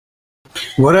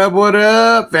What up, what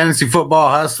up? Fantasy Football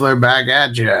Hustler back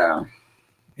at ya.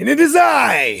 And it is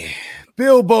I,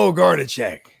 Bilbo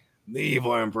Gardachek, the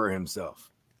evil emperor himself.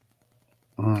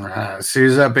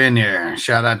 Sue's up in here.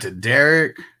 Shout out to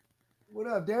Derek. What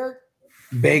up, Derek?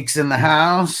 Bakes in the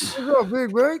house. What's up,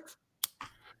 Big Bakes?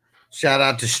 Shout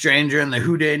out to Stranger in the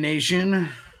Houday Nation.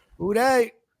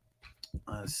 Houday.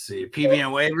 Let's see. PB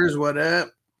and Waivers, what up?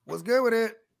 What's good with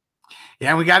it?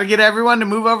 Yeah, we got to get everyone to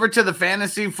move over to the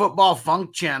Fantasy Football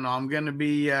Funk channel. I'm going to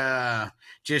be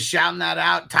just shouting that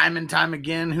out time and time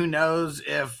again. Who knows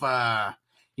if,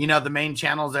 the main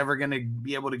channel is ever going to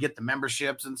be able to get the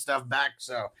memberships and stuff back.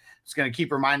 So it's going to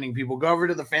keep reminding people, go over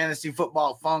to the Fantasy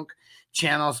Football Funk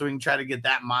channel so we can try to get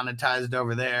that monetized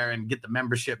over there and get the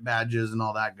membership badges and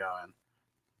all that going.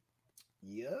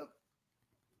 Yep.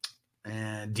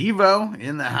 And Devo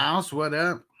in the house. What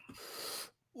up?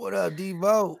 What up,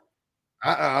 Devo?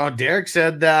 Derek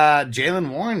said that Jaylen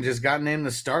Warren just got named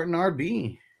the starting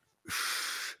RB.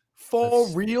 For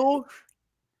real?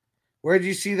 Where'd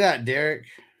you see that, Derek?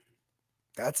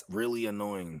 That's really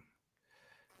annoying.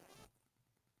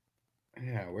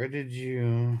 Yeah, where did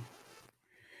you?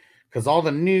 Because all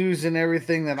the news and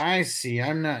everything that I see,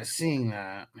 I'm not seeing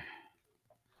that.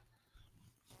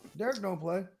 Derek don't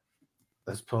play.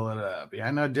 Let's pull it up. Yeah,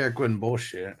 I know Derek wouldn't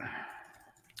bullshit.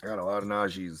 I got a lot of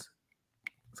Najee's.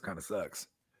 This kind of sucks.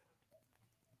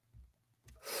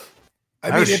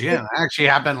 Shit. That actually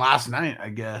happened last night, I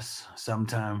guess,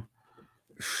 sometime.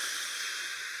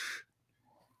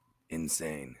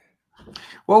 Insane.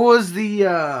 What was the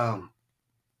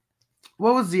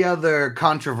other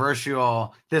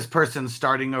controversial this person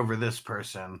starting over this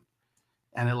person?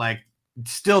 And it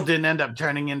still didn't end up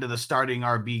turning into the starting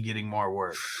RB getting more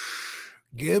work.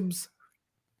 Gibbs?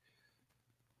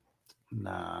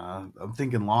 Nah, I'm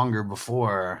thinking longer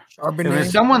before. It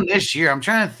was someone this year. I'm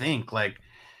trying to think,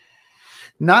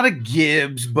 not a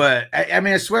Gibbs, but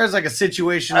I swear it's like a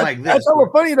situation like this. That's so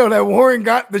funny though that Warren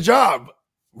got the job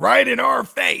right in our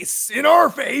face. In our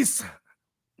face.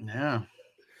 Yeah.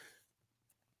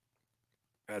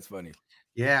 That's funny.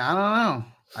 Yeah, I don't know.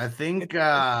 I think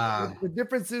the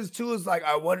difference is too is I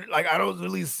don't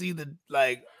really see the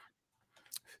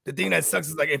thing that sucks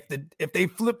is if they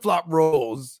flip-flop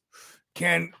roles.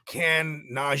 Can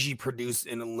Najee produce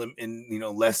in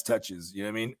less touches? You know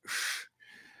what I mean?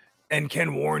 And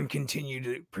can Warren continue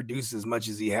to produce as much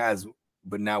as he has,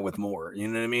 but now with more? You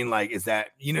know what I mean? Is that,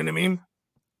 you know what I mean?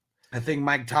 I think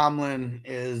Mike Tomlin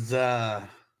is I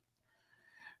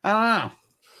don't know.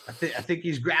 I think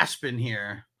he's grasping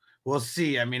here. We'll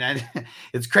see.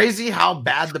 It's crazy how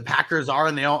bad the Packers are,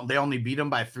 and they only beat them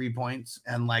by 3 points,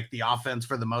 and the offense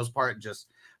for the most part just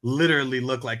literally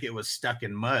looked like it was stuck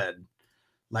in mud.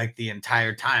 The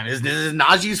entire time. Is this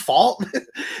Najee's fault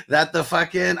that the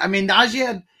fucking,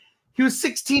 Najee he was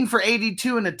 16 for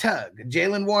 82 in a tug.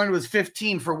 Jaylen Warren was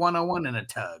 15 for 101 in a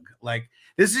tug.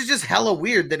 This is just hella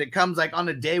weird that it comes on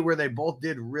a day where they both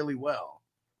did really well.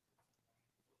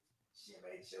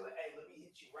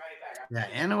 Yeah,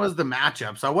 and it was the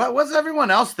matchup. So what does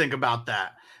everyone else think about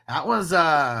that? That was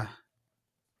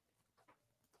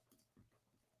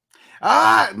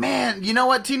man, you know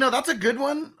what, Tino? That's a good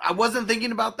one. I wasn't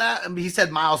thinking about that. He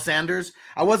said Miles Sanders.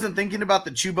 I wasn't thinking about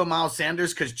the Chuba Miles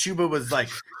Sanders because Chuba was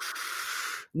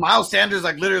Miles Sanders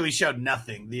literally showed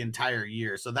nothing the entire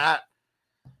year. So that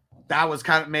was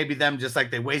kind of maybe them just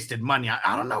they wasted money.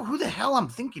 I don't know who the hell I'm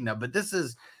thinking of, but this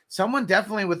is someone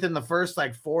definitely within the first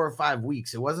 4 or 5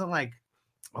 weeks. It wasn't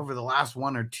over the last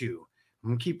 1 or 2.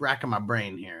 I'm gonna keep racking my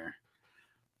brain here.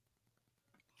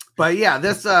 But yeah,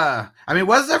 this what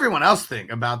does everyone else think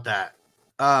about that?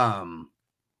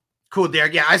 Cool,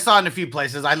 Derek. Yeah, I saw it in a few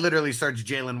places. I literally searched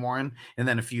Jaylen Warren and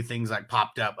then a few things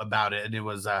popped up about it, and it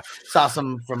was saw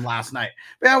some from last night.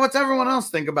 But yeah, what's everyone else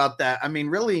think about that?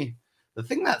 Really, the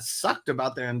thing that sucked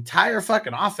about their entire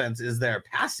fucking offense is their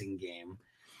passing game.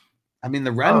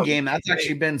 The run game, that's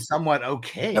actually been somewhat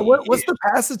okay. Yeah, what's the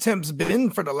pass attempts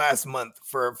been for the last month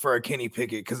for Kenny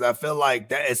Pickett? Because I feel like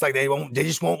that it's they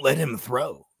just won't let him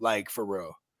throw, for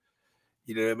real.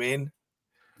 You know what I mean?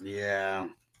 Yeah.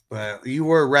 But you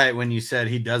were right when you said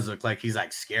he does look like he's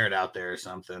scared out there or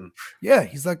something. Yeah,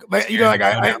 he's I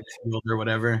or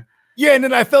whatever. Yeah, and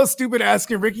then I felt stupid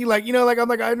asking Ricky, I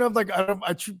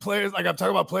treat players I'm talking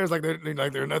about players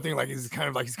they're nothing. He's kind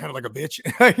of like a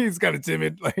bitch. He's kind of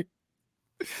timid.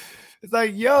 It's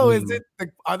is it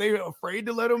are they afraid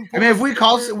to let him? If we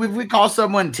call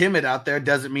someone timid out there,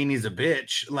 doesn't mean he's a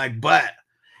bitch. But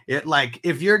it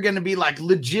if you're gonna be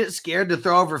legit scared to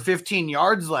throw over 15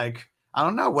 yards, I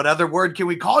don't know what other word can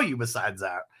we call you besides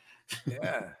that.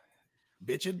 Yeah,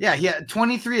 bitching. Yeah,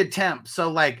 23 attempts. So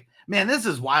Man, this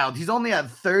is wild. He's only had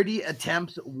 30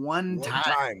 attempts one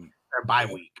time their bye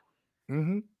week.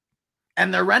 Mm-hmm.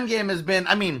 And their run game has been,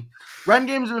 run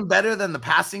game's been better than the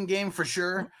passing game for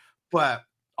sure, but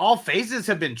all phases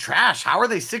have been trash. How are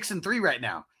they 6-3 right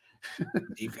now?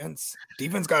 Defense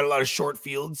got a lot of short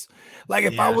fields. Like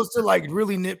if I was to like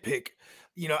really nitpick,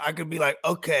 I could be like,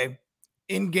 okay,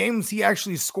 in games he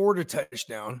actually scored a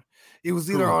touchdown. It was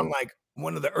either on like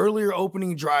one of the earlier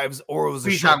opening drives or it was Who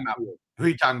are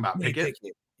you talking about? Pickett?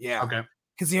 Yeah. Okay.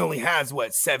 Because he only has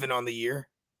 7 on the year?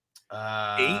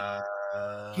 8?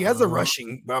 He has a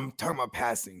rushing, but I'm talking about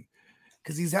passing.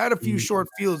 Because he's had a few short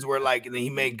fields where like and then he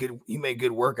made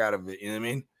good work out of it. You know what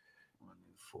I mean?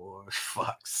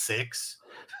 6.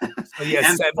 So yeah,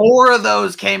 and 7. 4 of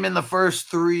those came in the first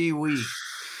 3 weeks.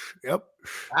 Yep.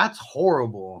 That's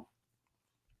horrible.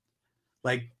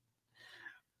 Like,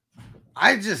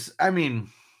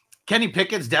 Kenny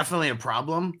Pickett's definitely a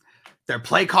problem. Their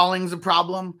play calling's a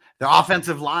problem. Their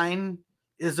offensive line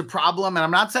is a problem. And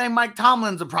I'm not saying Mike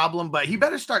Tomlin's a problem, but he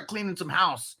better start cleaning some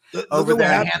house over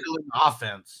there and handling the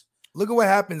offense. Look at what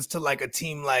happens to like a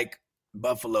team like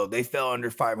Buffalo. They fell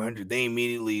under 500. They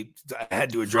immediately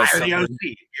had to address the OC.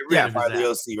 Fire the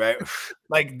OC, right?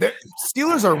 Like the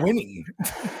Steelers are winning.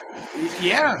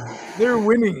 Yeah, they're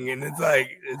winning, and it's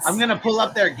like I'm gonna pull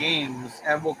up their games,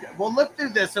 and we'll look through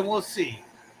this, and we'll see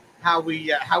how we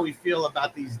feel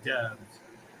about these dubs.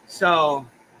 So,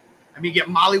 you get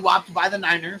mollywopped by the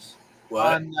Niners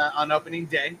on opening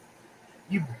day.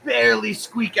 You barely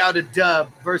squeak out a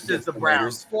dub versus the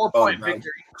Browns. 4-point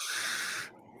victory.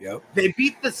 Yep. They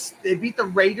beat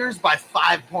the Raiders by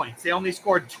 5 points. They only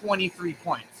scored 23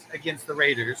 points against the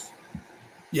Raiders.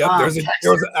 Yep.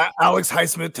 There was an Alex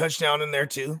Highsmith touchdown in there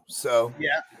too. So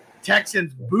yeah,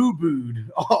 Texans boo-booed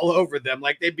all over them.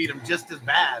 Like they beat them just as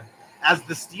bad as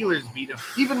the Steelers beat them.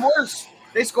 Even worse,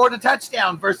 they scored a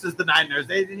touchdown versus the Niners.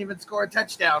 They didn't even score a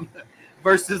touchdown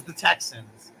versus the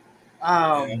Texans.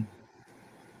 The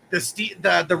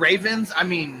Ravens.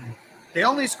 They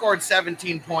only scored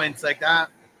 17 points like that.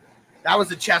 That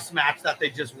was a chess match that they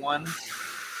just won.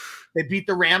 They beat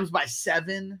the Rams by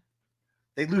 7.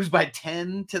 They lose by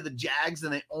 10 to the Jags,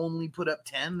 and they only put up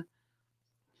 10.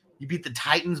 You beat the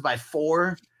Titans by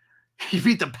 4. You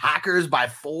beat the Packers by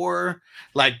 4.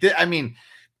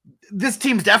 This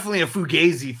team's definitely a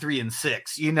Fugazi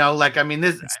 3-6.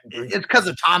 This it's because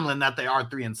of Tomlin that they are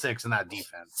 3-6 in that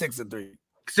defense. 6-3.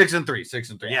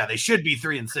 6-3. Yeah, they should be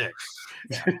 3-6.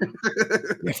 Yeah,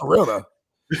 for real though.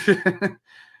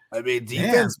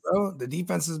 Defense, bro. The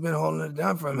defense has been holding it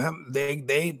down from him.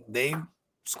 They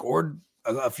scored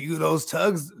a few of those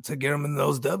tugs to get them in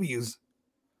those W's.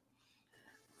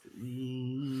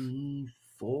 3,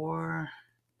 4.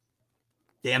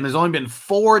 Damn, there's only been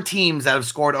 4 teams that have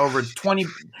scored over 20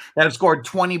 that have scored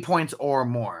 20 points or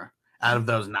more out of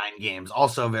those 9 games.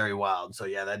 Also very wild. So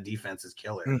yeah, that defense is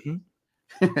killer. Mm-hmm.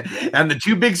 And the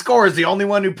 2 big scores, the only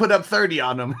one who put up 30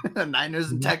 on them,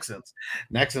 Niners and Texans.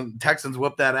 Texans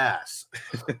whoop that ass.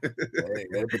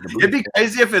 It'd be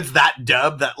crazy if it's that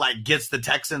dub that like gets the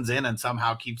Texans in and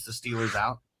somehow keeps the Steelers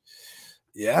out.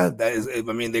 Yeah, that is.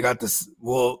 They got this.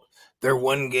 Well, they're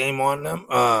 1 game on them.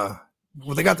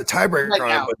 They got the tiebreaker on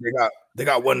them, but they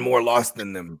got 1 more loss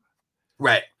than them.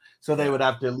 Right. So they would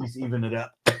have to at least even it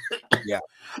up. Yeah.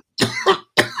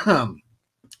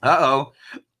 Uh-oh.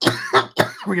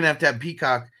 We're going to have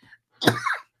Peacock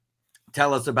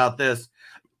tell us about this.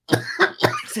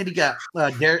 Said he got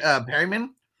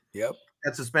Perryman. Yep.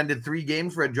 Got suspended 3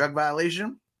 games for a drug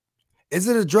violation. Is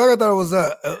it a drug? I thought it was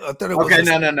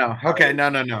no. Okay,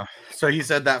 no. So he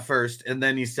said that first, and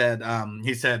then he said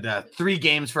 3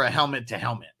 games for a helmet to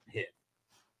helmet hit.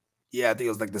 Yeah, I think it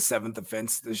was like the 7th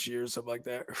offense this year or something like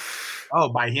that. Oh,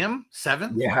 by him?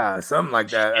 7th? Yeah, something like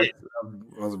that. I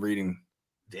was reading.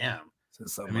 Damn.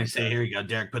 Let me say, here we go.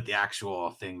 Derek put the actual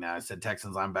thing now. I said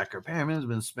Texans linebacker Perryman has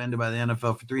been suspended by the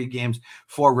NFL for 3 games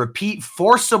for repeat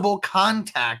forcible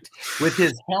contact with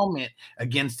his helmet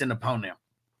against an opponent.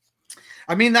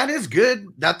 That is good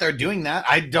that they're doing that.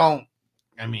 I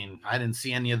didn't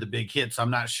see any of the big hits. So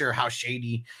I'm not sure how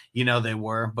shady, they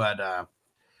were. But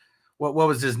what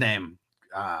was his name?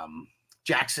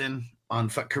 Jackson on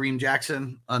Kareem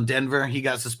Jackson on Denver. He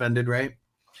got suspended, right?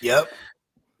 Yep.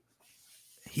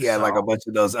 He had like a bunch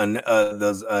of those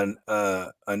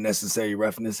unnecessary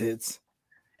roughness hits.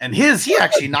 And he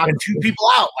actually knocked 2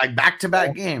 people out like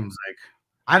back-to-back games. Like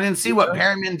I didn't see what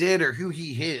Perryman did or who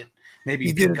he hit. Maybe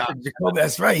he did Jacoby.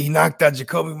 That's right. He knocked out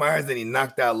Jacoby Myers and he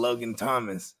knocked out Logan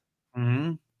Thomas.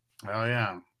 Mm-hmm. Oh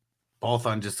yeah, both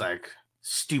on just like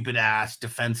stupid ass,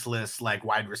 defenseless, like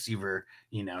wide receiver,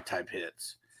 type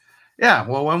hits. Yeah.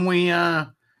 Well, when we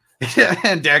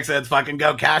And Derek says, "Fucking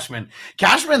go, Cashman."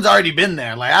 Cashman's already been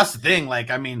there. Like that's the thing. Like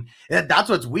I mean, that's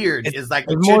what's weird is like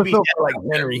it's it more should be so for like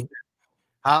Henry,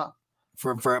 huh?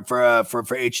 for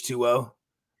H2O.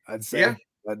 I'd say Yeah.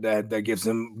 that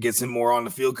gets him more on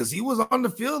the field because he was on the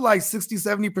field like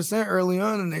 60-70% early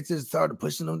on, and they just started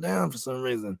pushing him down for some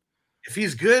reason. If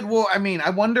he's good, well, I mean, I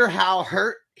wonder how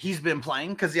hurt he's been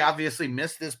playing because he obviously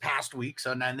missed this past week.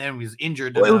 So and then he was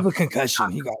injured. Well, it was a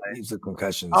concussion. He was a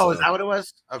concussion. Oh, so. is that what it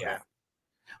was? Okay. Yeah.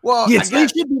 Well, Yeah, I so he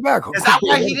guess should be back. is that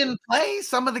why he didn't play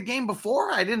some of the game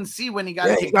before? I didn't see when he got.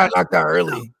 Yeah, he got knocked out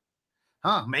early.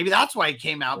 Huh? Maybe that's why he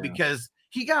came out because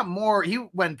he got more.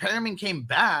 When Perryman came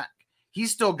back, he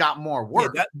still got more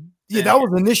work. That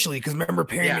was initially because remember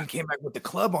Perryman came back with the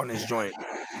club on his joint.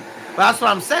 But that's what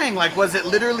I'm saying. Like, was it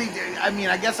literally? I mean,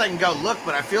 I guess I can go look,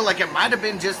 but I feel like it might have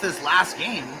been just this last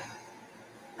game.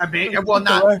 I mean, well,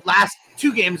 not last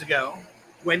 2 games ago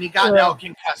when he got El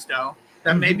Concusto.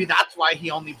 Then maybe that's why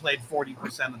he only played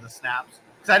 40% of the snaps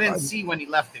because I didn't see when he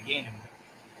left the game.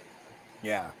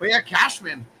 Yeah, but yeah,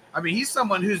 Cashman. I mean, he's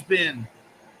someone who's been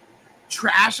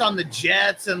trash on the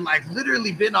Jets and like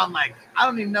literally been on like I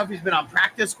don't even know if he's been on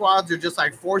practice squads or just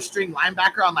like 4-string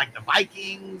linebacker on like the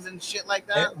Vikings and shit like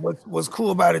that. And what's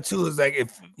cool about it too is like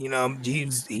if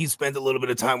he spent a little bit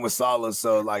of time with Saleh,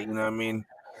 so like what I mean,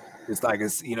 it's like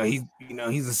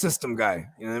he's a system guy.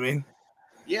 You know what I mean?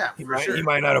 Yeah, he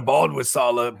might not have balled with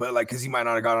Saleh, but like because he might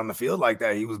not have got on the field like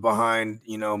that. He was behind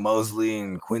Mosley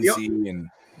and Quincy and.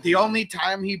 The only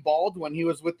time he balled when he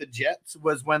was with the Jets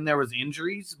was when there was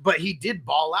injuries, but he did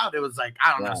ball out. It was like,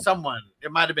 I don't know,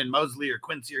 it might have been Mosley or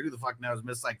Quincy or who the fuck knows,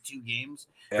 missed like 2 games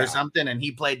or something. And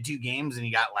he played 2 games and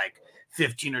he got like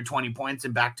 15 or 20 points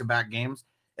in back-to-back games.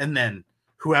 And then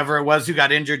whoever it was who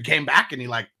got injured came back and he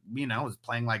was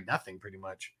playing like nothing pretty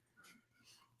much.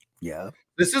 Yeah.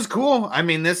 This is cool. I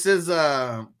mean, this is,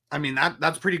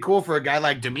 that's pretty cool for a guy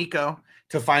like D'Amico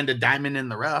to find a diamond in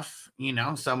the rough,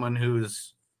 someone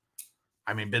who's,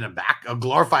 been a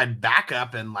glorified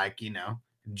backup and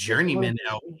journeyman.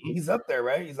 He's up there,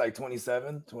 right? He's like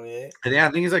 27, 28. Yeah,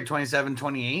 I think he's like 27,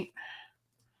 28.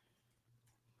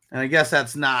 And I guess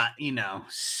that's not,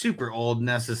 super old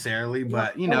necessarily,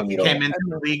 but he came into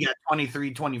the league at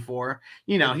 23, 24.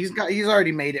 He's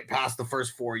already made it past the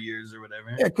first 4 years or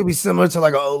whatever. Yeah, it could be similar to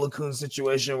like an Olakun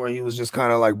situation where he was just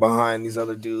kind of like behind these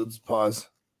other dudes. Pause.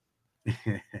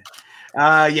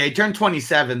 He turned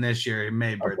 27 this year in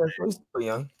May. Birthday. Okay, so he's pretty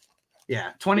young.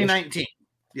 Yeah, 2019.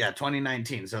 Yeah,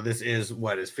 2019. So this is his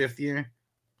 5th year.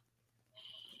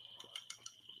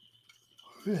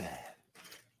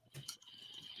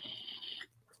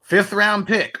 Fifth round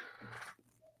pick.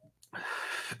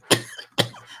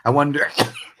 I wonder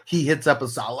he hits up a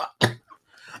Saleh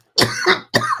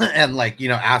and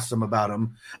asks him about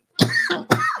him.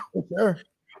 Sure.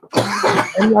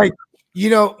 And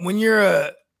when you're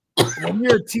a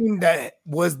team that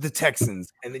was the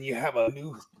Texans and then you have a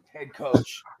new head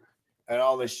coach and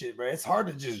all this shit, right? It's hard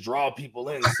to just draw people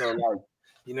in. So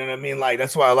you know what I mean? Like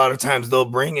that's why a lot of times they'll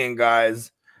bring in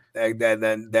guys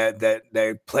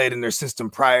that played in their system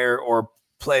prior or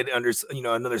played under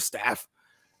another staff.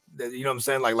 That, you know what I'm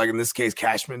saying? Like in this case,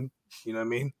 Cashman. You know what I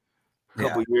mean?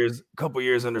 Couple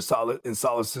years under solid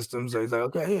systems. So he's like,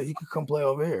 okay, yeah, you can come play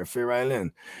over here, fit right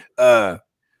in.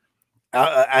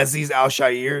 Aziz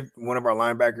Al-Shaair, one of our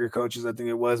linebacker coaches, I think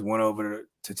it was, went over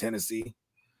to Tennessee.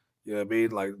 You know what I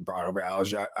mean? Like brought over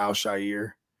Al-Shaair.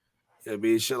 You know what I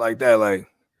mean? Shit like that. Like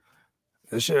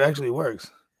this shit actually works.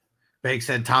 Bake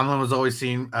said Tomlin was always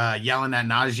seen yelling at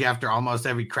Najee after almost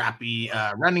every crappy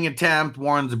running attempt.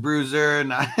 Warren's a bruiser,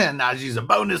 and Najee's a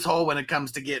bonus hole when it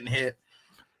comes to getting hit.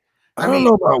 I don't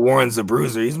know about Warren's a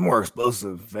bruiser. He's more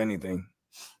explosive, if anything.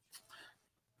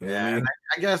 You know what I mean?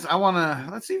 I guess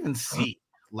let's even see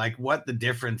what the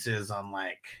difference is on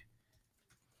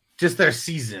just their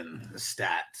season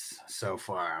stats so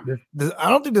far. I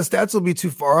don't think the stats will be too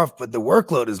far off, but the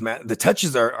workload is the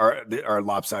touches are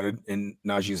lopsided in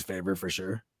Najee's favor for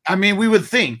sure. I mean, we would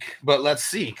think, but let's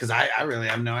see because I really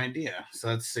have no idea. So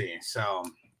let's see. So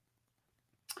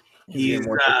he's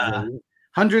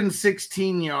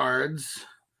 116 yards,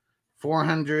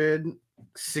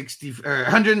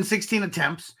 116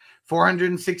 attempts,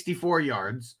 464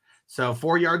 yards. So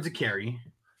 4 yards a carry.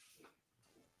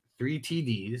 3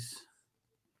 TDs,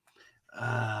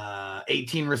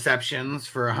 18 receptions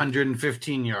for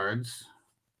 115 yards.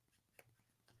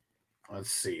 Let's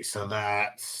see. So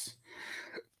that's,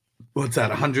 what's that,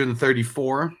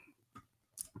 134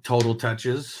 total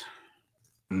touches.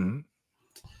 Mm-hmm.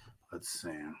 Let's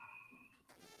see.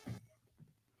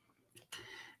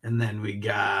 And then we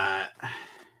got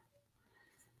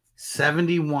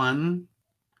 71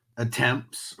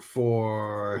 attempts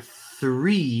for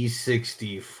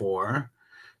 364.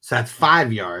 So that's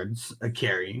 5 yards a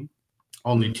carry.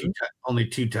 Only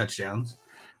two touchdowns.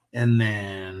 And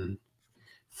then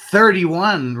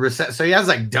 31 so he has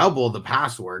like double the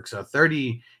pass work. So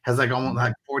 30 has like almost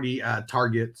like 40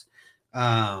 targets.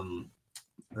 And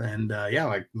yeah,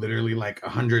 like literally like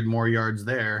 100 more yards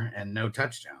there and no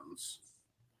touchdowns.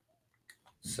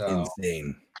 So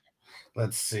insane.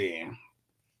 Let's see.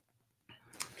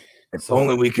 If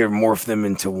only we could morph them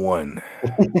into one.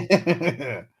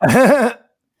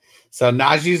 So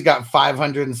Najee's got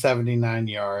 579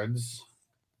 yards.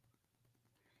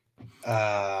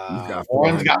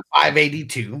 Warren's got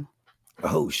 582.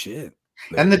 Oh shit!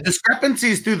 And the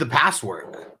discrepancies through the pass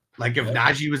work. Like if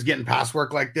Najee was getting pass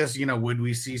work like this, would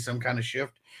we see some kind of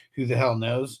shift? Who the hell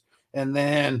knows? And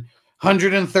then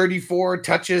 134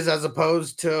 touches as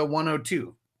opposed to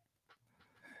 102.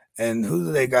 And who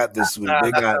do they got this week?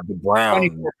 They got the Browns.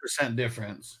 24%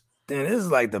 difference. Then this is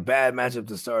like the bad matchup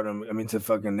to start him. I mean, to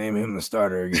fucking name him the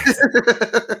starter again.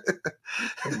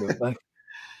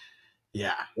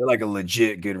 Yeah. They're like a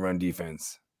legit good run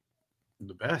defense.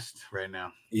 The best right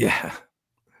now. Yeah.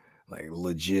 Like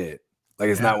legit. Like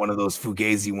it's not one of those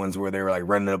fugazi ones where they were like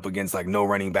running up against like no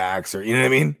running backs or you know what I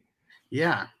mean?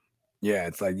 Yeah. Yeah.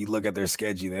 It's like you look at their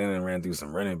schedule, they then ran through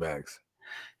some running backs.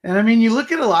 And I mean, you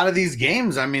look at a lot of these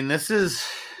games. I mean,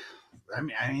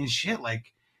 shit. Like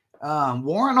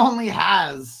Warren only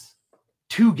has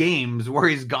 2 games where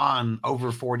he's gone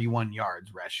over 41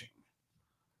 yards rushing.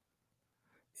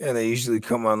 Yeah, they usually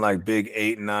come on like big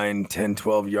 8, 9, 10,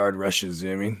 12 yard rushes.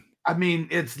 You know what I mean? I mean,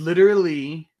 it's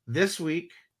literally this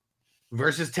week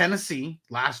versus Tennessee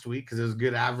last week because it was a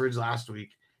good average last week.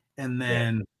 And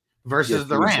then versus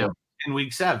the Rams in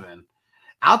week 7.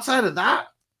 Outside of that,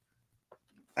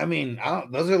 I mean,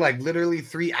 those are like literally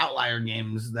 3 outlier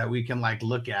games that we can like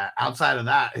look at. Outside of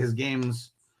that, his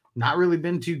game's not really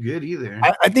been too good either.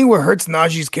 I think what hurts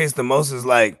Najee's case the most is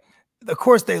like, of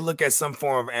course, they look at some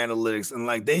form of analytics and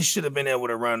like they should have been able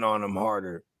to run on him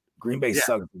harder. Green Bay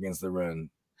sucks against the run.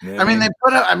 You know they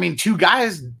put up, 2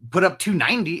 guys put up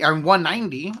 290 or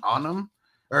 190 on them.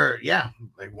 Or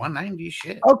like 190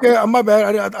 shit. Okay, my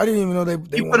bad. I didn't even know they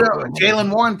put up.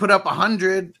 Jalen Warren put up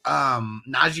 100.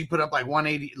 Najee put up like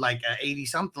 180, like 80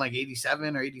 something, like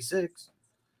 87 or 86.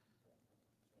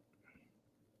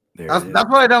 That's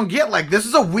what I don't get. Like, this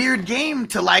is a weird game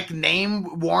to like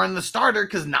name Warren the starter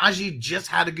because Najee just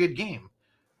had a good game.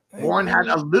 Warren had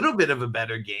a little bit of a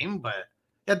better game, but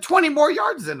he had 20 more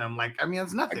yards than him. Like, I mean,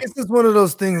 it's nothing. I guess it's one of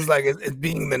those things. Like, it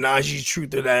being the Najee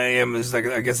truther that I am is like,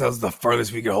 I guess that was the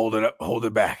furthest we could hold it up, hold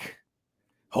it back,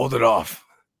 hold it off.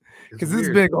 Because this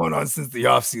has been going on since the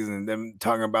offseason. Them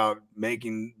talking about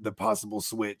making the possible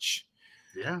switch,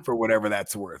 for whatever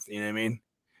that's worth. You know what I mean?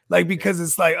 Like, because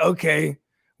it's like, okay.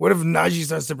 What if Najee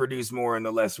starts to produce more in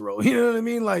the less role? You know what I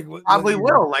mean? Like probably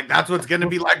will. Like that's what's going to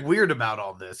be like weird about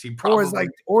all this. He probably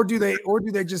or do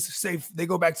they just say they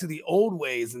go back to the old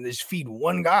ways and just feed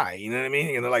one guy? You know what I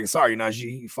mean? And they're like, sorry,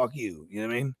 Najee, fuck you. You know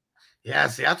what I mean? Yeah.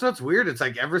 See, that's what's weird. It's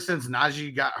like ever since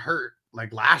Najee got hurt,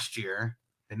 like last year,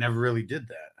 they never really did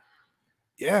that.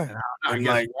 Yeah,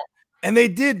 and they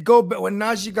did go back when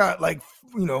Najee got like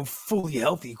fully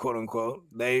healthy, quote unquote.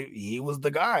 He was the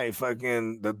guy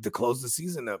fucking to close the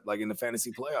season up, like in the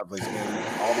fantasy playoff, like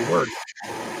all the work.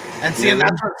 And see, and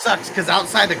that's what sucks because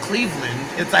outside of Cleveland,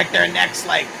 it's like their next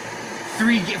like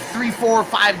 3, 4,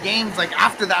 5 games, like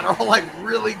after that, are all like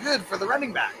really good for the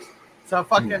running backs. So it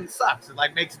fucking sucks. It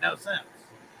like makes no sense.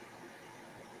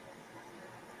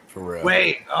 For real.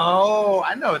 Wait,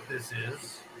 I know what this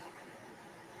is.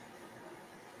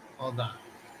 Hold on.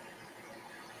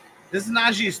 This is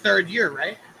Najee's 3rd year,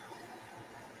 right?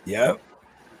 Yep.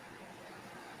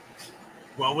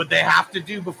 What would they have to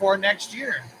do before next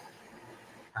year?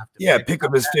 Pick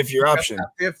up his 5th year option.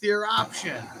 5th year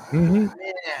option. Mm-hmm.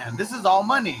 Man, this is all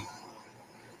money.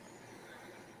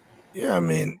 Yeah, I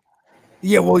mean,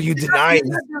 well, you deny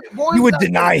you would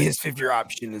deny his 5th year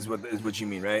option is what you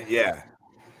mean, right? Yeah.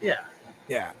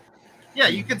 Yeah,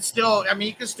 you could still. I mean,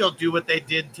 you could still do what they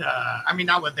did to. I mean,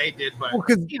 not what they did, but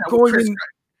Chris,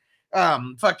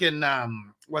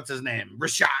 what's his name?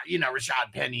 Rashad.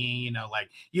 Rashad Penny. Like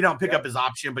you don't pick up his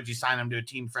option, but you sign him to a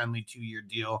team-friendly 2-year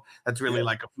deal. That's really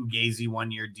like a fugazi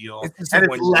 1-year deal, and it's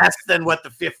less than what the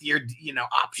 5th year,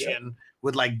 option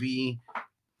would like be.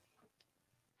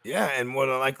 Yeah, and more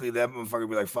than likely that motherfucker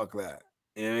be like, "Fuck that."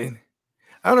 You know what I mean?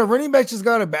 I don't know. Running back just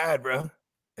got it bad, bro.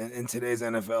 In today's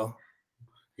NFL.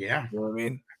 Yeah. You know what I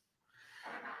mean?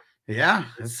 Yeah,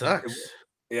 it sucks.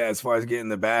 Yeah, as far as getting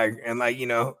the bag. And like,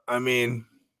 I mean,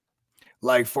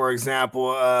 like for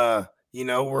example, You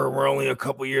know, we're only a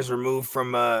couple years removed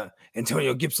from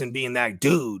Antonio Gibson being that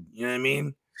dude. You know what I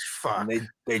mean? Fuck. And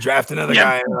they draft another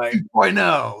Yeah, guy like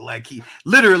 2.0. Like he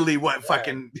literally what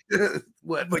fucking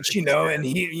what? but you know, and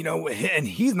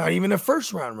he's not even a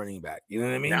first round running back. You know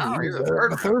what I mean? No, He he's was a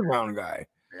a third round guy.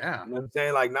 Yeah. You know what I'm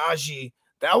saying? Like Najee,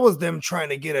 that was them trying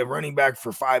to get a running back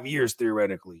for 5 years,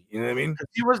 theoretically. You know what I mean?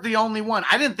 He was the only one.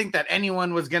 I didn't think that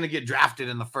anyone was going to get drafted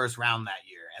in the first round that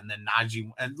year. And then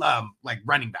Najee and like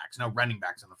running backs, no running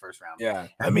backs in the first round. Yeah,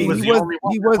 and I mean, he was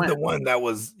the one that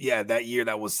was that year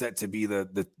that was set to be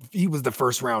he was the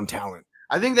first round talent.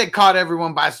 I think they caught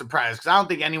everyone by surprise because I don't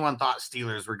think anyone thought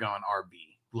Steelers were going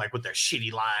RB, like with their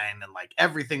shitty line and like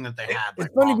everything that they had.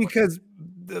 It's funny because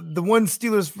the one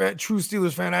true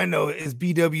Steelers fan I know is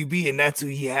BWB, and that's who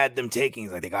he had them taking.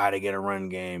 He's like, they got to get a run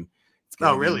game.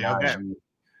 Oh, really? Okay.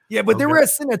 Yeah, but they were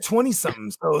sitting at 20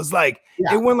 something, so it's like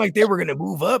it wasn't like they were going to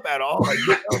move up at all. Like,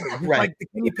 like the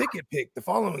Kenny Pickett pick the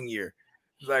following year.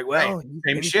 It's like, well,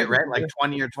 same shit, right? Like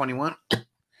 20 or 21.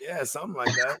 Yeah, something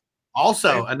like that.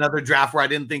 Also, another draft where I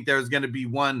didn't think there was going to be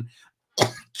one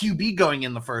QB going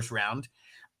in the first round.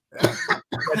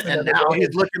 And now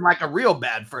he's looking like a real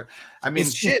bad for. I mean,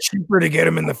 it's cheaper to get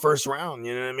him in the first round.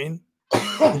 You know what I mean?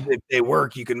 If they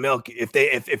work, you can milk it.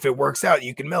 If it works out,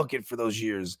 you can milk it for those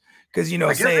years. Because it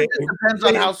depends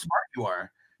on how smart you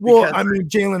are. Well, I mean,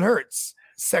 Jalen Hurts,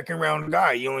 second round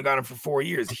guy, you only got him for 4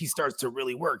 years. He starts to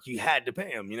really work. You had to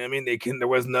pay him. You know what I mean? There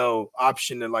was no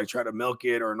option to like try to milk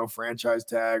it or no franchise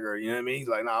tag or you know what I mean. He's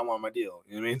like, I want my deal.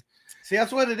 You know what I mean? See,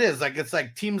 that's what it is. Like it's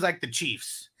like teams like the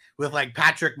Chiefs with like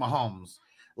Patrick Mahomes.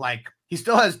 Like he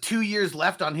still has 2 years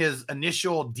left on his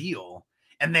initial deal.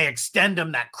 And they extend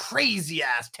him that crazy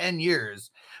ass 10 years,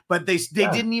 but they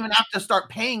didn't even have to start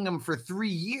paying him for 3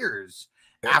 years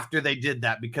after they did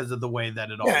that because of the way that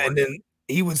it all worked. And then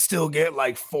he would still get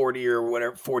like 40 or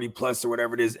whatever, 40 plus or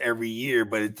whatever it is every year,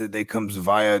 but they comes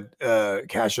via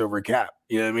cash over cap.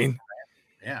 You know what I mean?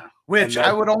 Yeah. Which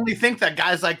I would only think that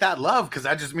guys like that love because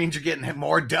that just means you're getting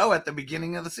more dough at the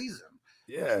beginning of the season.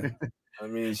 Yeah. I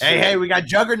mean, hey, we got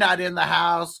Juggernaut in the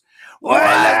house.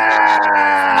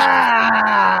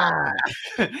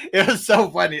 It was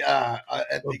so funny. I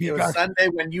think it was Sunday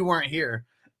when you weren't here.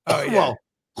 Oh, yeah. Well,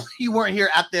 you weren't here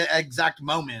at the exact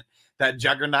moment that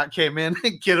Juggernaut came in.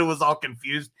 And Kiddo was all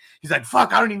confused. He's like,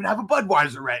 fuck, I don't even have a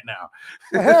Budweiser right now.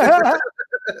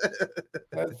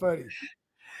 That's funny.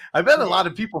 I bet a lot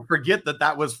of people forget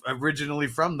that was originally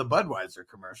from the Budweiser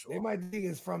commercial. They might think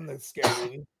it's from the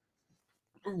scary.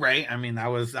 Right. I mean, I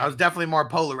was definitely more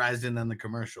polarized than the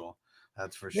commercial.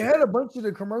 That's for sure. They had a bunch of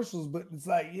the commercials, but it's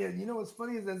like, yeah, you know what's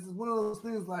funny is that it's one of those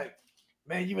things like,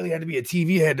 man, you really had to be a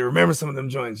TV head to remember some of them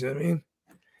joints. You know what I mean?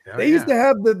 They used to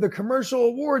have the commercial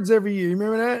awards every year. You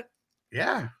remember that?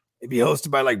 Yeah. It'd be hosted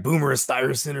by like Boomer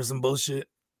Esiason or some bullshit.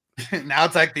 Now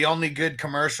it's like the only good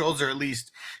commercials, or at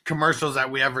least commercials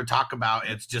that we ever talk about.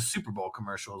 It's just Super Bowl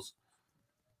commercials.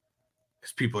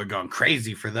 Because people are going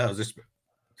crazy for those. They're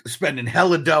spending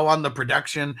hella dough on the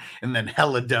production and then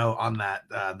hella dough on that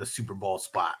the Super Bowl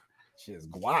spot. Shit's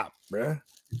guap, bruh.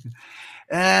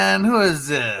 And who is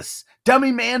this?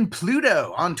 Dummy Man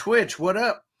Pluto on Twitch. What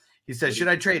up? He says, should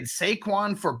I trade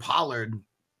Saquon for Pollard?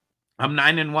 I'm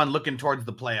 9-1 looking towards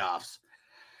the playoffs.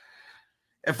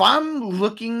 If I'm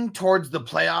looking towards the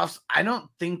playoffs, I don't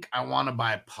think I want to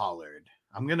buy Pollard.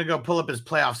 I'm going to go pull up his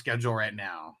playoff schedule right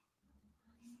now.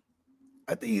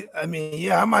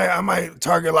 I might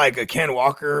target like a Ken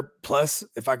Walker plus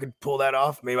if I could pull that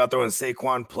off. Maybe I'll throw in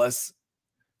Saquon plus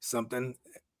something.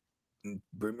 You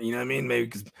know what I mean? Maybe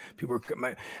because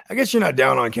I guess you're not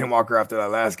down on Ken Walker after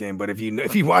that last game, but if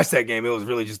you watch that game, it was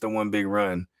really just the one big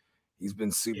run. He's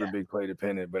been super big play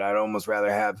dependent, but I'd almost rather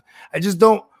I just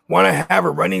don't want to have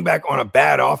a running back on a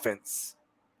bad offense.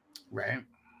 Right.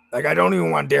 Like I don't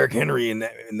even want Derrick Henry in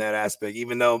that aspect,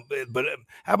 even though. But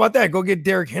how about that? Go get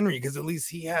Derrick Henry because at least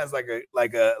he has like a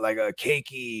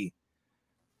cakey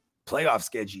playoff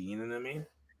schedule. You know what I mean?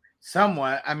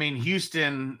 Somewhat. I mean,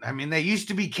 Houston. I mean, they used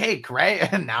to be cake, right?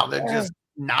 And now they're just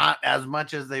not as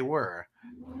much as they were.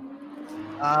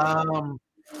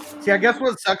 See, I guess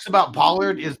what sucks about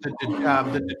Pollard is the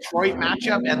Detroit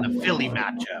matchup and the Philly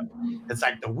matchup. It's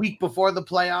like the week before the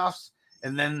playoffs.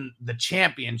 And then the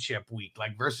championship week,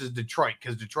 like versus Detroit,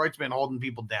 because Detroit's been holding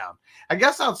people down. I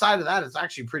guess outside of that, it's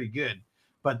actually pretty good.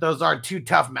 But those are two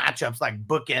tough matchups, like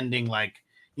bookending, like,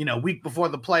 week before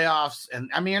the playoffs. And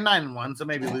I mean, you're 9-1, so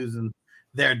maybe losing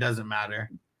there doesn't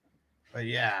matter. But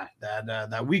yeah,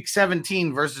 that week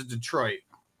 17 versus Detroit.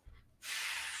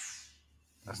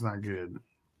 That's not good.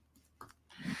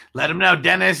 Let him know,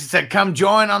 Dennis. He said, come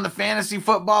join on the Fantasy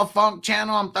Football Funk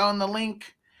channel. I'm throwing the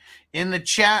link in the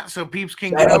chat so peeps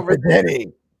can Shout get out over to there.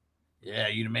 Denny. Yeah,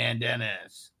 you the man,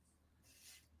 Dennis.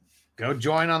 Go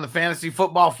join on the Fantasy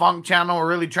Football Funk channel. We're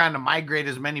really trying to migrate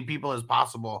as many people as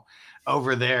possible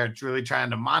over there. It's really trying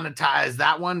to monetize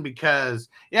that one because,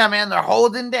 yeah, man, they're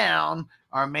holding down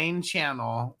our main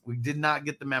channel. We did not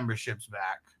get the memberships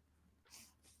back.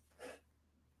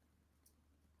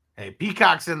 Hey,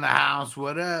 Peacock's in the house.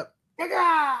 What up?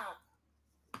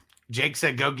 Jake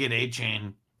said, go get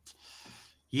A-Chain.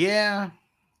 Yeah.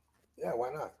 Yeah,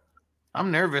 why not? I'm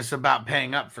nervous about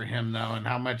paying up for him, though, and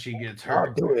how much he gets hurt.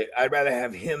 I'll do it. I'd rather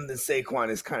have him than Saquon.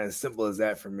 It's kind of simple as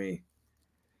that for me.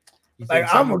 Like,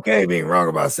 I'm okay being wrong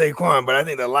about Saquon, but I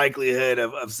think the likelihood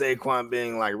of Saquon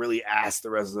being like really ass the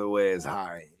rest of the way is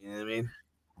high. You know what I mean?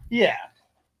 Yeah.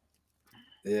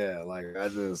 Yeah, like I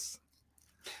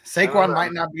Saquon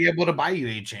might not be able to buy you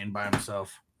A-Chain by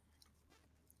himself.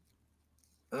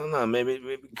 I don't know. Maybe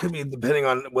it could be depending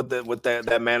on what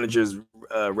that manager's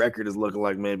record is looking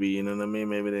like. Maybe, you know what I mean.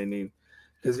 Maybe they need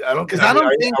because I don't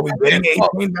think. Are we getting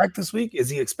A-Chain back this week? Is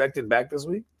he expected back this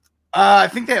week? I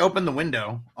think they opened the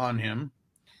window on him.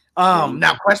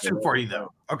 Now, question for you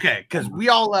though. Okay, because we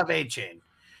all love A-Chain.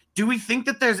 Do we think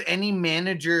that there's any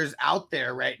managers out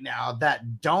there right now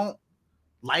that don't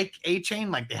like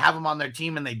A-Chain? Like they have him on their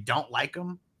team and they don't like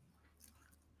him?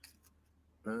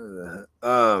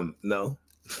 No.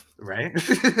 Right.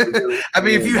 I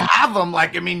mean, if you have him,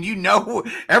 like, I mean, you know,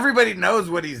 everybody knows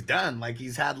what he's done. Like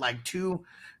he's had like 2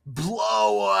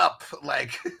 blow up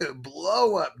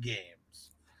games.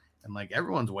 And like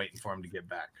everyone's waiting for him to get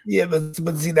back. Yeah, but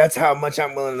see, that's how much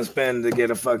I'm willing to spend to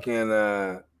get a fucking.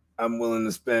 I'm willing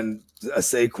to spend a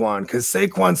Saquon because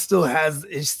Saquon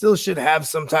still should have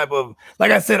some type of.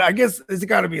 Like I said, I guess it's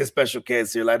got to be a special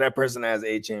case here. Like that person has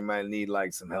A-Chain might need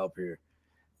like some help here.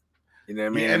 You know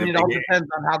what I mean? Yeah, and it all depends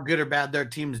on how good or bad their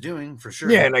team's doing, for sure.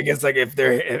 Yeah, and I guess like if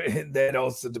that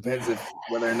also depends if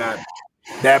whether or not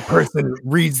that person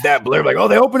reads that blurb like, oh,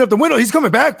 they opened up the window, he's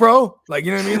coming back, bro. Like,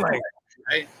 you know what I mean? Like,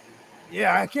 right.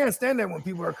 Yeah, I can't stand that when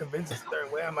people are convinced a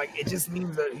certain way. I'm like, it just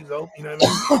means that he's open. You know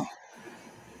what I mean?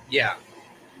 Yeah.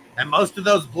 And most of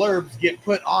those blurbs get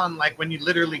put on like when you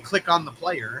literally click on the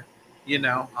player, you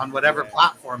know, on whatever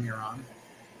platform you're on.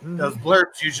 Mm-hmm. Those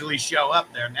blurbs usually show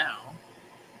up there now.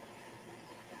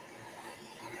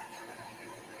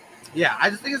 Yeah, I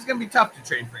just think it's going to be tough to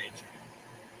trade for A-Chain.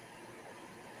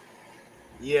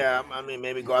 Yeah, I mean,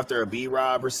 maybe go after a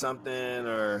B-Rob or something,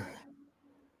 or...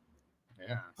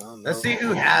 Yeah. Let's see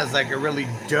who has like a really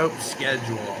dope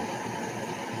schedule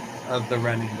of the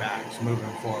running backs moving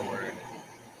forward.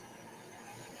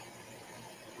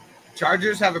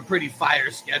 Chargers have a pretty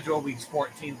fire schedule, weeks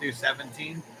 14 through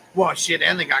 17. Well, shit,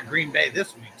 and they got Green Bay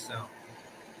this week, so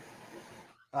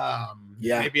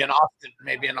maybe an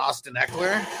Austin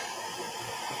Eckler.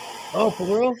 Oh, for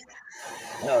real?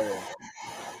 Hell yeah.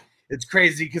 It's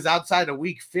crazy because outside of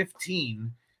week 15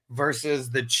 versus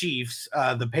the Chiefs,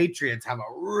 the Patriots have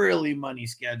a really money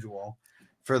schedule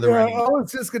for the running. I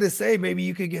was just gonna say maybe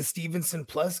you could get Stevenson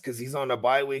plus because he's on a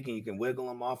bye week and you can wiggle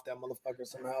him off that motherfucker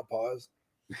somehow. Pause.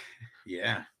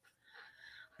 Yeah.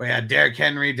 But yeah, Derrick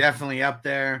Henry definitely up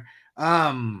there.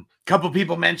 Couple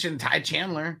people mentioned Ty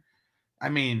Chandler. I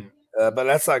mean, but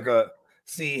that's like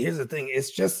here's the thing.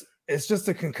 It's just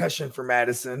a concussion for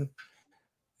Madison.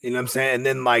 You know what I'm saying? And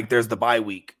then like there's the bye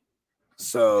week.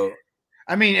 So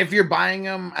I mean, if you're buying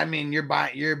them, I mean you're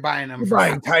buying them. You're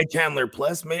buying Ty Chandler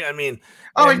plus, man. I mean,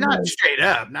 not straight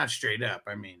up.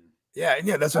 I mean, yeah,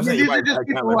 that's what I'm saying. These are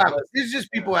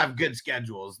just people who have good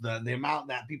schedules. The amount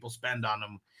that people spend on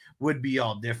them would be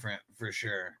all different for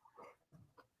sure.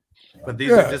 But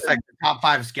these are just like the top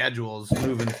 5 schedules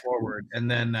moving forward, and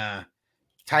then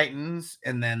Titans,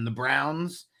 and then the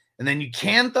Browns, and then you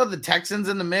can throw the Texans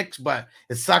in the mix, but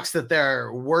it sucks that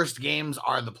their worst games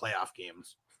are the playoff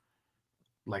games.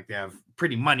 Like they have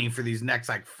pretty money for these next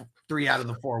like 3 out of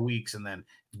the 4 weeks, and then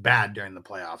it's bad during the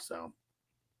playoffs. So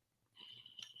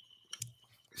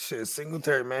shit,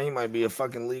 Singletary, man, he might be a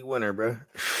fucking league winner, bro.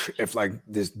 If like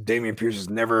this Damian Pierce is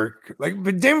never like,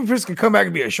 but Damian Pierce can come back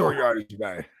and be a short yardage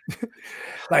guy.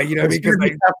 Like, you know, because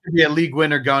like have to be a league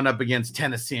winner going up against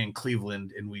Tennessee and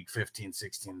Cleveland in week 15,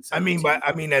 16, 17.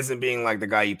 I mean, as in being like the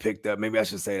guy you picked up. Maybe I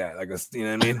should say that, like, you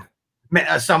know what I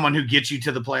mean? Someone who gets you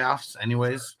to the playoffs,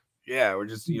 anyways. Yeah, we're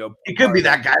just, you know, it could be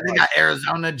that guy. They got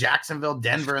Arizona, Jacksonville,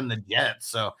 Denver, and the Jets.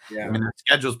 So yeah, I mean, the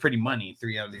schedule's pretty money.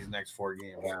 3 out of these next 4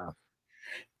 games. Yeah.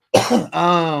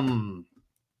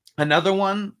 Another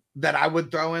one that I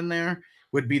would throw in there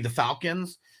would be the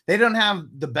Falcons. They don't have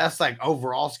the best like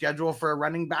overall schedule for a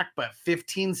running back, but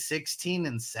 15, 16,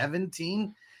 and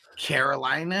 17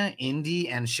 Carolina, Indy,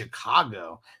 and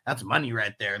Chicago. That's money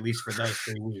right there, at least for those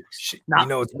 3 weeks. You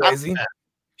know what's crazy?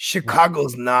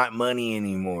 Chicago's not money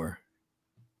anymore.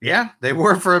 Yeah, they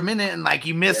were for a minute, and like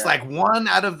you missed like one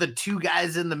out of the 2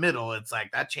 guys in the middle. It's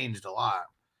like that changed a lot.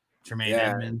 Tremaine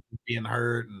Edmonds being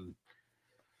hurt, and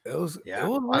it was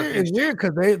weird. It's weird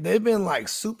because they've been like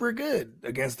super good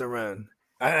against the run.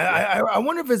 I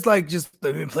wonder if it's like just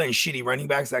they've been playing shitty running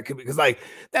backs. That could be because like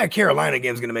that Carolina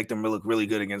game is going to make them look really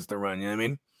good against the run. You know what I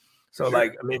mean? So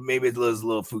like maybe it's a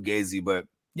little fugazi, but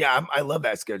yeah, I love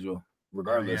that schedule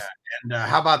regardless. And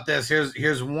how about this?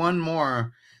 Here's one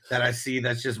more that I see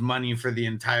that's just money for the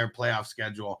entire playoff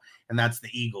schedule, and that's the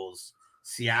Eagles,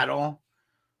 Seattle,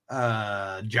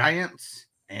 Giants,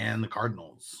 and the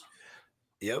Cardinals.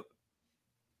 Yep.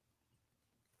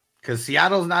 Because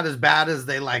Seattle's not as bad as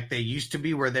they used to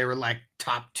be, where they were like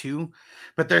top 2,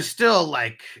 but they're still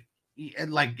like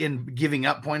in giving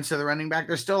up points to the running back.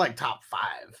 They're still like top 5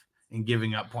 in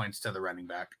giving up points to the running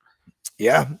back.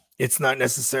 Yeah, it's not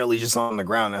necessarily just on the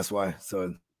ground. That's why.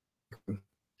 So,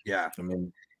 yeah, I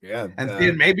mean, yeah, and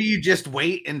then maybe you just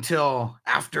wait until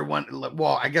after one.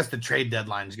 Well, I guess the trade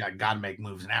deadline's got to make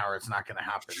moves now, or it's not going to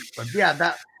happen. But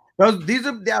yeah, those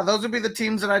would be the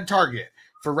teams that I'd target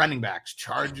for running backs: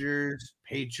 Chargers,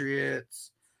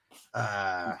 Patriots,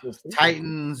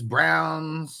 Titans,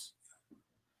 Browns,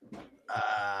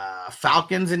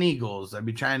 Falcons, and Eagles. I'd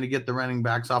be trying to get the running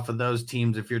backs off of those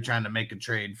teams if you're trying to make a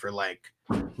trade for like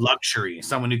luxury,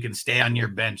 someone who can stay on your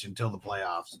bench until the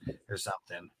playoffs or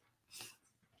something.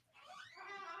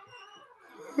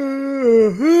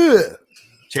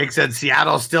 Jake said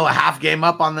Seattle's still a half game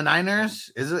up on the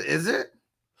Niners. Is it?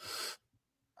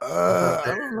 I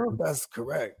don't know if that's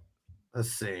correct.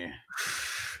 Let's see.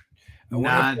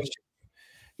 Not.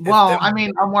 Well, I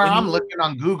mean, where I'm looking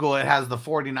on Google, it has the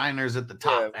 49ers at the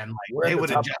top, and like they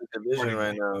would adjust the division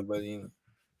right now. But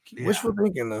wishful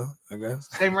thinking, though, I guess.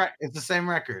 It's the same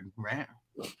record, right?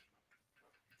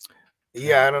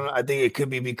 Yeah, I don't know. I think it could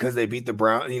be because they beat the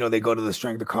Browns. They go to the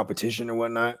strength of competition or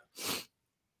whatnot.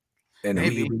 And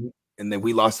maybe. And then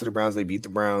we lost to the Browns. They beat the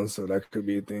Browns, so that could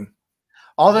be a thing.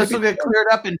 All this will get cleared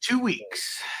up in 2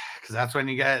 weeks because that's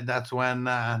when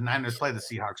Niners play the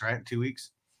Seahawks, right? 2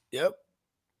 weeks. Yep.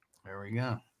 There we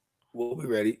go. We'll be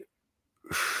ready.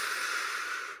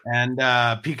 And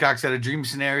Peacock said a dream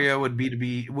scenario would be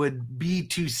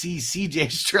to see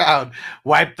CJ Stroud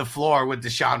wipe the floor with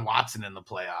Deshaun Watson in the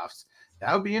playoffs.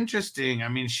 That would be interesting. I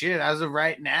mean, shit, as of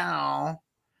right now,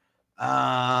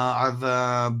 are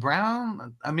the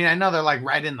Brown? I mean, I know they're like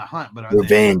right in the hunt, but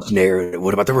revenge narrative.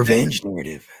 What about the revenge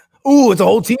narrative? Ooh, it's a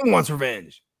whole team wants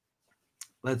revenge.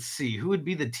 Let's see who would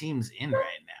be the teams in right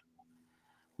now.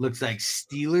 Looks like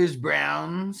Steelers,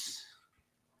 Browns.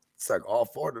 It's like all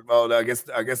 4. Well, I guess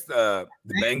the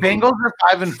Bengals are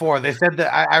 5-4. They said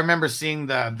that I remember seeing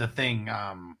the thing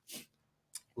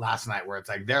last night where it's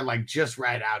like they're like just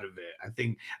right out of it. I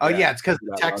think. Oh yeah, it's because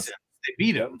the Texans they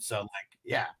beat them. So like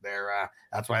yeah, they're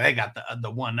that's why they got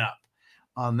the one up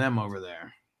on them over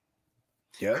there.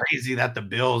 Yeah, crazy that the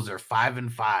Bills are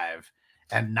 5-5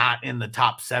 and not in the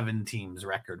top 7 teams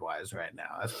record wise right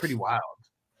now. That's pretty wild.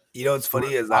 What's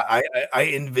funny is I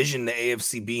envision the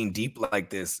AFC being deep like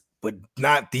this, but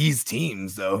not these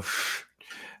teams though.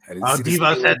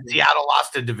 Devo said Seattle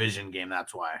lost a division game.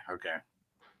 That's why. Okay.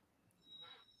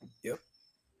 Yep.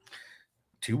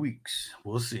 2 weeks.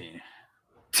 We'll see.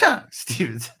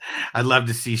 Stevens, I'd love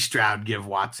to see Stroud give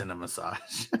Watson a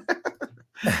massage.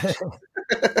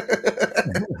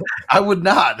 I would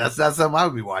not. That's not something I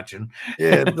would be watching.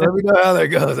 Yeah, let me know how that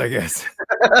goes, I guess.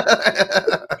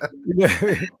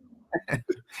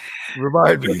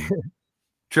 Remind me.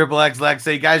 Triple X Lex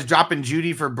say, you guys dropping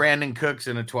Judy for Brandon Cooks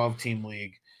in a 12-team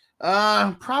league?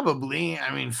 Probably.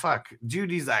 I mean, fuck.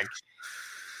 Judy's like,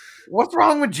 what's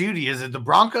wrong with Judy? Is it the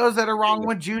Broncos that are wrong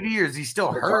with Judy, or is he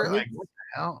still hurt? Like, what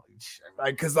the hell?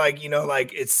 Like, cause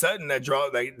it's Sutton that draw.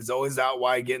 Like, it's always out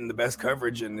wide getting the best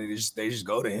coverage, and they just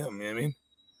go to him. You know what I mean?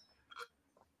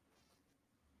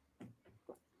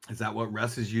 Is that what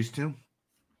Russ is used to?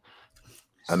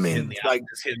 I mean,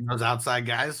 just hitting those outside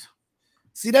guys.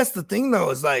 See, that's the thing, though.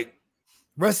 Is like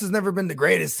Russ has never been the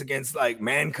greatest against like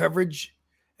man coverage,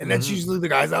 and that's usually the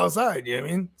guys outside. You know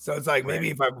what I mean? So it's like maybe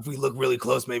if we look really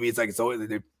close, maybe it's like it's always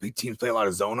the big teams play a lot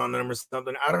of zone on them or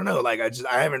something. I don't know. Like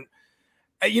I haven't.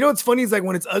 What's funny is like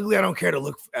when it's ugly, I don't care to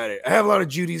look at it. I have a lot of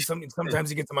Judy's. Sometimes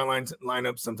he gets in my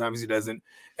lineup, sometimes he doesn't.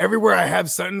 Everywhere I have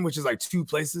Sutton, which is like 2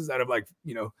 places out of like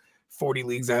 40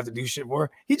 leagues I have to do shit for,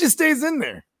 he just stays in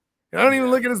there. I don't even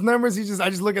look at his numbers. I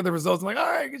just look at the results. I'm like, all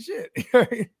right, good shit.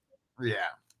 Yeah.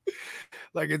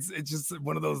 Like it's just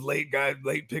one of those late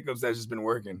pickups that's just been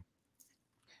working.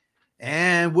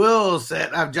 And Will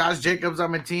said, I have Josh Jacobs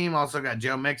on my team. Also got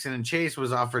Joe Mixon and Chase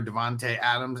was offered Devontae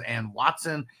Adams and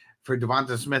Watson for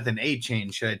Devonta Smith and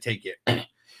A-Chain. Should I take it?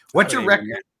 What's your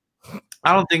record?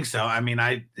 I don't think so. I mean,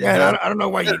 I don't know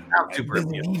why you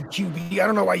need QB. I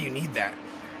don't know why you need that.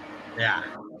 Yeah.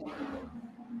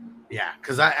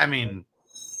 Because I mean,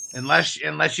 unless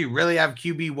you really have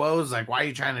QB woes, like why are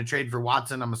you trying to trade for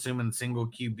Watson? I'm assuming single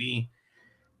QB.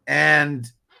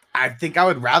 And I think I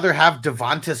would rather have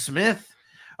Devonta Smith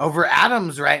over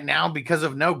Adams right now because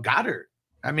of no Goddard.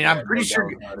 I mean, I'm pretty sure.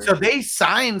 So they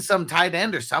signed some tight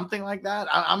end or something like that.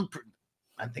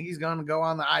 I think he's going to go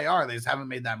on the IR. They just haven't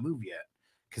made that move yet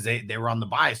because they were on the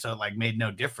bye, so it like made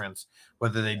no difference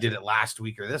whether they did it last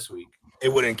week or this week.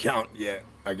 It wouldn't count yet,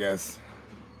 I guess.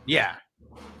 Yeah.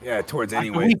 Yeah, towards like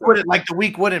anyway. The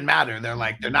week wouldn't matter.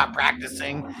 They're not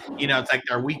practicing. You know, it's like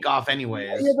their week off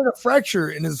anyways. He had like a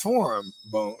fracture in his forearm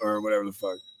bone or whatever the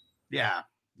fuck. Yeah,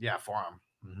 forearm.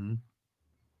 Mm-hmm.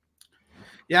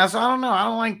 Yeah, so I don't know. I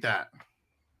don't like that.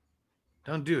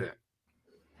 Don't do it.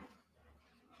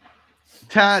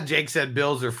 Jake said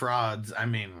Bills are frauds. I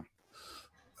mean,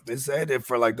 I've been saying it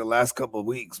for like the last couple of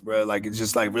weeks, bro. Like it's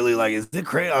just like really like, is it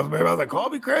crazy? I was like, call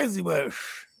me crazy, but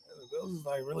the Bills is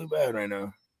like really bad right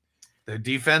now. Their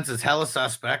defense is hella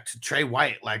suspect. Trey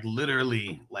White like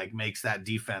literally like makes that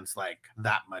defense like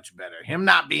that much better. Him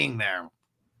not being there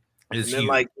is and then huge.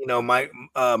 Like, you know,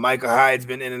 Micah Hyde's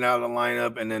been in and out of the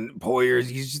lineup, and then Poyer's,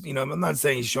 he's just, you know, I'm not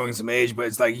saying he's showing some age, but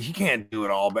it's like he can't do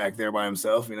it all back there by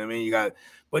himself. You know what I mean? You got a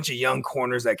bunch of young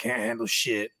corners that can't handle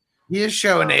shit. He is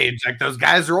showing age. Like those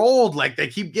guys are old. Like they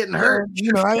keep getting hurt.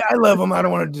 You know, I love him. I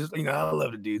don't want to just, you know, I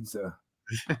love the dude. So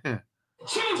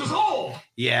change his whole.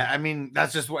 Yeah, I mean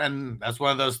that's one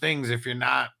of those things. If you're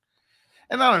not,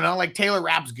 and I don't know, like Taylor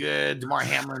Rapp's good, DeMar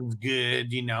Hamlin's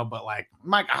good, you know, but like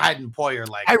Micah Hyde and Poyer,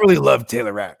 like I really love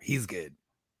Taylor Rapp. He's good.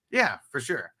 Yeah, for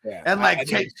sure. Yeah, and like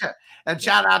and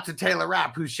shout out to Taylor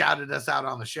Rapp who shouted us out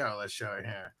on the show. Let's show it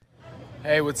here.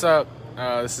 Hey, what's up?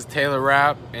 This is Taylor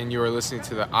Rapp, and you are listening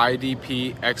to the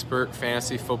IDP Expert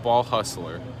Fantasy Football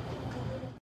Hustler.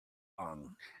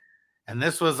 And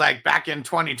this was like back in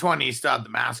 2020, he still had the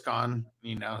mask on,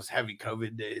 you know, it's heavy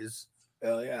COVID days.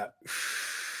 Hell yeah.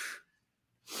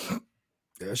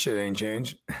 That shit ain't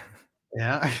changed.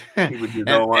 Yeah.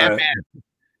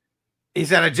 He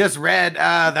said, I just read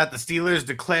that the Steelers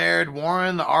declared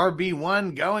Warren the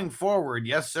RB1 going forward.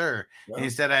 Yes, sir. Yeah. And he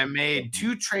said, I made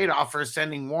 2 trade offers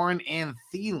sending Warren and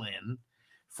Thielen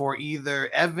for either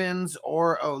Evans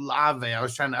or Olave. I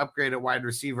was trying to upgrade a wide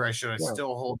receiver. I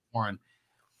still hold Warren.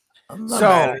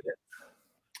 So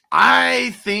I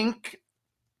think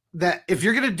that if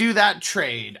you're going to do that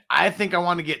trade, I think I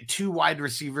want to get 2 wide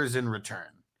receivers in return.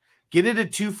 Get it a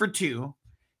 2 for 2.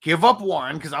 Give up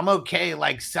Warren because I'm okay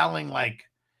like selling like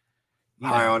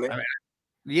high on it. I mean,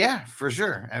 yeah, for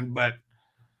sure.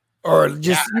 Or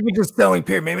just even just selling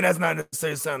period. Maybe that's not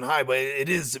necessarily sound high, but it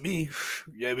is to me.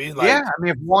 You know what I mean? Like, yeah, I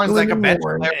mean if Warren's like a bench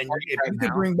player, and if you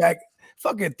could bring back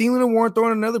fucking Thielen and Warren,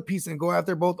 throwing another piece and go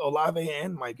after both Olave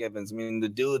and Mike Evans. I mean, the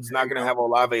dude's not gonna have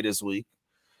Olave this week.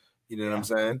 You know what I'm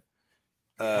saying?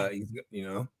 He's, you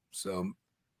know, so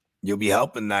you'll be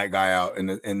helping that guy out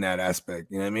in that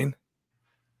aspect. You know what I mean?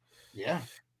 Yeah.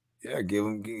 Give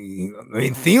him. I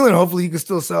mean, Thielen. Hopefully, you can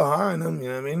still sell high on him. You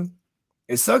know what I mean?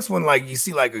 It sucks when like you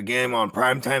see like a game on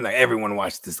primetime, like everyone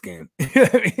watched this game. You know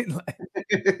what I mean? Like,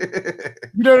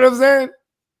 you know what I'm saying?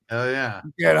 Oh yeah.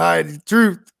 You can't hide the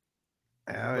truth.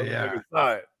 Oh yeah.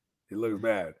 It looks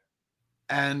bad.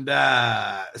 And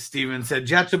Steven said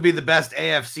Jets would be the best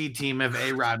AFC team if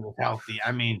A-Rod was healthy.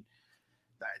 I mean,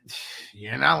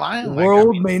 you're not lying. The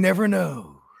world may never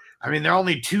know. I mean, they're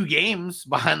only 2 games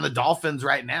behind the Dolphins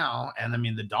right now. And I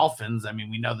mean, the Dolphins, I mean,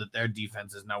 we know that their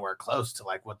defense is nowhere close to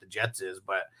like what the Jets is,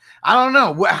 but I don't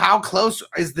know how close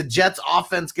is the Jets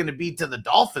offense going to be to the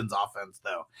Dolphins offense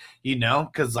though, you know?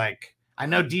 Cause like, I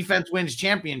know defense wins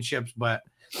championships, but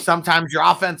sometimes your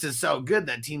offense is so good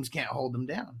that teams can't hold them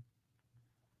down.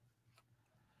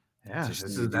 Yeah. They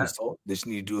just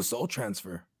need to do a soul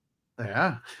transfer.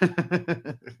 Yeah.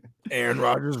 Aaron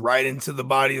Rodgers right into the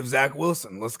body of Zach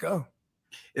Wilson. Let's go.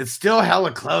 It's still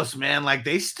hella close, man. Like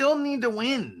they still need to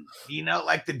win. You know,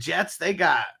 like the Jets, they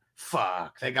got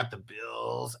the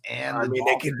Bills and I mean,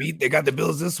 Dolphins. They got the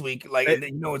Bills this week. Like,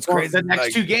 you know, it's crazy. The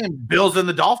next 2 games, Bills and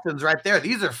the Dolphins right there.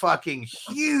 These are fucking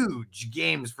huge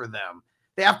games for them.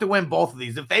 They have to win both of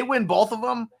these. If they win both of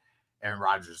them, Aaron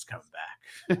Rodgers comes back.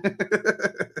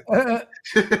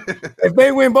 If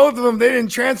they win both of them, they didn't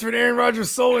transfer Aaron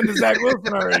Rodgers' soul into Zach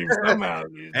Wilson already somehow.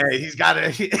 Hey, he's got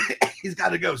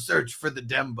to go search for the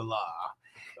Dembala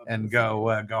and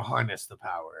go harness the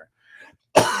power.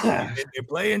 They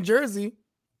play in Jersey.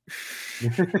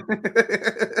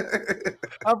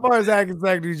 How far is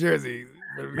Hackensack, New Jersey?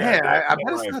 Man, I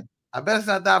bet it's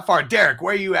not that far. Derek,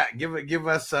 where you at? Give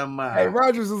us some. Hey,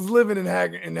 Rogers is living in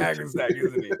Hackensack,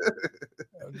 isn't he?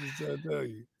 I'm just trying to tell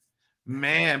you.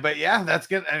 Man, but yeah, that's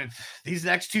good. I mean, these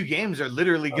next two games are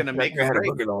literally going to make or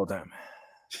break the whole time.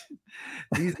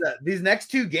 These next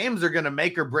two games are going to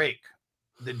make or break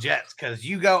the Jets, because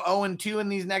you go 0-2 in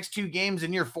these next two games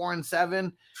and you're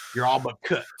 4-7, you're all but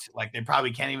cooked. Like, they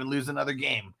probably can't even lose another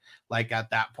game. Like, at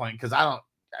that point, because I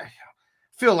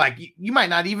feel like you might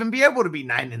not even be able to be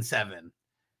 9-7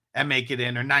 and make it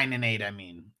in, or 9-8, I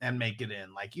mean, and make it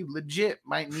in. Like, you legit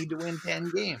might need to win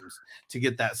 10 games to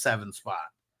get that 7 spot.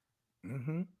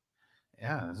 Mm-hmm.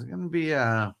 Yeah, it's gonna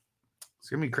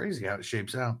be crazy how it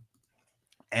shapes out.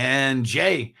 And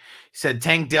Jay said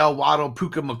Tank Dell, Waddle,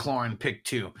 Puka McLaurin, pick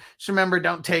 2. Just remember,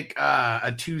 don't take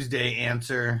a Tuesday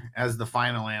answer as the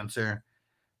final answer.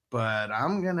 But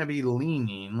I'm gonna be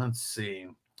leaning. Let's see.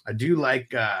 I do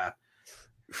like Dell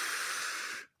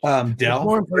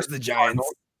McLaurin versus the Giants.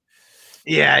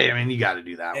 Yeah, I mean, you got to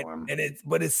do that one.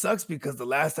 But it sucks because the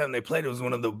last time they played, it was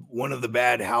one of the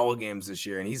bad Howell games this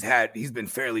year, and he's been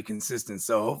fairly consistent.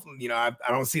 So hopefully, I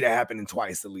don't see that happening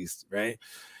twice at least, right?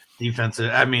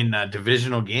 Defensive,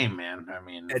 divisional game, man. I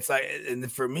mean, it's like,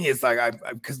 and for me, it's like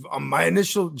because on my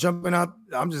initial jumping out,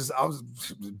 I was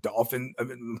Dolphin. I've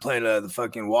been playing the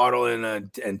fucking Waddle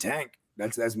and Tank.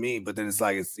 That's me. But then it's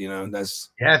like that's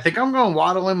I think I'm going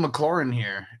Waddle and McLaurin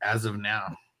here as of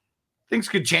now. Things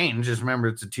could change. Just remember,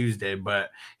 it's a Tuesday.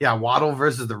 But yeah, Waddle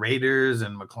versus the Raiders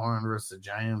and McLaurin versus the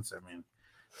Giants. I mean,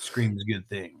 screams good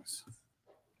things.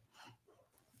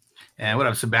 And what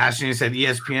up, Sebastian? He said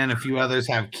ESPN, a few others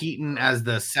have Keaton as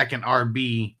the second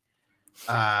RB,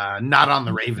 not on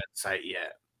the Ravens site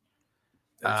yet.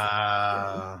 It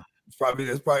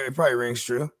probably rings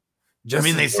true.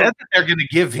 They said that they're going to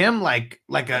give him like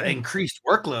an increased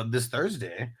workload this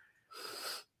Thursday.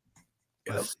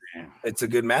 Yep. It's a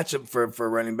good matchup for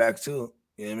running back too.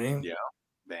 You know what I mean? Yeah,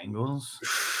 Bengals.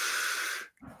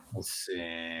 Let's see.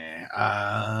 Yeah.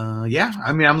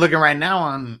 I mean, I'm looking right now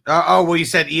on. Well, you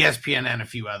said ESPN and a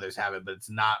few others have it, but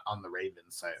it's not on the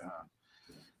Ravens site. Huh?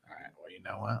 All right. Well, you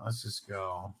know what? Let's just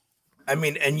go. I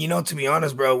mean, and to be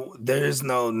honest, bro, there is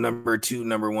no number 2,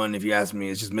 number 1. If you ask me,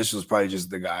 it's just Mitchell's probably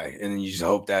just the guy, and then you just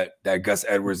hope that Gus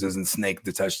Edwards doesn't snake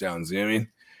the touchdowns. You know what I mean?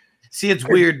 See, it's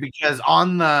weird because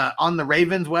on the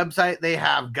Ravens website, they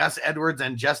have Gus Edwards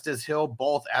and Justice Hill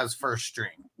both as first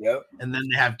string. Yep. And then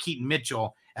they have Keaton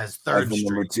Mitchell as third string.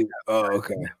 Number 2. Oh,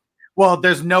 okay. Well,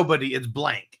 there's nobody. It's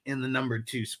blank in the number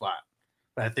 2 spot.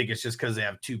 But I think it's just because they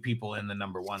have 2 people in the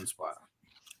number 1 spot.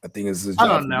 I think it's I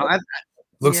don't know.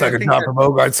 Looks like a job for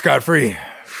Bogart scot-free.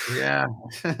 Yeah.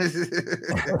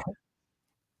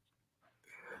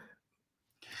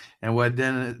 And what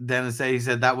Dennis said, he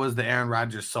said that was the Aaron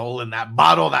Rodgers soul in that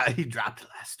bottle that he dropped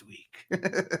last week.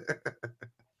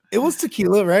 It was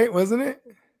tequila, right? Wasn't it?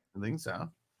 I think so.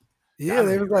 Yeah,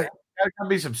 they were like, gotta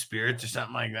be some spirits or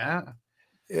something like that.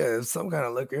 Yeah, some kind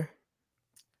of liquor.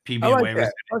 PB I like Waivers.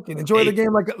 Fucking enjoy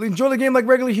the game like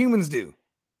regular humans do.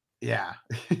 Yeah.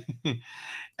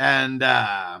 And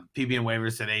PB and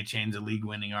Waivers said A-Chain's a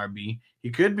league-winning RB.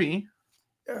 He could be.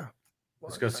 Yeah.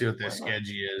 Let's go see what their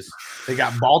schedule is. They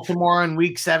got Baltimore in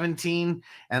week 17,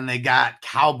 and they got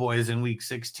Cowboys in week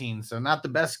 16. So not the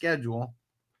best schedule.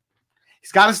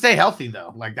 He's got to stay healthy,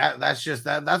 though. Like that's just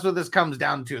that's what this comes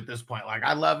down to at this point. Like,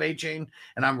 I love A-Chain,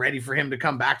 and I'm ready for him to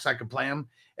come back so I can play him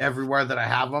everywhere that I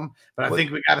have him. But I think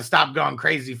we got to stop going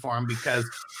crazy for him because,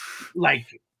 like,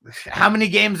 how many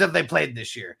games have they played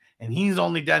this year? And he's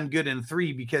only done good in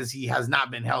 3 because he has not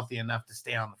been healthy enough to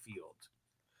stay on the field.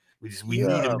 We need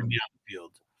him to be on the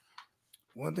field.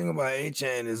 One thing about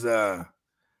A-Chain is, if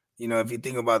you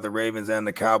think about the Ravens and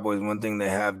the Cowboys, one thing they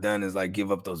have done is like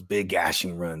give up those big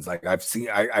gashing runs. Like I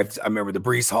remember the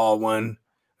Breece Hall one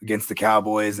against the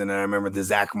Cowboys, and then I remember the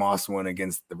Zach Moss one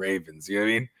against the Ravens. You know what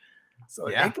I mean? So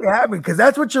it can happen because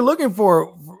that's what you're looking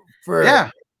for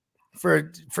an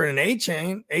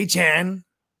A-Chan.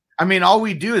 I mean, all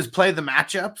we do is play the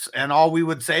matchups, and all we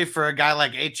would say for a guy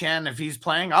like A-Chan, if he's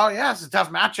playing, oh, yeah, it's a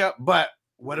tough matchup. But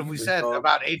what have we said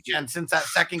about A-Chan since that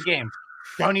second game?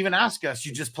 Don't even ask us.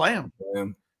 You just play him.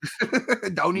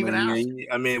 Don't even ask.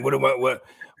 I mean, what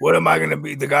am I going to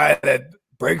be? The guy that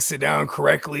breaks it down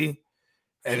correctly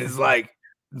and is like,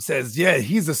 says, yeah,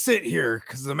 he's a sit here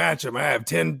because of the matchup. I have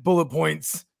 10 bullet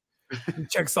points. He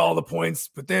checks all the points,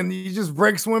 but then he just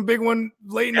breaks one big one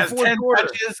late in the fourth quarter.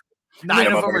 Touches. 9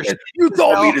 of them are. You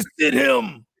told me to sit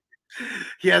him.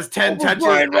 He has 10 touches.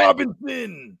 Brian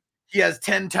Robinson. he has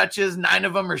 10 touches, 9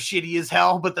 of them are shitty as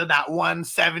hell, but then that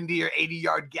 170 or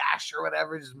 80-yard gash or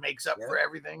whatever just makes up for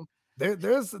everything. There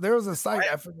was a site,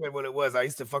 I forget what it was. I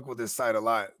used to fuck with this site a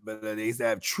lot, but they used to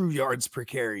have true yards per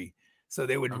carry. So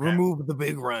they would remove the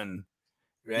big run,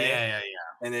 right? Yeah.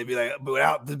 And they'd be like, but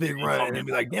without the big run, and they'd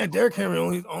be like, yeah, Derrick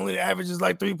Henry only averages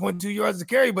like 3.2 yards to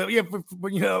carry, but yeah, for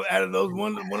out of those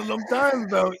one of them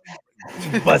times though,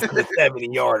 he busted a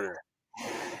 70-yarder.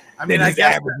 I mean, his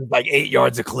average is like 8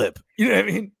 yards a clip. You know what I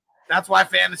mean? That's why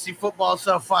fantasy football is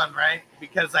so fun, right?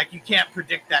 Because like you can't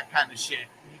predict that kind of shit.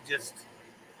 You just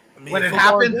when it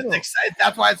happens, it's exciting.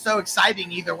 That's why it's so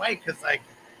exciting either way. Because like,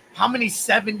 how many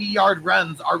 70-yard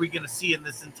runs are we going to see in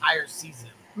this entire season?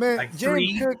 Man, like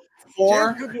James 3, Cook,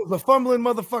 4. James Cook was a fumbling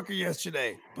motherfucker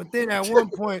yesterday. But then at one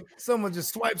point, someone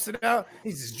just swipes it out.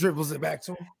 He just dribbles it back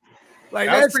to him. Like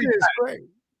that's pretty great.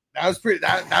 That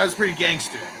was pretty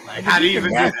gangster. Like, how do you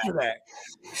even do that?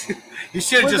 You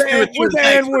should have just threw it through his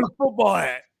legs. Where's football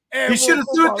at? He should have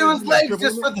threw it through his legs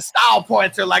just for the style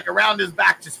points, or like around his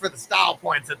back just for the style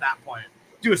points at that point.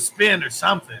 Do a spin or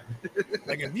something.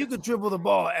 Like if you could dribble the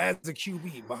ball as a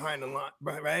QB behind the line,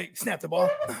 right? Snap the ball.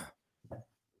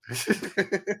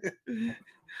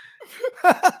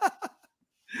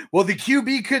 Well, the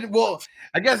QB could. Well,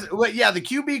 I guess. Well, yeah, the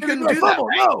QB couldn't do that.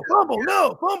 Right? Fumble,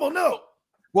 no.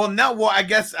 Well, no. Well, I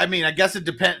guess it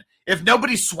depends. If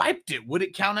nobody swiped it, would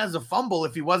it count as a fumble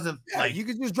if he wasn't like you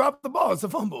could just drop the ball? It's a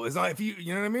fumble. It's not if you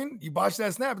know what I mean? You botch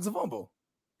that snap, it's a fumble.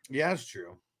 Yeah, that's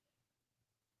true.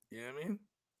 You know what I mean?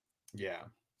 Yeah.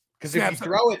 Because if you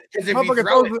throw it, as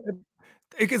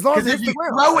long as if you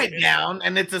throw it down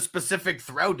and it's a specific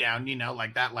throw down,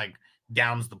 like that, like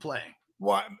downs the play.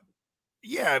 Well,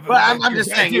 yeah, but I'm just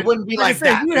saying it wouldn't be like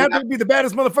that. You'd have to be the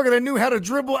baddest motherfucker that knew how to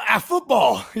dribble at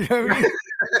football. You know what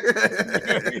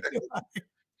I mean?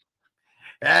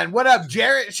 And what up,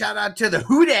 Jarrett? Shout out to the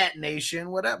Houdat Nation.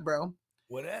 What up, bro?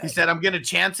 What up? He said, I'm going to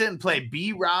chance it and play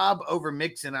B-Rob over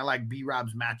Mixon. I like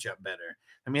B-Rob's matchup better.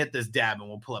 Let me hit this dab and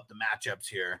we'll pull up the matchups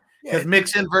here. Because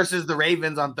Mixon versus the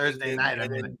Ravens on Thursday night.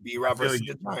 And then B-Rob versus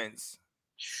the Giants.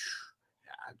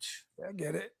 I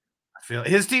get it. I feel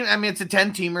his team. I mean, it's a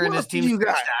 10-teamer and his team is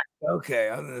stacked. Okay,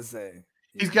 I was going to say.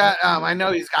 He's got, I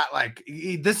know he's got like,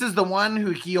 this is the one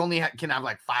who he only can have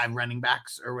like 5 running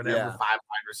backs or whatever, 5 wide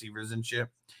receivers and shit.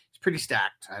 He's pretty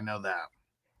stacked. I know that.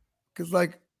 Because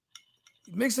like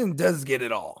Mixon does get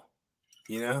it all,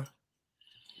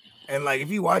 And like if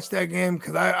you watch that game,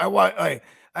 because I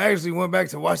actually went back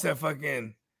to watch that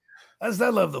fucking. I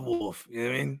love the Wolf, you know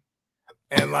what I mean?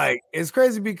 And like it's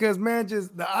crazy because man,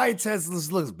 just the eye test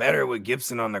looks better with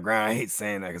Gibson on the ground. I hate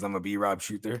saying that because I'm a B-Rob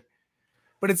shooter.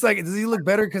 But it's like, does he look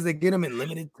better because they get him in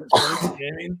limited? You know what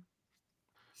I mean?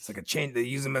 It's like a change. They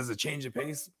use him as a change of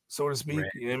pace, so to speak. Right.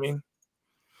 You know what I mean?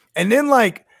 And then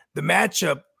like the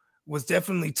matchup was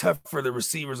definitely tough for the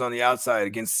receivers on the outside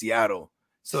against Seattle.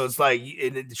 So it's like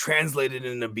it translated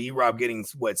into B-Rob getting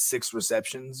 6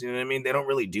 receptions. You know what I mean? They don't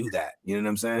really do that. You know what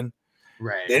I'm saying?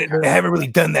 Right. They haven't really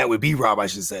done that with B-Rob, I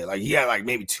should say. Like he had like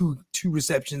maybe two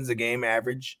receptions a game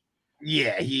average.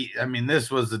 Yeah, this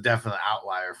was a definite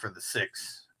outlier for the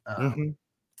 6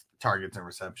 targets and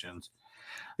receptions.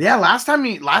 Yeah, last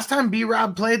time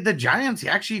B-Rob played the Giants, he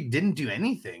actually didn't do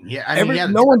anything. Yeah,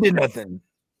 no one did nothing.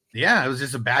 Yeah, it was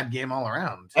just a bad game all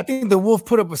around. I think the Wolf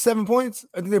put up 7 points.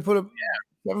 I think they put up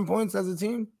 7 points as a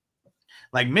team.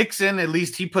 Like Mixon, at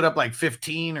least he put up like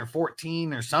 15 or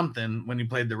 14 or something when he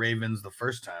played the Ravens the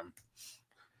first time.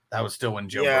 That was still when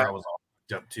Joe Burrow was all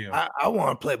fucked up too. I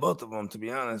want to play both of them, to be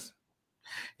honest.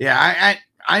 Yeah,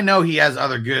 I know he has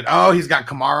other good. Oh, he's got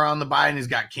Kamara on the bye and he's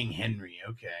got King Henry.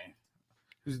 Okay,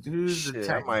 who's the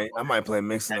Titans? I might play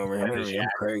Mixon over Henry. I'm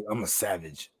crazy. I'm a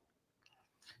savage.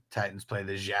 Titans play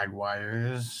the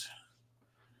Jaguars.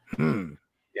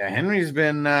 Yeah, Henry's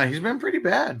been he's been pretty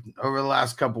bad over the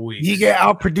last couple weeks. He get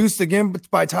outproduced again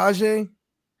by Tajay.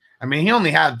 I mean, he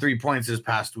only had 3 points this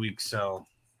past week, so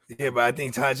yeah. But I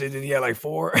think Tajay he had like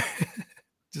 4.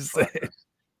 Just say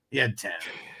he had 10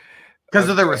 because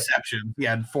of the reception. He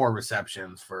had 4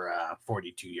 receptions for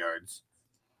 42 yards.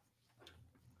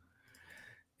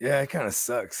 Yeah, it kind of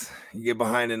sucks. You get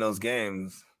behind in those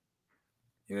games.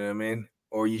 You know what I mean?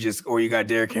 Or you got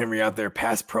Derrick Henry out there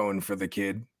pass prone for the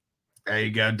kid. There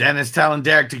you go. Dennis telling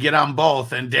Derek to get on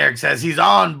both, and Derek says he's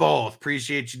on both.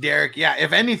 Appreciate you, Derek. Yeah,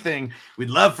 if anything,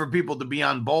 we'd love for people to be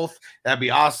on both. That'd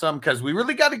be awesome because we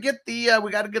really got to get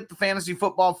the fantasy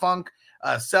football funk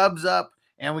subs up,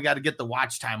 and we got to get the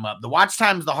watch time up. The watch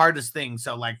time is the hardest thing.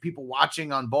 So like people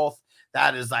watching on both,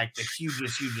 that is like the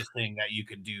hugest thing that you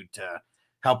could do to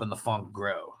helping the funk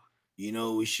grow. You know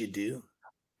what we should do?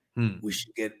 We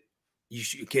should get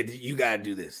you got to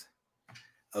do this.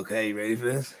 Okay, you ready for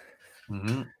this?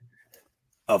 Mm-hmm.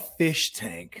 A fish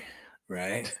tank,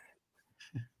 right?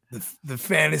 The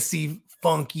fantasy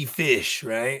funky fish,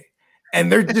 right?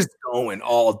 And they're just going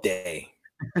all day.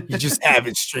 You just have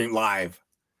it stream live.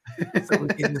 So we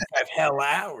can just have hell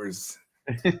hours.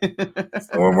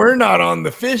 So when we're not on,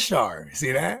 the fish are.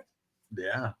 See that?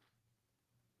 Yeah.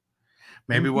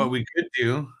 Maybe what we could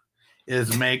do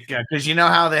is make, because you know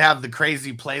how they have the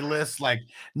crazy playlists, like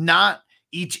not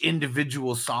each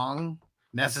individual song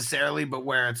necessarily, but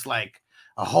where it's like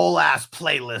a whole ass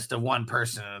playlist of one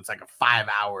person, and it's like a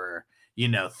 5-hour,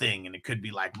 thing, and it could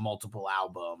be like multiple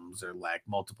albums or like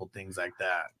multiple things like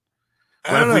that.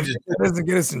 I don't know if that doesn't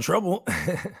get us in trouble.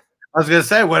 I was gonna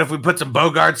say, what if we put some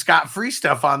Bogart Scott free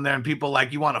stuff on there, and people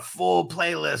like, you want a full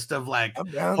playlist of like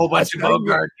a whole bunch of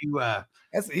Bogart?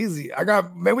 That's easy.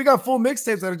 We got full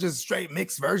mixtapes that are just straight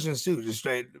mixed versions too, just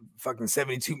straight fucking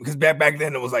 72. Because back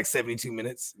then it was like 72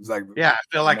 minutes. It was like, yeah, I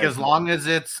feel like as long as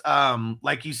it's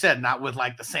like you said, not with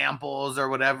like the samples or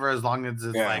whatever, as long as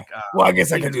it's like well, I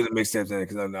guess I can do the mixtapes then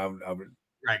because I'm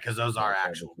right, because those are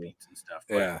actual beats and stuff.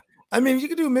 But, yeah, I mean, you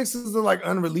can do mixes of like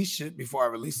unreleased shit before I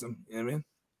release them. You know what I mean?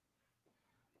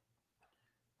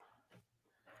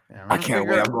 Yeah, I can't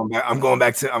wait. I'm going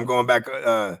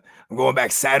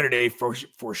back Saturday for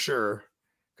sure.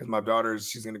 Because my daughter's,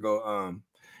 she's gonna go.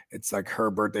 It's like her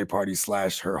birthday party / her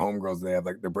homegirls. They have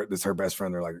like this is her best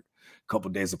friend. They're like a couple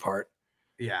days apart.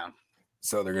 Yeah.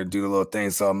 So they're gonna do the little thing.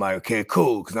 So I'm like, okay,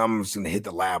 cool. Because I'm just gonna hit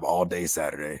the lab all day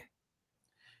Saturday.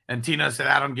 And Tino said,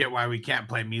 I don't get why we can't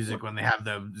play music when they have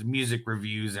the music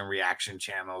reviews and reaction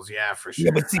channels. Yeah, for sure.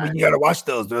 Yeah, but see, you gotta watch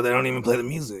those, bro. They don't even play the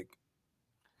music.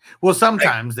 Well,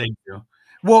 sometimes they do.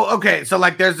 Well, okay, so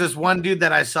like there's this one dude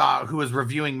that I saw who was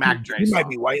reviewing Mac Dre. He might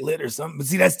be white lit or something, but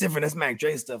see, that's different. That's Mac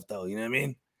Dre stuff, though. You know what I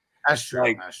mean? That's true.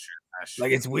 Like, that's true.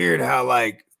 Like it's weird how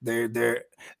like they're.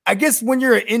 I guess when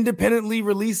you're an independently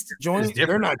released joint,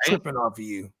 they're not tripping off of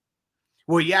you.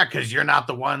 Well, yeah, because you're not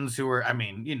the ones who are. I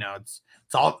mean, it's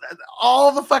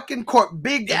all the fucking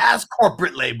big ass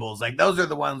corporate labels. Like those are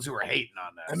the ones who are hating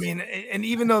on us. I mean, and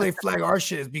even though they flag our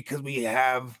shit, is because we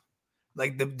have.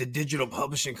 Like the digital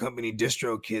publishing company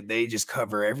DistroKid, they just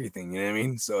cover everything. You know what I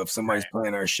mean? So if somebody's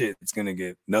playing our shit, it's gonna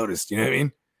get noticed. You know what I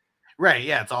mean? Right.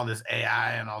 Yeah. It's all this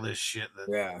AI and all this shit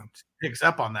that picks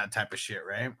up on that type of shit,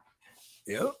 right?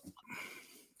 Yep.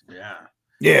 Yeah.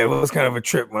 Yeah. It was kind of a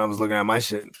trip when I was looking at my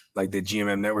shit, like the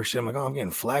GMM network shit. I'm like, oh, I'm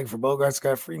getting flagged for Bogart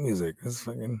Scott free music. It's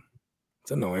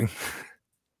annoying.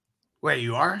 Wait,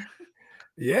 you are?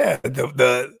 Yeah.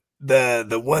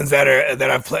 The ones that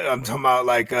I've played, I'm talking about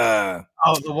like the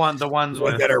ones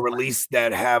that are released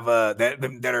that have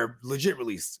that are legit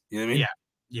released. You know what I mean?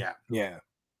 Yeah.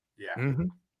 Mm-hmm.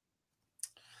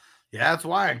 Yeah, that's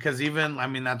why. Because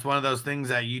that's one of those things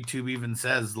that YouTube even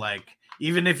says, like,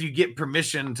 even if you get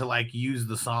permission to like use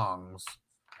the songs,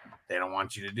 they don't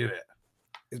want you to do it.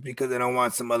 It's because they don't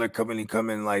want some other company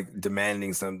coming like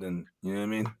demanding something. You know what I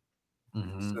mean?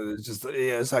 Mm-hmm. So it's just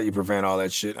it's how you prevent all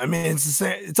that shit. I mean, it's the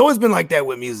same. It's always been like that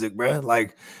with music, bro.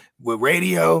 Like with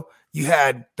radio, you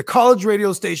had the college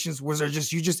radio stations where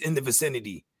you just in the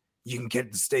vicinity, you can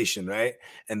get the station, right?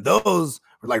 And those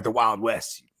were like the Wild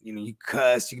West. You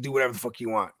cuss, you can do whatever the fuck you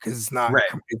want because it's not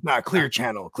Clear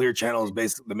Channel. Clear Channel is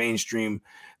basically the mainstream.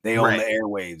 They own the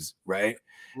airwaves, right?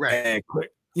 Right.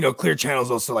 And Clear Channel is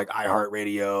also like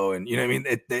iHeartRadio, and you know what I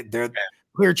mean. They're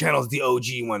Clear Channel is the OG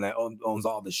one that owns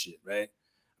all this shit, right?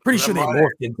 Pretty sure they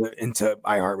morphed into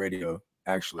iHeartRadio,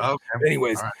 actually. Okay. But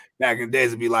anyways, back in the days,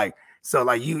 it'd be like, so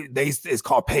like it's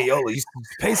called payola. You used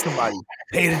to pay somebody,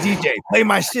 pay the DJ, play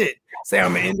my shit. Say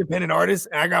I'm an independent artist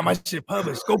and I got my shit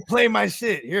published. Go play my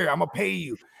shit. Here, I'm gonna pay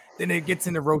you. Then it gets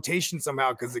into rotation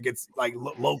somehow because it gets like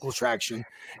local traction.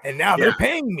 And now they're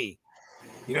paying me.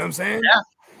 You know what I'm saying? Yeah.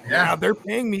 Now they're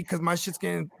paying me because my shit's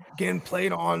getting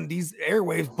played on these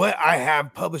airwaves, but I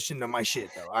have publishing of my shit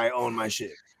though. I own my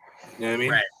shit. You know what I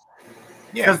mean? Right.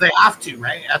 Yeah. Because they have to,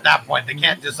 right? At that point, they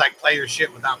can't just like play your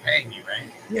shit without paying you,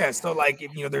 right? Yeah. So like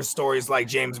if there's stories like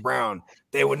James Brown,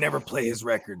 they would never play his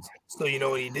records. So you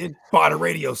know what he did? Bought a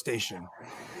radio station.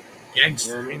 Gangster.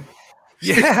 You know what I mean?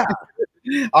 Yeah.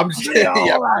 I'm just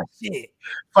shit.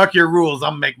 Fuck your rules.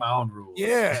 I'm gonna make my own rules.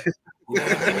 Yeah. You know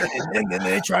what I mean? And then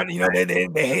they try to,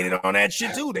 they hated on that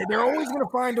shit too. They're always gonna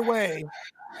find a way.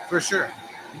 For sure.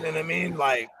 You know what I mean?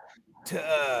 Like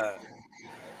to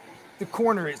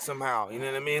corner it somehow. You know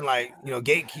what I mean? Like,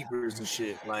 gatekeepers and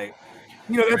shit. Like,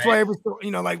 that's why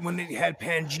like when they had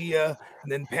Pangea,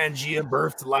 and then Pangea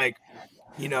birthed like,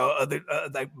 other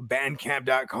like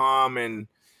bandcamp.com and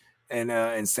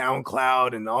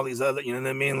SoundCloud and all these other, you know what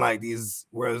I mean? Like these,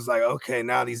 where it's like, okay,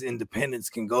 now these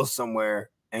independents can go somewhere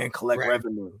and collect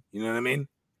revenue. You know what I mean?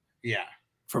 Yeah.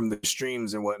 from the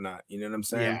streams and whatnot. You know what I'm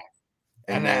saying?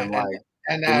 Yeah. And then like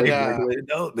and when they that regulated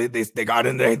those, they got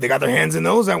in there, they got their hands in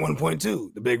those at one point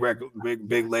too. The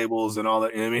big labels and all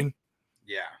that. You know what I mean?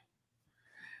 Yeah.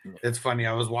 It's funny.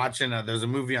 I was watching. There's a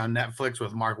movie on Netflix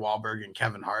with Mark Wahlberg and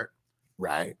Kevin Hart.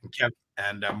 Right.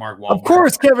 And Mark Wahlberg. Of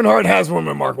course, Kevin Hart has one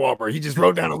with Mark Wahlberg. He just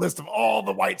wrote down a list of all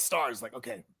the white stars. Like,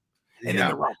 okay. And then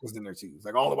The Rock was in there too. It's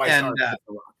like all the white stars.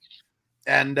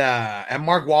 And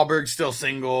Mark Wahlberg's still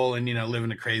single and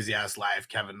living a crazy ass life.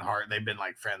 Kevin Hart, they've been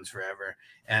like friends forever.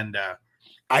 And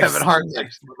Kevin Hart,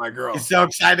 like, with my girl, he's so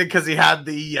excited because he had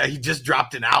he just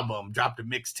dropped a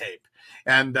mixtape,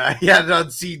 and he had it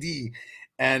on CD.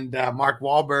 And Mark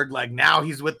Wahlberg, like, now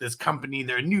he's with this company.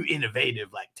 They're a new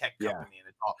innovative like tech company, and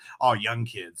it's all young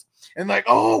kids. And like,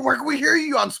 oh, where can we hear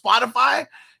you on Spotify?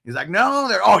 He's like, no,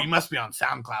 you must be on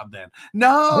SoundCloud then.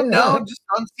 No, just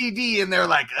on CD. And they're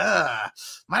like,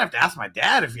 might have to ask my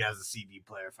dad if he has a CD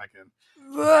player if I can.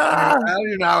 I don't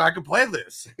even know how I can play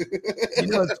this. You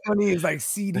know what's funny is like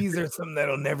CDs are something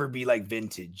that'll never be like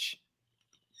vintage.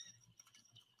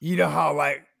 You know how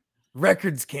like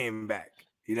records came back.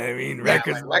 You know what I mean? Yeah,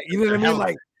 records, like you know what I mean?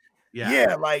 Like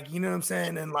yeah, like you know what I'm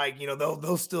saying? And like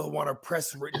they'll still want to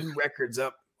press new records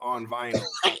up on vinyl.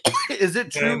 Is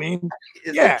it true? You know what I mean?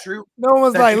 Is it true? No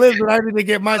one's like, listen, I need to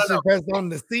get my shit pressed on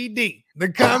the CD. The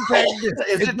compact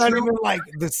it's not even like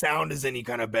the sound is any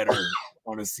kind of better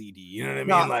on a CD. You know what I mean?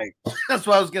 No, like that's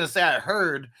what I was gonna say. I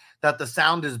heard that the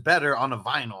sound is better on a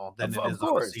vinyl than it is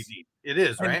on a CD. It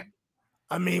is, right?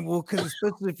 I mean, well, because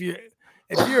especially if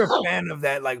you're a fan of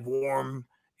that like warm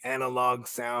analog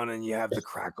sound and you have the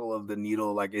crackle of the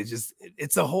needle, like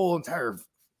it's a whole entire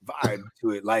vibe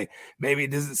to it. Like maybe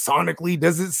does it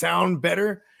sound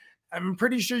better? I'm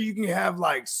pretty sure you can have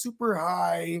like super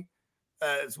high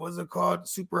what's it called,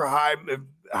 super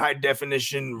high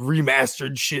definition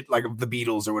remastered shit like of the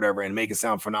Beatles or whatever and make it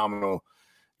sound phenomenal,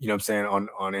 you know what I'm saying,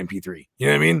 on MP3, you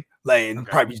know what I mean, like and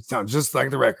probably sound just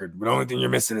like the record, but the only thing you're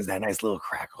missing is that nice little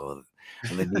crackle of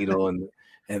the needle and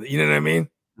you know what I mean.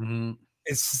 Mm-hmm.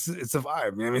 It's a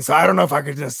vibe, you know what I mean? So I don't know if I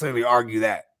could necessarily argue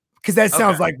that because that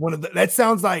sounds like that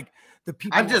sounds like the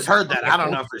people. I've just heard that. I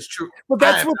don't know if it's true. But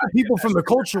that's what the people from the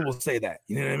culture will say that.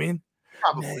 You know what I mean?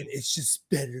 Probably. Man, it's just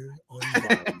better on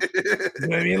vinyl. You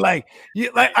know what I mean? Like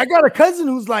I got a cousin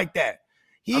who's like that.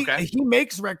 He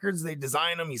makes records, they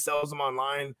design them, he sells them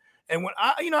online. And when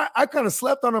I kind of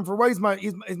slept on him for a while. He's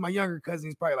my younger cousin.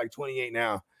 He's probably like 28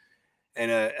 now.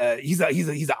 And he's an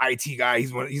IT guy.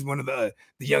 He's one of the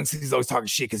youngsters. He's always talking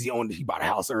shit because he bought a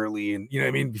house early, and you know what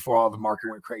I mean, before all the market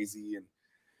went crazy, and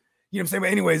you know what I'm saying. But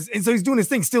anyways, and so he's doing his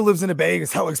thing. Still lives in the Bay.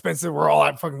 It's hella expensive. We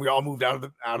all moved out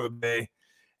of the Bay,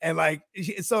 and like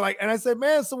so like. And I said,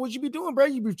 man, so what you be doing, bro?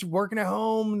 You be working at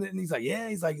home? And he's like, yeah.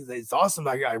 He's like, it's awesome.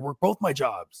 Like I work both my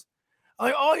jobs. I'm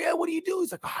like, oh yeah, what do you do?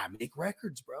 He's like, I make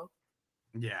records, bro.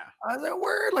 Yeah. I was like,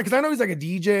 word, like, cause I know he's like a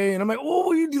DJ, and I'm like, oh,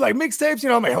 what do you do, like mixtapes? You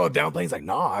know, I'm like, hella downplaying. He's like,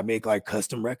 nah, I make like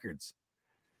custom records.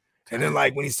 And then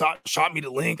like when he shot me the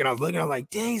link, and I was looking, I'm like,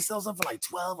 dang, he sells something for like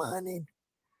 $1,200.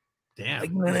 Damn, like,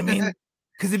 you know what I mean?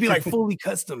 Because it'd be like fully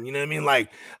custom, you know what I mean? Like,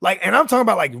 and I'm talking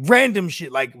about like random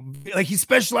shit, like he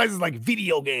specializes like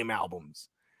video game albums.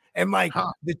 And like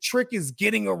the trick is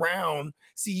getting around.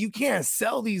 See, you can't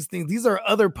sell these things. These are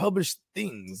other published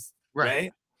things,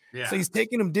 right? Yeah. So he's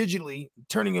taking them digitally,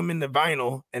 turning them into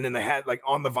vinyl, and then like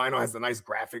on the vinyl has a nice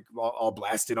graphic all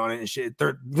blasted on it and shit.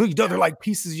 They're really dope. They're like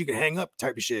pieces you can hang up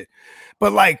type of shit.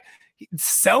 But like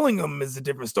selling them is a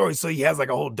different story. So he has like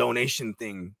a whole donation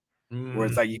thing where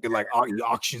it's like you could like he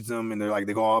auctions them and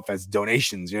they go off as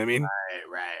donations. You know what I mean?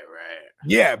 Right.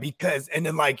 Yeah, because and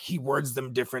then like he words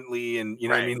them differently, and you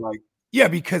know what I mean, like. Yeah,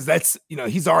 because that's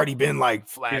he's already been like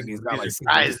flagged. He's got like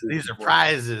prizes. These are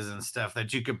prizes and stuff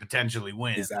that you could potentially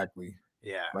win. Exactly.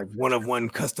 Yeah. Like one of one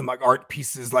custom like art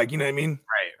pieces, like you know what I mean?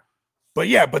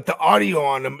 Right. But the audio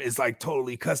on them is like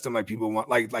totally custom. Like people want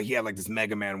like he had like this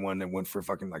Mega Man one that went for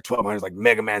fucking like $1,200, like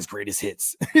Mega Man's greatest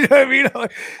hits. You know what I mean?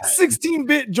 Like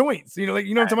 16-bit joints. You know, like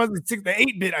what I'm talking about, the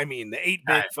 8-bit. I mean, the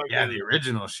 8-bit. Yeah, the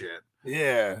original shit.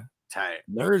 Yeah. Tight.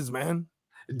 Nerds, man.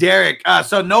 Derek,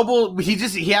 so Noble,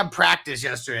 he had practice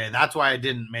yesterday. That's why I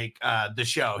didn't make the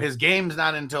show. His game's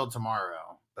not until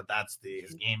tomorrow, but that's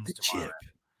his game's tomorrow. Chip.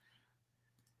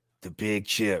 The big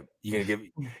chip. You're gonna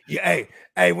give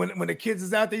hey, when the kids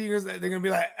is out there, they're gonna be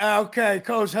like, okay,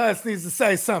 Coach Huss needs to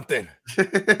say something.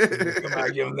 Come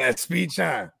out, give him that speech,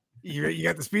 huh? You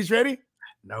got the speech ready?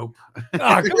 Nope. Oh,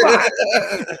 come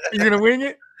on. You gonna wing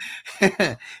it?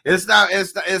 It's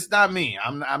not me.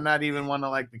 I'm not even one of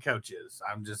like the coaches.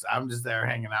 I'm just there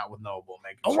hanging out with Noble.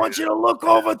 I want you to look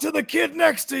over to the kid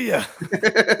next to you.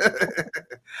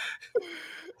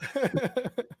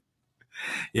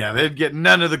 Yeah, they'd get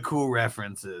none of the cool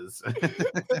references.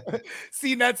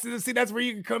 See, that's where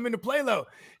you can come into play, though.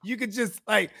 You could just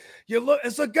like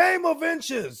it's a game of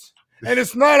inches, and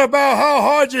it's not about how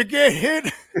hard you get hit,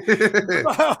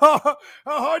 how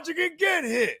hard you can get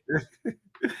hit.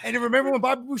 And then remember when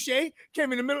Bobby Boucher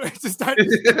came in the middle and just started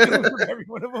for every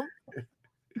one of them?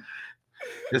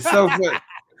 It's so good.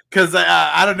 Because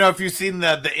I don't know if you've seen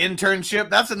the internship.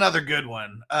 That's another good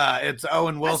one. It's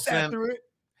Owen Wilson.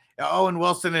 Owen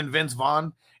Wilson and Vince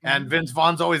Vaughn. And Vince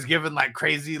Vaughn's always giving like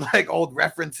crazy like old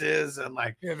references and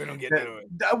like they don't get into it.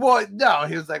 Well, no,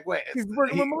 he was like, wait, he's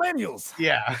working with millennials.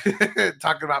 Yeah,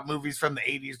 talking about movies from the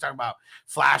 80s, talking about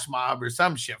Flash Mob or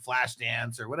some shit, Flash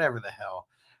Dance or whatever the hell.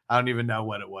 I don't even know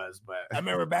what it was, but I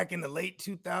remember back in the late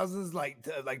 2000s, like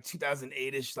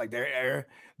 2008ish, like their era,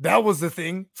 that was the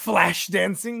thing. Flash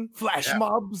dancing, flash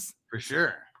mobs, for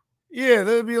sure. Yeah,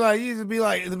 it'd be like,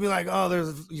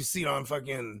 oh, you see it on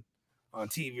fucking on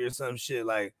TV or some shit.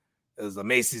 Like it was a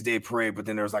Macy's Day Parade, but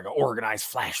then there was like an organized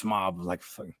flash mob, like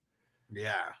fucking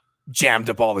jammed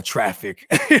up all the traffic.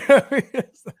 Like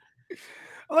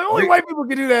only white people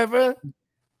can do that, bro.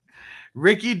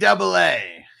 Ricky Double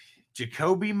A.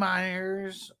 Jacoby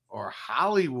Myers or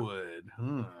Hollywood?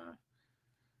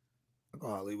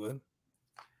 Hollywood.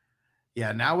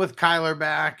 Yeah, now with Kyler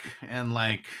back and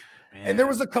like, man. And there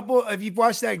was a couple. If you've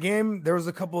watched that game, there was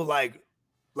a couple like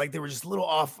they were just a little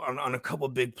off on a couple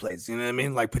big plays. You know what I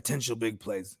mean? Like potential big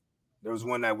plays. There was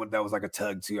one that was like a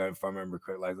tug too, if I remember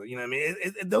correctly. Like, you know what I mean?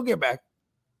 They'll get back.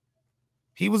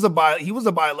 He was a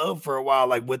buy low for a while,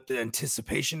 like with the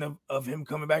anticipation of him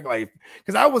coming back. Like,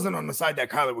 because I wasn't on the side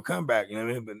that Kyler would come back, you know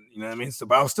what I mean? But you know what I mean? So,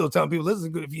 but I was still telling people,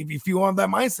 listen, if you want that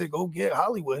mindset, go get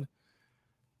Hollywood.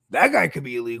 That guy could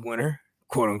be a league winner,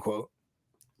 quote unquote.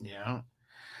 Yeah.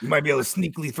 You might be able to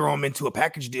sneakily throw him into a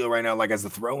package deal right now, like as a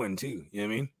throw-in too. You know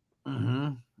what I mean? Mm-hmm.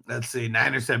 Let's see.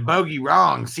 Niner said, Bogey,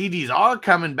 wrong. CDs are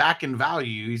coming back in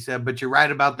value. He said, but you're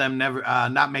right about them never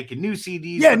not making new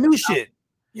CDs. Yeah, new shit.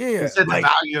 Yeah, he said like, the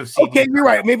value of CDs. Okay, you're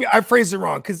right. Maybe I phrased it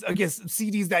wrong because I guess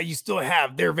CDs that you still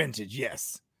have, they're vintage.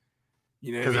 Yes,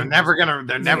 you know, because they're never gonna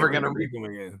read them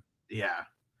again. Yeah,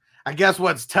 I guess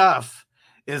what's tough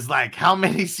is like how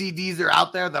many CDs are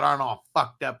out there that aren't all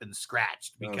fucked up and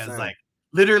scratched because like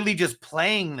literally just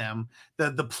playing them,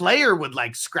 the player would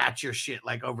like scratch your shit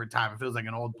like over time if it was like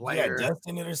an old player, dust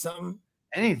in it or something.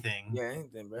 Anything,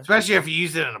 bro. Especially if you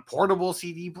use it in a portable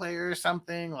CD player or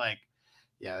something like.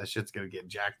 Yeah, that shit's gonna get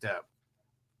jacked up.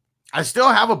 I still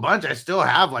have a bunch. I still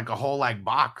have like a whole like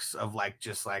box of like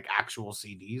just like actual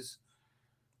CDs.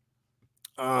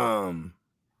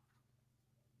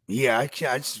 Yeah, I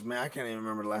can't even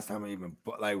remember the last time I even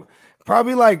bought like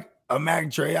probably like a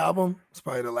Mac Dre album. It's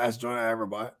probably the last joint I ever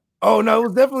bought. Oh no, it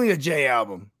was definitely a J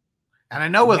album. And I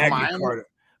know with Magna Carta.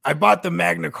 I bought the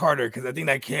Magna Carta because I think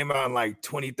that came out in like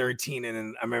 2013. And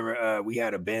then I remember we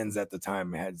had a Benz at the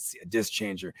time. It had a disc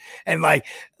changer. And like,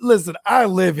 listen, I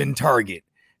live in Target.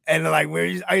 And like,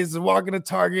 I used to walk into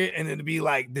Target and it'd be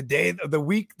like the day of the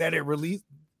week that it released,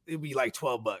 it'd be like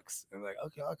 $12. I'm like,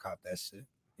 okay, I'll cop that shit.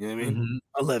 You know what I mean? Mm-hmm.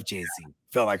 I love Jay-Z.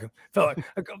 Felt like,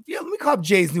 yeah, let me cop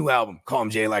Jay's new album. Call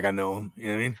him Jay like I know him. You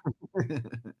know what I mean?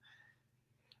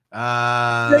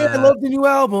 I love the new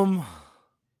album.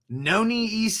 Noni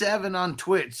E7 on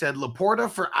Twitch said Laporta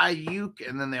for Ayuk,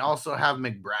 and then they also have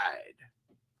McBride.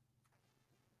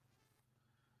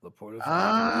 Laporta for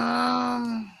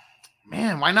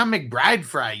man, why not McBride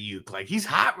for Ayuk? Like he's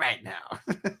hot right now.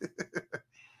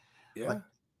 Yeah,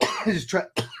 just try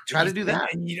to do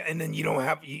that, and then you don't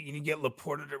have you get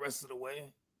Laporta the rest of the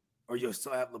way, or you'll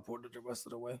still have Laporta the rest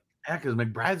of the way. Yeah, because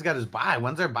McBride's got his bye.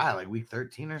 When's their bye? Like week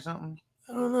 13 or something?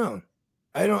 I don't know.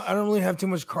 I don't really have too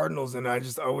much Cardinals, and I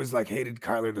just always like hated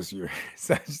Kyler this year.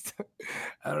 So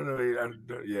I don't know.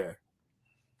 Yeah,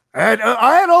 I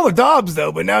had all the Dobbs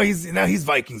though, but now he's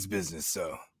Vikings business.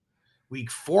 So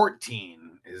week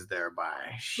 14 is their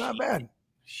bye. Not bad.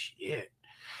 Shit.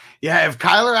 Yeah, if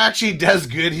Kyler actually does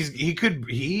good, he could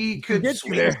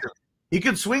swing. He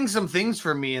could swing some things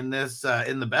for me in this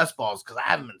in the best balls because I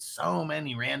have him in so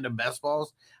many random best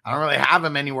balls. I don't really have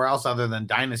him anywhere else other than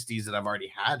dynasties that I've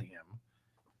already had him.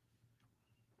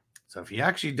 So if he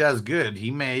actually does good,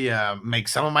 he may make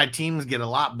some of my teams get a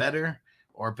lot better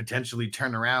or potentially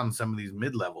turn around some of these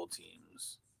mid-level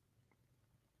teams.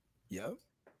 Yep.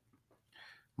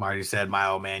 Marty said my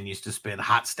old man used to spin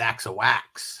hot stacks of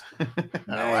wax.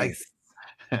 Nice.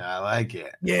 I like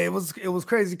it. Yeah, it was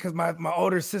crazy because my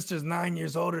older sister's 9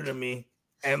 years older than me,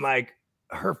 and like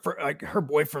her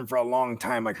boyfriend for a long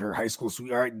time, like her high school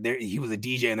sweetheart, he was a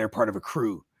DJ and they're part of a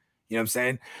crew. You know what I'm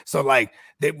saying? So like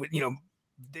they would,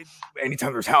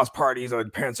 anytime there's house parties or the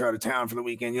parents are out of town for the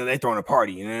weekend, you know, they throwing a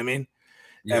party. You know what I mean?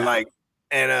 Yeah.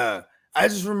 And I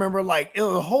just remember like it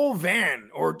was a whole van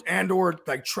or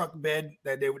like truck bed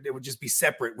that they would just be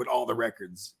separate with all the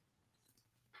records.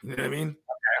 You know what I mean?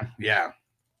 Yeah.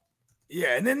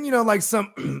 Yeah, and then you know, like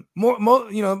some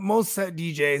most set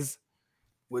DJs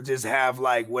would just have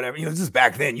like whatever, you know, just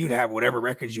back then you'd have whatever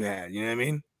records you had, you know what I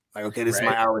mean? Like, okay, this is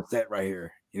my hour set right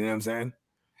here. You know what I'm saying?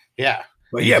 Yeah.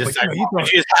 But yeah, but you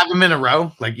just have them in a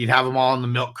row, like you'd have them all in the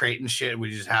milk crate and shit.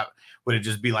 Would it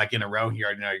just be like in a row? You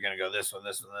already know you're gonna go this one,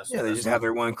 this one, this one. Yeah, they just have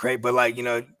their one crate, but like, you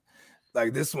know,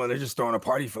 like this one, they're just throwing a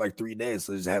party for like 3 days.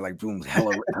 So they just had like boom,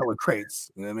 hella crates.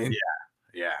 You know what I mean?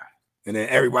 Yeah. And then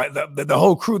everybody, the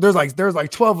whole crew, there's like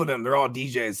 12 of them. They're all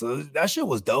DJs. So that shit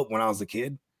was dope when I was a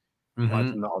kid.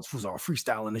 Watching all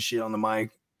freestyling and shit on the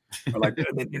mic. Or like,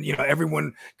 you know,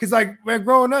 everyone, because like, man,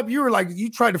 growing up, you were like,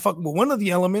 you tried to fuck with one of the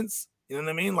elements. You know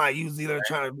what I mean? Like, you was either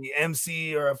trying to be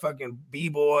MC or a fucking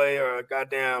B-boy or a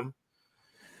goddamn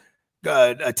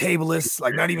a tableist.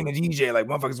 Like, not even a DJ. Like,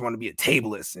 motherfuckers want to be a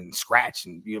tableist and scratch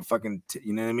and be a fucking,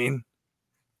 you know what I mean?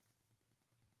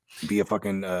 Be a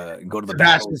fucking go to the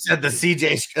Sebastian said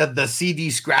the CD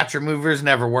scratcher movers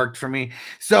never worked for me.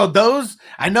 So those,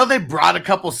 I know they brought a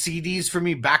couple CDs for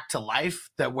me back to life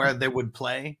that where they would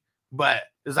play, but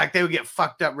it was like they would get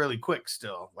fucked up really quick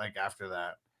still, like after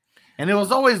that. And it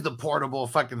was always the portable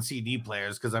fucking CD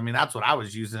players, because I mean that's what I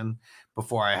was using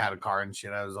before I had a car and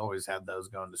shit. I always had those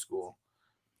going to school.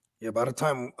 Yeah, by the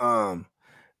time I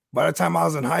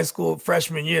was in high school,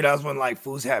 freshman year, that was when like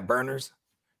fools had burners.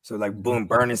 So like boom,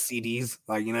 burning CDs,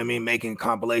 like, you know what I mean, making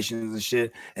compilations and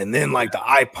shit. And then like the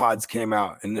iPods came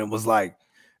out, and it was like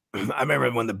I remember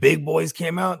when the big boys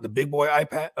came out, the big boy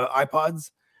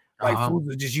iPods, like fools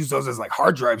would just use those as like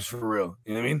hard drives for real.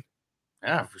 You know what I mean?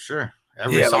 Yeah, for sure.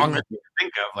 Every song that you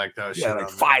think of, like those. Yeah, like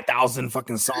 5,000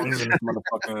 fucking songs in this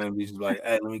motherfucker, and just like,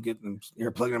 hey, let me get them here,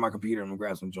 plug it in my computer, and I'm gonna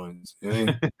grab some joints. You know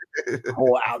what I mean?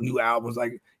 Whole new albums.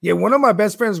 Like, yeah, one of my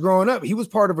best friends growing up, he was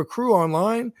part of a crew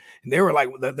online, and they were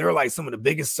like some of the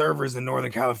biggest servers in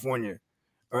Northern California,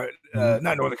 or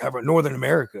not Northern California, Northern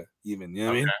America, even. You know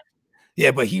what I mean?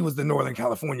 Yeah, but he was the Northern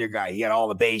California guy. He had all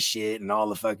the bass shit and all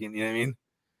the fucking, you know what I mean?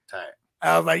 Tight.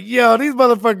 I was like, yo, these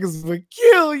motherfuckers would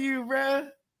kill you, bruh.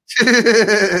 You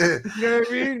know what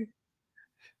I mean?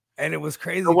 And it was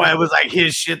crazy. So what, it was like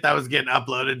his shit that was getting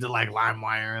uploaded to like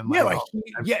LimeWire and like,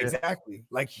 exactly.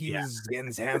 Like he was getting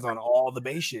his hands on all the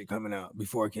bass shit coming out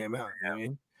before it came out. You know what I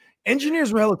mean?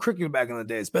 Engineers were hella cricket back in the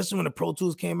day, especially when the Pro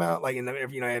Tools came out. Like, you know,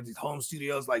 I had these home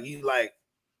studios. Like, you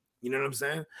know what I'm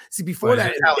saying? See, before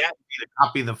that, to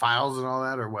copy the files and all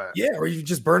that, or what? Yeah, or you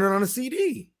just burn it on a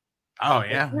CD. Oh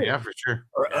yeah, for sure.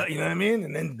 Or, you know what I mean?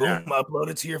 And then boom, upload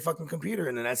it to your fucking computer,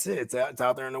 and then that's it. It's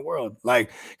out there in the world.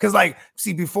 Like, because like,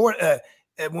 see, before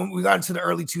when we got into the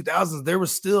early 2000s, there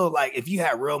was still like, if you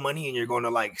had real money and you're going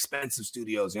to like expensive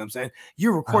studios, you know what I'm saying?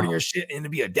 You're recording your shit and to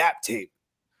be a DAP tape.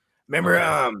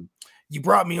 Remember, you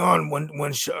brought me on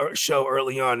one show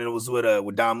early on, and it was with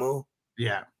Damu.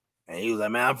 Yeah. And he was like,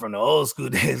 man, I'm from the old school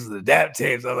days of the DAP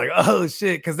tapes. I was like, oh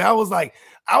shit, because I was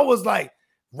like.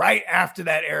 Right after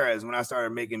that era is when I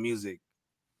started making music,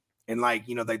 and like,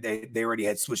 you know, like they already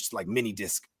had switched to like mini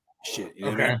disc shit. You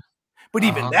know what I mean? But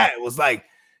even that was like,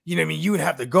 you know what I mean? You would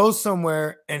have to go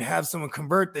somewhere and have someone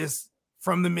convert this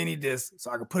from the mini disc so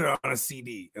I could put it on a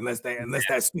CD, unless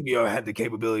that studio had the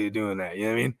capability of doing that. You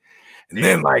know what I mean? And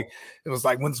then like it was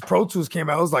like once Pro Tools came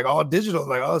out, it was like all digital.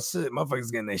 Like, oh shit,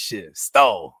 motherfuckers getting their shit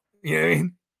stole. You know what I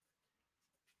mean?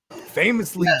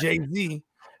 Famously, Jay-Z.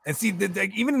 And see,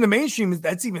 even in the mainstream,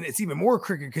 it's even more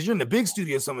cricket because you're in the big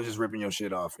studio, someone's just ripping your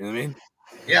shit off. You know what I mean?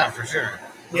 Yeah, for sure.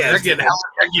 Yeah, they're getting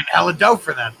hella dough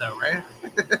for that, though, right?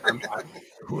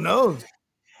 Who knows?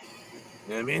 You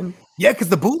know what I mean? Yeah, because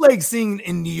the bootleg scene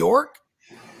in New York,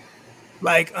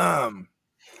 like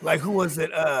who was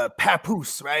it?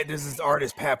 Papoose, right? There's this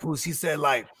artist, Papoose. He said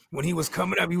like when he was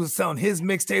coming up, he was selling his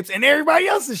mixtapes and everybody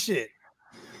else's shit.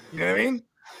 You know what I mean?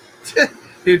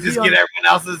 You just get everyone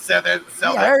else's sell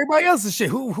everybody else's shit.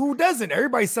 Who doesn't?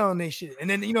 Everybody's selling their shit. And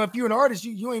then, you know, if you're an artist,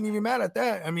 you ain't even mad at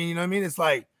that. I mean, you know what I mean? It's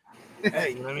like, hey,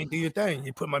 you know what I mean? Do your thing.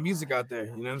 You put my music out there.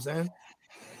 You know what I'm saying?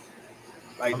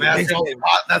 Like, I mean,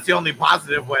 that's the only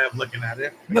positive way of looking at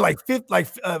it. Yeah, like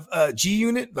G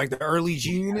Unit, like the early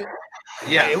G Unit.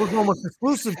 Yeah, it was almost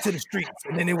exclusive to the streets,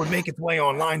 and then it would make its way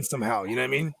online somehow. You know what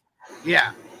I mean?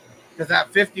 Yeah, because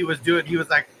that 50 was doing. He was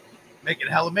like making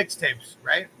hella mixtapes,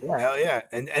 right? Yeah, hell yeah.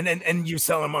 And you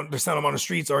sell them they're selling them on the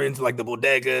streets or into like the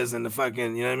bodegas and the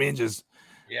fucking, you know what I mean? Just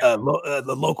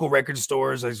the local record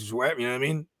stores, like, you know what I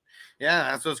mean?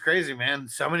 Yeah, that's what's crazy, man.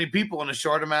 So many people in a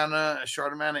short amount of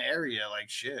area, like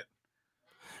shit.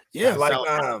 Yeah, like sell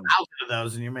 1,000 of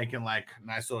those, and you're making like a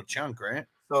nice little chunk, right?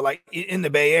 so like in the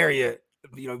Bay Area,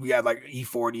 we had like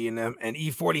E40 in them, and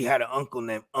E40 had an uncle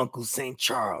named Uncle St.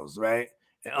 Charles, right?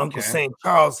 And Uncle St.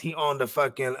 Charles, he owned a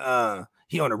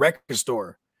record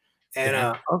store.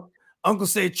 And Uncle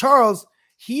St. Charles,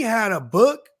 he had a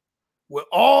book with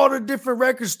all the different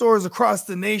record stores across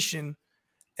the nation,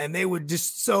 and they would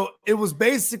so it was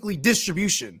basically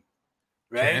distribution,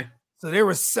 right? Okay. So they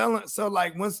were selling. So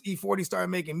like once E40 started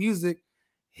making music,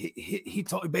 he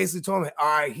basically told me, all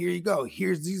right, here you go.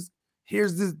 Here's this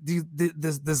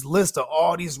list of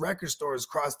all these record stores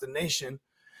across the nation.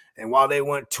 And while they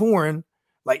went touring,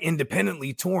 like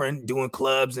independently touring, doing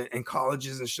clubs and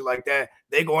colleges and shit like that,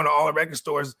 they go into all the record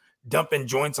stores, dumping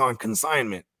joints on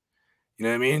consignment. You know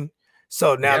what I mean?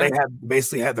 So now they have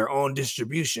basically had their own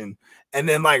distribution. And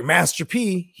then like Master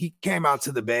P, he came out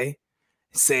to the Bay.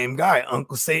 Same guy,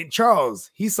 Uncle St.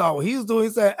 Charles. He saw what he was doing.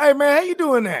 He said, hey, man, how you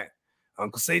doing that?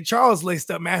 Uncle St. Charles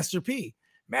laced up Master P.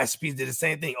 Master P did the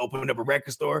same thing, opened up a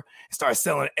record store and started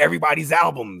selling everybody's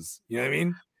albums. You know what I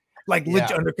mean? Like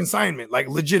under consignment, like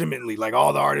legitimately, like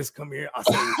all the artists come here, I'll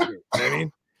sell you shit. You know what I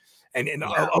mean? And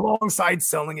alongside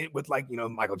selling it with like,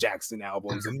 Michael Jackson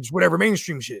albums and whatever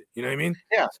mainstream shit. You know what I mean?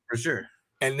 Yeah, for sure.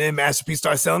 And then Master P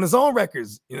started selling his own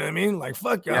records. You know what I mean? Like,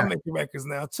 fuck y'all, I'm making records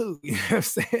now too. You know what I'm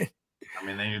saying? I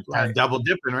mean, then you're kind of double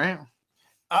dipping, right?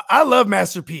 I love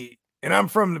Master P, and I'm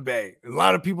from the Bay. A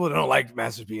lot of people don't like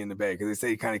Master P in the Bay because they say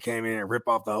he kind of came in and rip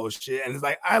off the whole shit. And it's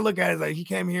like, I look at it like he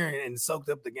came here and soaked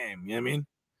up the game. You know what I mean?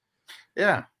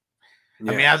 Yeah.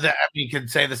 I mean, you could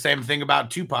say the same thing about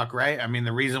Tupac, right? I mean,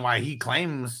 the reason why he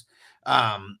claims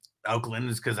Oakland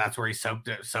is because that's where he soaked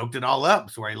it all up.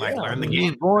 So where he learned the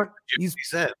game.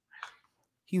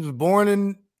 He was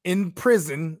born in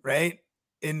prison, right?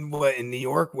 In New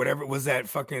York, whatever was that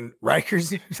fucking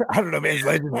Rikers? I don't know, man. His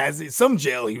legend has it. Some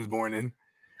jail he was born in.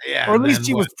 Yeah. Or at least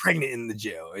he was pregnant in the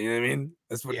jail. You know what I mean?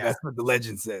 That's what the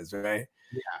legend says, right?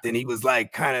 Yeah. Then he was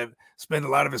like kind of spent a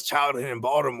lot of his childhood in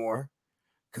Baltimore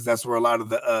because that's where a lot of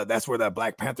that's where that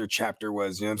Black Panther chapter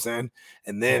was, you know what I'm saying?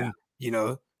 And then,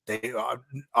 they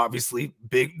obviously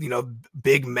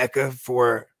big mecca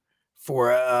for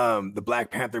the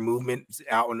Black Panther movement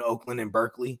out in Oakland and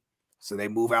Berkeley. So they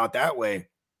move out that way.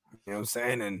 You know what I'm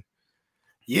saying? And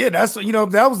that's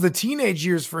that was the teenage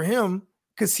years for him.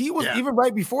 Cause he was even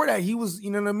right before that, he was,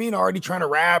 already trying to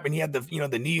rap, and he had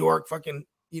the New York fucking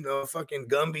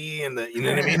Gumby and the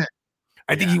what I mean?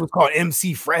 I think he was called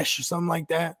MC Fresh or something like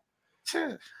that.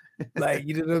 Like,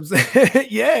 you know what I'm saying?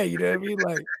 Yeah, you know what I mean?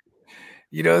 Like,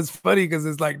 it's funny because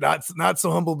it's like not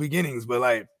so humble beginnings, but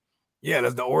like,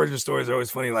 that's the origin stories are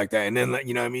always funny like that. And then, like,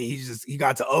 you know what I mean? He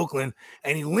got to Oakland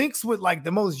and he links with like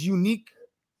the most unique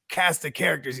cast of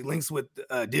characters. He links with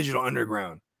Digital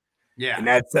Underground. Yeah. And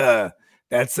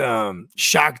that's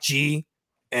Shock G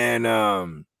and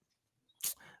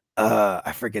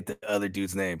I forget the other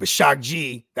dude's name, but Shock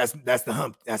G, that's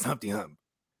Humpty Hump.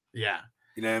 Yeah.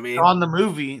 You know what I mean? On the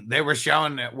movie, they were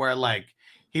showing it where like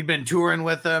he'd been touring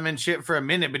with them and shit for a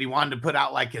minute, but he wanted to put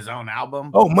out like his own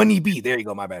album. Oh, Money B. There you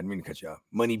go. My bad. I didn't mean to cut you off.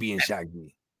 Money B and Shock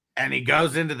G. And he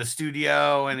goes into the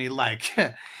studio and he like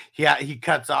he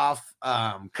cuts off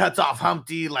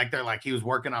Humpty, like they're like he was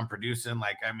working on producing,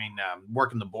 like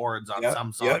working the boards on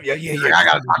some song. Yeah. Like, I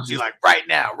gotta talk to you like right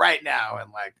now.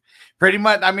 And like pretty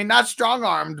much, I mean, not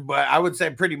strong-armed, but I would say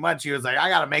pretty much he was like, I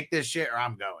gotta make this shit or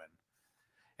I'm going.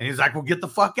 And he's like, well, get the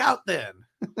fuck out then.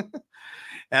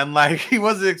 And like he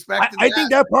wasn't expecting I think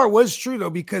that part was true though,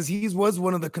 because he was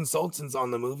one of the consultants on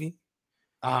the movie.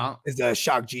 Is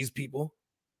Shock G's people.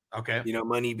 Okay.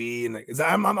 Money B and like,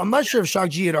 I'm not sure if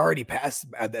Shock G had already passed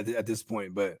at this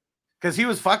point, but because he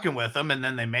was fucking with them and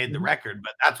then they made the record,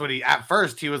 but that's what at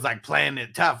first he was like playing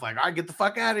it tough, like, all right, get the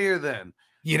fuck out of here then.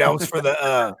 That was for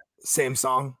the same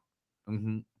song.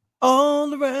 Mm-hmm.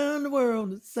 All around the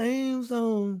world, the same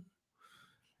song.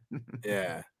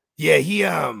 Yeah. He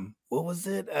what was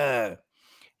it? And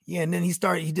then he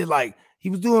did like he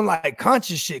was doing like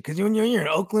conscious shit because when you're in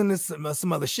Oakland, there's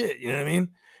some other shit, you know what I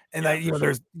mean? And like, you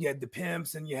had the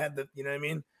pimps and you had the, you know what I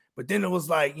mean? But then it was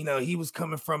like, he was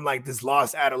coming from like this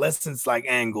lost adolescence like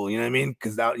angle, you know what I mean?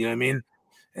 Because that, you know what I mean?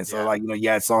 And so like, you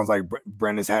had songs like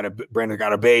Brenda got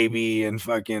a baby and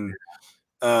fucking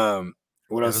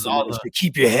what else?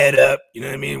 Keep your head up, you know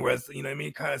what I mean? Whereas, you know what I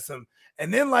mean? Kind of some,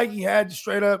 and then like he had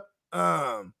straight up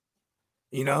some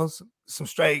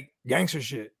straight gangster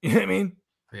shit, you know what I mean?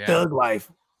 Yeah. Thug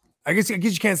life. I guess you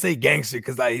can't say gangster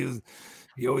because like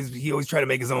he always tried to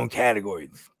make his own category.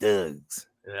 Thugs.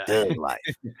 Thug life.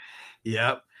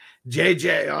 Yep.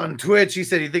 JJ on Twitch, he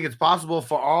said, you think it's possible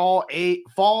for all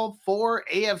four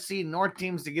AFC North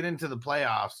teams to get into the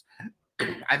playoffs?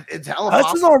 It's hella Us is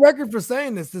possible. on record for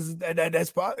saying this. This is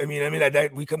that's I mean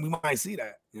that we might see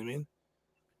that. You know what I mean?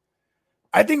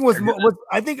 I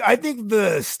think I think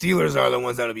the Steelers are the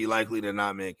ones that'll be likely to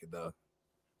not make it though.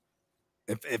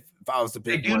 If I was to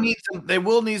pick, They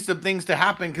will need some things to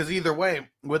happen because either way,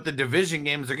 with the division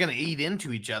games, they're going to eat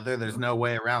into each other. There's no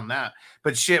way around that.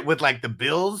 But shit, with like the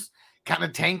Bills kind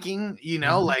of tanking, you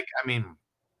know, like I mean,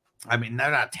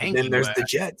 they're not tanking. And then there's the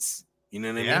Jets. You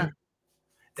know what I mean? Yeah.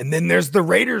 And then there's the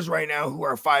Raiders right now who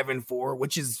are 5-4,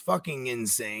 which is fucking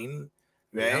insane,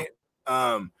 right?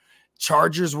 Yeah.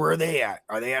 Chargers, where are they at?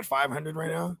 Are they at 500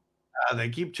 right now? They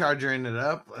keep charging it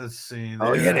up. Let's see.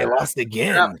 Oh yeah, they lost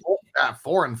again.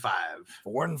 4-5.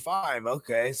 4-5.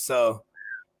 Okay, so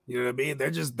you know what I mean.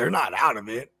 They're not out of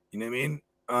it. You know what I mean?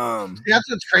 That's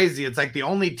what's crazy. It's like the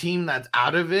only team that's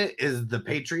out of it is the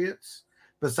Patriots.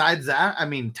 Besides that, I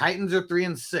mean, Titans are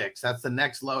 3-6. That's the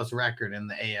next lowest record in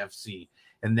the AFC.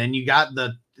 And then you got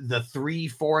the 3,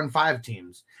 4, and 5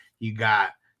 teams. You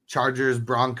got Chargers,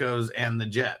 Broncos, and the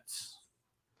Jets.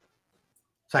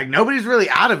 It's like nobody's really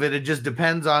out of it. It just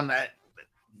depends on that.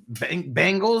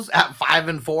 Bengals at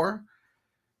 5-4.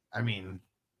 I mean,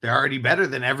 they're already better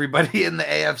than everybody in the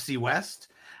AFC West.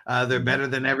 They're better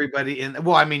than everybody in.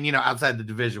 Well, I mean, you know, outside the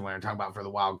division, when we're talking about for the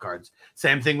wild cards.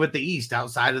 Same thing with the East,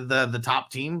 outside of the top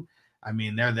team. I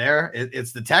mean, they're there.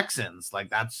 It's the Texans. Like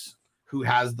that's who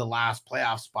has the last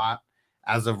playoff spot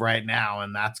as of right now,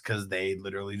 and that's because they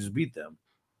literally just beat them.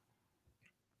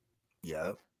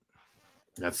 Yep.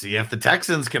 Let's see if the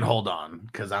Texans can hold on,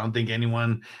 because I don't think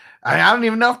anyone. I don't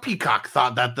even know if Peacock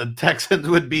thought that the Texans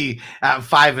would be at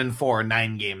 5-4,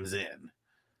 9 games in.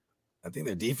 I think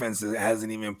their defense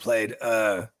hasn't even played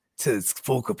to its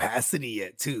full capacity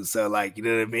yet, too. So, like, you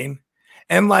know what I mean?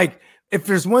 And like, if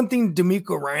there's one thing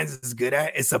D'Amico Ryans is good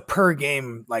at, it's a per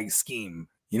game like scheme.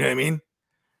 You know what I mean?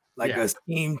 Like a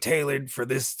scheme tailored for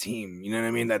this team. You know what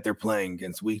I mean? That they're playing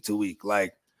against week to week.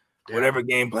 Like whatever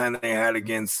game plan they had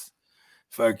against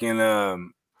fucking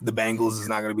the Bengals is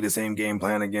not going to be the same game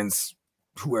plan against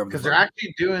whoever. Because they're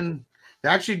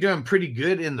actually doing pretty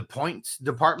good in the points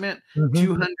department.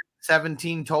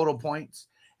 217 total points,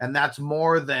 and that's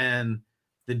more than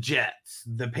the Jets,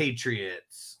 the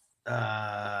Patriots,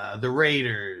 the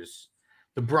Raiders,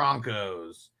 the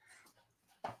Broncos,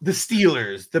 the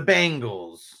Steelers, the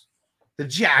Bengals, the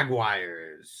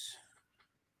Jaguars.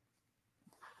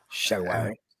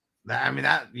 I mean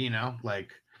that, you know,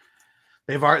 like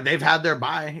they've had their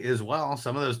bye as well.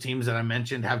 Some of those teams that I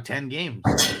mentioned have 10 games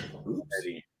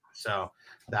already. So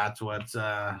that's what's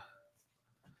a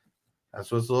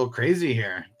little crazy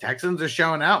here. Texans are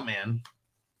showing out, man.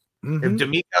 If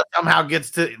D'Amico somehow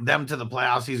gets them to the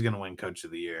playoffs, he's going to win Coach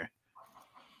of the Year.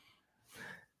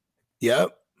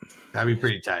 Yep. That'd be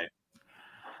pretty tight.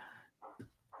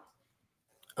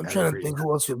 I'm trying to think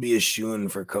who else would be a shoo-in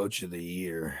for Coach of the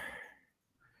Year.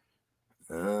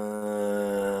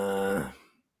 I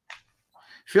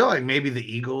feel like maybe the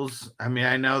Eagles. I mean,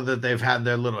 I know that they've had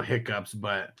their little hiccups,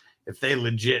 but if they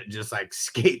legit just like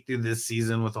skate through this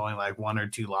season with only like 1 or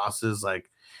 2 losses, like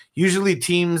usually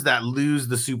teams that lose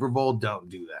the Super Bowl don't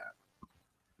do that.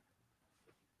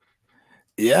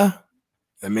 Yeah.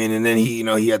 I mean, and then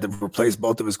he had to replace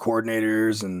both of his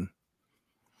coordinators, and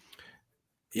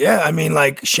yeah, I mean,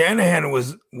 like Shanahan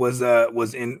was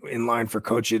in line for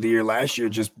Coach of the Year last year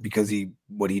just because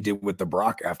what he did with the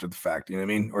Brock after the fact, you know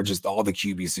what I mean? Or just all the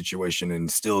QB situation and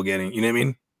still getting, you know what I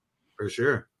mean? For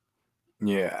sure.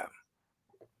 Yeah.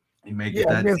 You make it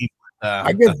that deep.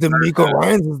 I guess D'Amico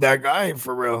Ryans is that guy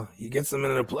for real. He gets them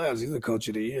into the playoffs. He's the Coach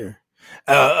of the Year.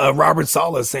 Robert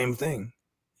Saleh, same thing.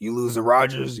 You lose to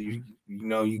Rodgers, you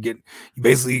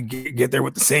basically get there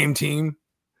with the same team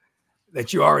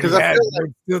that you already had.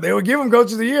 They would give him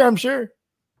Coach of the Year, I'm sure.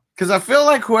 Because I feel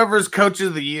like whoever's Coach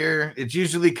of the Year, it's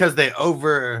usually because they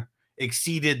over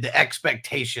exceeded the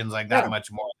expectations like that much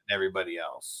more than everybody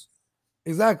else.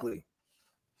 Exactly.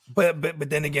 But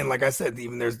then again, like I said,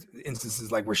 even there's instances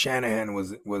like where Shanahan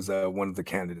was one of the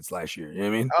candidates last year. You know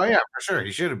what I mean? Oh yeah, for sure,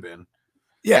 he should have been.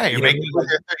 Yeah, you made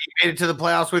it to the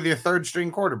playoffs with your third string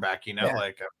quarterback. You know,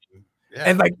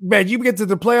 and like man, you get to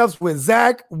the playoffs with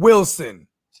Zach Wilson.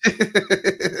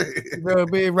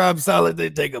 Me and Rob Saleh, they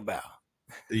take a bow.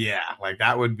 Yeah, like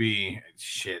that would be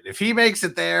shit if he makes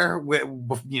it there with,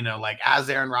 you know, like as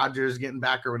Aaron Rodgers getting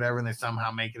back or whatever, and they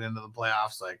somehow make it into the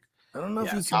playoffs. Like I don't know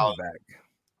if he's coming back.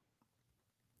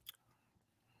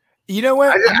 You know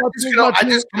what? I'm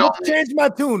gonna change my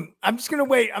tune. I'm just gonna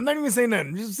wait. I'm not even saying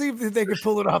nothing. Just see if they can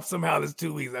pull it off somehow. This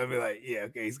 2 weeks, I'll be like, yeah,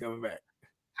 okay, he's coming back.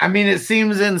 I mean, it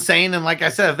seems insane, and like I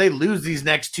said, if they lose these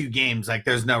next 2 games, like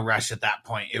there's no rush at that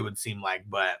point. It would seem like,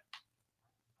 but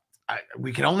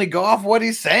we can only go off what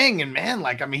he's saying, and man,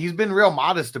 like, I mean, he's been real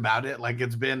modest about it. Like,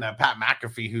 it's been Pat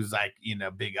McAfee who's like,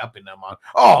 big upping him on,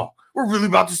 oh, we're really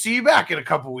about to see you back in a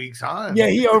couple weeks, huh? Yeah,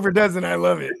 he overdoes it. I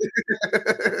love it.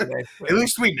 At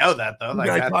least we know that, though.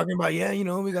 Like talking about,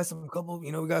 we got some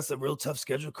we got some real tough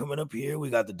schedule coming up here. We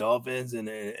got the Dolphins and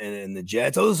the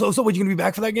Jets. So what, you gonna be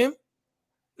back for that game?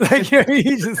 Like,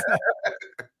 he just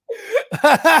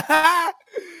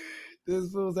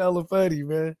this was hella funny,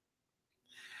 man.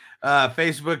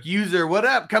 Facebook user, what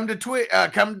up? Come to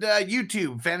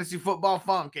YouTube, Fantasy Football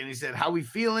Funk. And he said, how we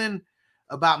feeling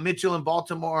about Mitchell in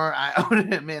Baltimore? I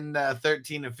own him in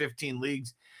 13 of 15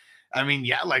 leagues. I mean,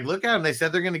 yeah, like, look at him. They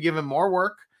said they're going to give him more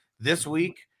work this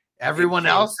week. Everyone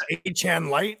else, Chan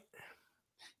Light.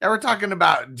 Yeah, we're talking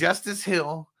about Justice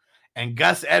Hill and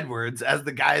Gus Edwards as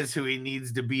the guys who he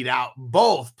needs to beat out,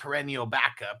 both perennial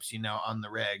backups, on the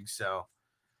reg. So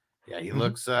yeah, he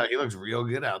looks real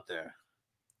good out there.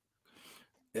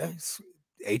 Yeah, it's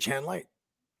Chan Light.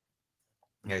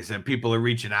 Yeah, he said people are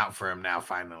reaching out for him now,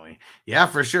 finally. Yeah,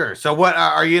 for sure. So what,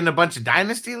 are you in a bunch of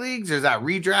dynasty leagues, or is that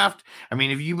redraft? I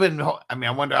mean,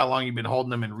 I wonder how long you've been holding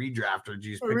them in redraft, or did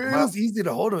you just pick them up? It was easy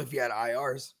to hold them if you had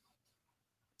IRs.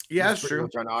 Yeah, that's true.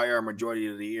 On IR majority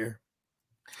of the year.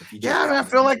 Yeah, I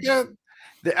feel like you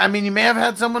may have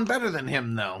had someone better than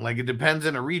him, though. Like, it depends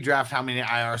in a redraft how many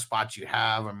IR spots you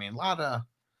have. I mean, a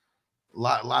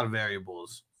lot of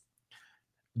variables.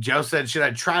 Joe said, should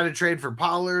I try to trade for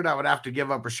Pollard? I would have to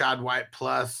give up Rachaad White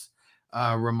plus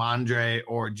Ramondre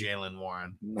or Jalen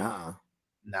Warren. Nah,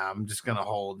 I'm just gonna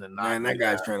hold and not. Man, that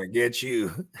guy's trying to get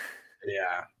you.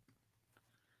 Yeah.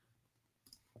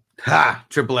 Ha!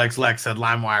 Triple X Lex said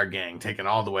LimeWire gang, taking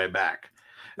all the way back.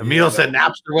 Emil said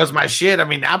Napster was my shit. I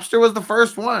mean, Napster was the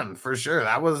first one for sure.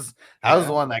 That was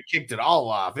the one that kicked it all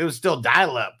off. It was still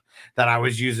dial-up that I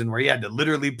was using, where you had to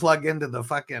literally plug into the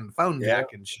fucking phone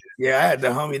jack and shit. Yeah, I had the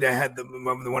homie that had the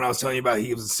one I was telling you about.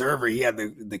 He was a server. He had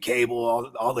the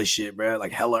cable, all the shit, bro.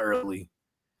 Like hella early,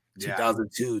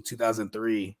 2002,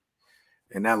 2003,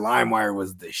 and that LimeWire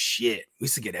was the shit. We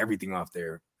used to get everything off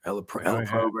there. Hella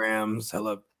programs,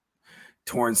 hella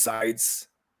torrent sites.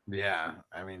 Yeah,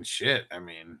 I mean, shit. I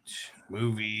mean,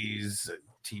 movies,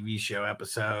 TV show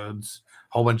episodes,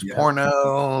 whole bunch of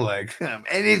porno, like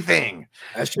anything.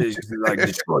 That shit is like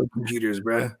destroy computers,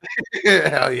 bro.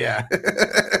 Hell yeah.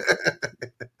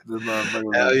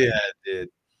 Hell yeah, dude.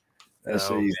 That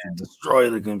shit used to destroy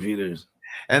the computers.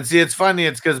 And see, it's funny.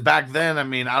 It's because back then, I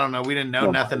mean, I don't know, we didn't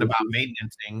know nothing about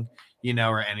maintenancing,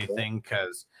 or anything.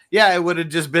 Because it would have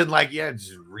just been like,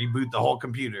 just reboot the whole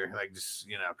computer, like just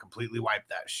completely wipe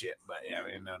that shit. But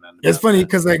we didn't know nothing. It's funny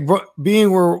because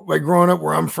growing up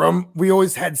where I'm from, we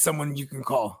always had someone you can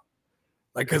call,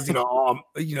 like because what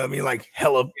I mean, like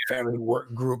hella family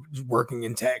group working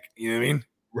in tech. You know what I mean?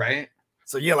 Right.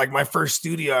 So like my first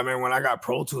studio, I mean, when I got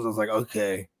Pro Tools, I was like,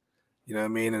 okay, you know what I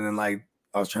mean, and then like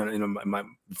I was trying to, my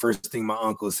first thing my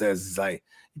uncle says is like,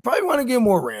 you probably want to get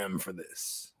more RAM for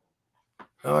this.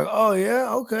 I'm like, oh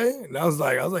yeah, okay. And I was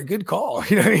like, good call.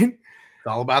 You know what I mean? It's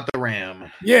all about the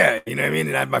RAM. Yeah, you know what I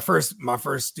mean. And my first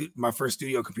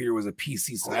studio computer was a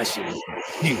PC, so that shit was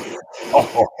huge.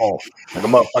 Like a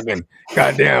motherfucking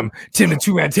goddamn Tim the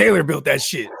Two Man Taylor built that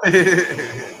shit.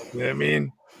 You know what I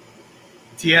mean?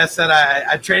 TS said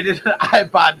I traded an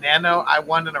iPod Nano I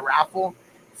won in a raffle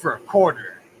for $0.25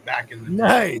 back in the day.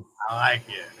 Nice. I like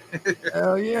it.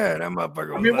 Hell yeah, that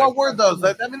motherfucker. I mean, what were those?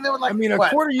 I mean, they were like. I mean, a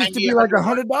quarter used to be like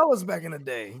 $100 back in the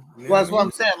day. Well, that's what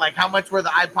I'm saying. Like, how much were the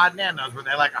iPod Nanos? Were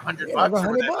they like $100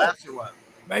 or were they less or what?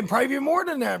 Maybe probably even more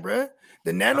than that, bro.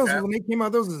 The Nanos when they came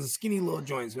out, those were the skinny little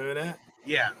joints. Remember that?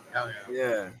 Yeah. Hell yeah.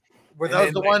 Yeah. Were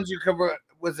those the ones you could?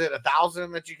 Was it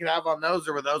 1,000 that you could have on those,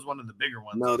 or were those one of the bigger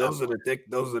ones? No, those are the thick.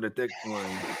 Those are the thick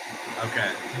ones.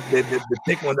 Okay. The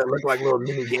thick ones that look like little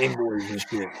mini Game Boys and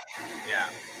shit. Yeah.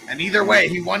 And either way,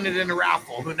 he won it in a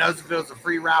raffle. Who knows if it was a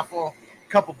free raffle? A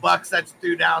couple bucks that you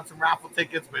threw down, some raffle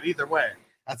tickets, but either way,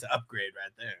 that's an upgrade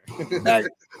right there.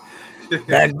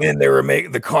 Back then, they were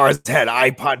making the cars had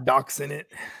iPod docks in it.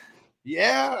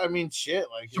 Yeah, I mean, shit,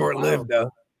 like short lived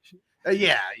though.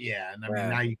 Yeah, and I mean,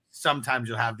 now sometimes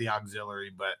you'll have the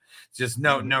auxiliary, but just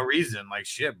no reason. Like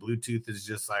shit, Bluetooth is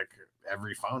just like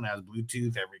every phone has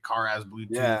Bluetooth, every car has Bluetooth.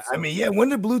 Yeah, so. I mean, when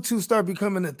did Bluetooth start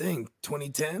becoming a thing?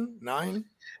 2010, 9?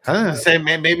 I was gonna say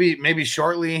maybe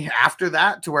shortly after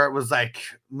that, to where it was like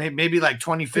maybe like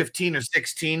 2015 or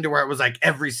 16, to where it was like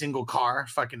every single car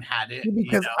fucking had it.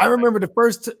 Because I remember the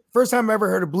first time I ever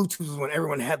heard of Bluetooth was when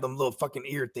everyone had them little fucking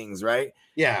ear things, right?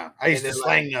 Yeah, I used to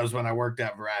slang those when I worked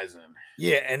at Verizon.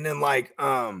 Yeah, and then like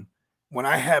when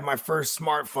I had my first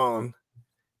smartphone,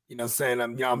 You know what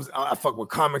I'm saying? I fuck with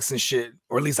comics and shit,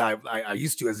 or at least I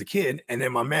used to as a kid. And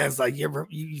then my man's like,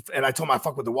 and I told him I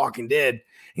fuck with The Walking Dead.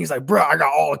 He's like, bro, I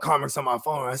got all the comics on my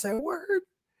phone. I said, word.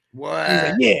 What? He's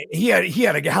like, yeah, he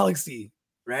had a Galaxy,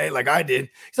 right? Like I did.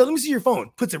 So let me see your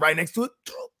phone. Puts it right next to it.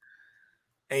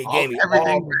 And he gave me everything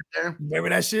all, right there. Remember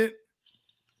that shit?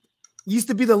 Used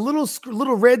to be the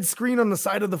little red screen on the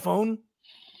side of the phone.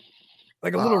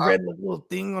 Like a little red little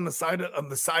thing on the side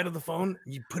of the phone.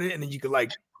 You put it and then you could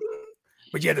like,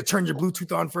 but you had to turn your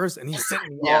Bluetooth on first. And he sent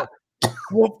me all.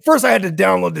 Well, first I had to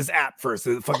download this app first,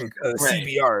 the fucking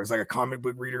CBR. It's like a comic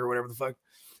book reader or whatever the fuck.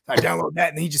 I downloaded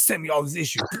that and he just sent me all these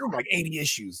issues, like 80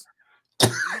 issues.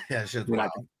 Yeah, shit. That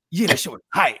shit was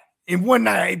tight. In one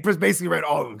night, I basically read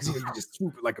all of them because you can just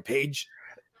swoop it like a page.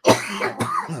 Like,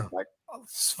 oh,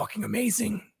 this is fucking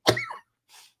amazing.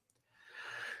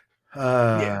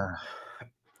 Yeah,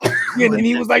 and then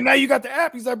he was like, "Now you got the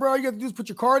app." He's like, "Bro, all you got to do is put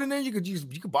your card in there. You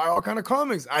could buy all kind of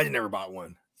comics." I never bought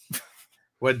one.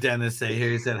 What Dennis say here?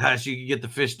 He said, "Hush, you can get the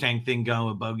fish tank thing going."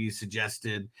 What Bogey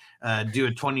suggested, do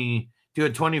a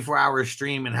 24-hour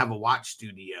stream and have a watch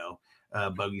studio.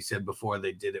 Bogey said before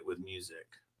they did it with music.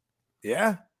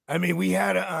 Yeah, I mean, we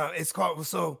had it's called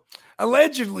so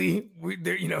allegedly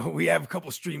we have a couple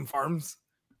stream farms.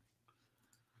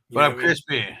 What up,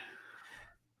 Crispy?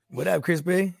 What up,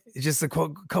 Crispy? It's just a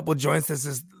couple joints that's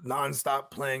just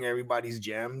nonstop playing everybody's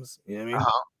jams. You know what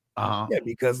I mean? Yeah,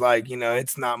 because like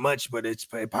it's not much, but it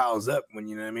piles up when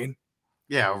you know what I mean.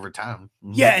 Yeah, over time.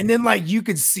 Mm-hmm. Yeah, and then like you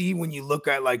could see when you look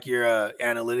at like your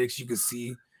analytics, you could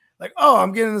see like, oh,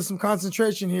 I'm getting some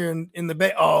concentration here in the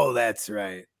bay. Oh, that's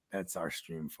right. That's our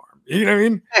stream farm. You know what I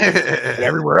mean? And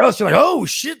everywhere else, you're like, oh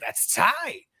shit, that's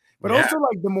tight. But also,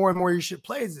 like, the more and more your shit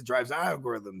plays, it drives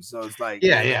algorithms. So it's like,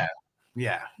 yeah.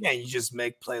 You just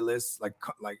make playlists,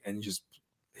 and you just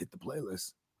hit the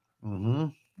playlist. Mm-hmm.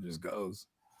 It just goes.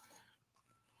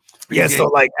 Yeah. So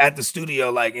like at the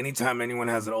studio, like anytime anyone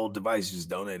has an old device, you just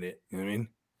donate it. You know what I mean?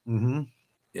 Mm-hmm.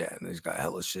 Yeah, and they just got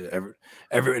hella shit.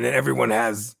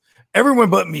 Everyone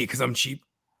but me because I'm cheap.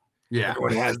 Yeah,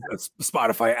 everyone has a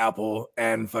Spotify, Apple,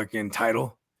 and fucking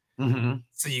Tidal. Mm-hmm.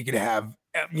 So you could have,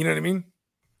 you know what I mean?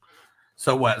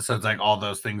 So what? So it's like all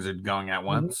those things are going at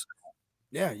once?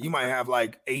 Yeah, you might have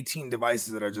like 18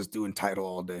 devices that are just doing Tidal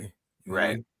all day.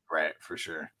 Right, for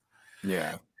sure.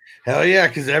 Yeah. Hell yeah,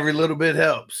 because every little bit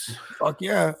helps. Fuck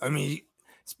yeah. I mean,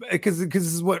 because this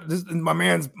is what my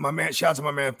man, shout out to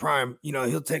my man Prime,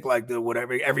 he'll take like the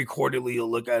whatever, every quarterly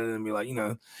he'll look at it and be like,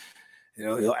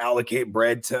 he'll allocate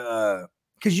bread to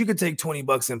because you could take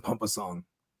 $20 and pump a song,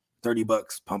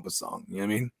 $30 pump a song. You know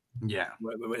what I mean? Yeah.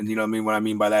 And you know what I mean? What I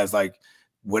mean by that is like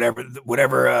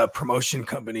whatever promotion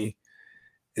company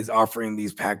is offering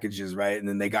these packages, right? And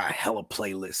then they got hella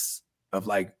playlists of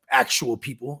like actual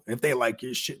people. If they like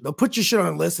your shit, they'll put your shit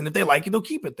on a list, and if they like it, they'll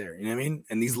keep it there. You know what I mean?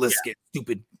 And these lists get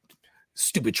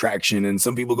stupid traction, and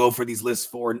some people go for these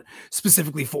lists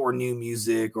specifically for new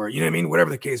music, or you know what I mean, whatever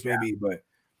the case may be. But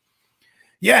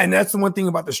yeah, and that's the one thing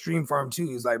about the stream farm too.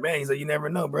 He's like, you never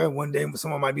know, bro. One day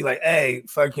someone might be like, hey,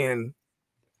 fucking,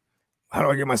 how do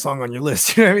I get my song on your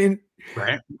list? You know what I mean?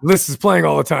 Right. List is playing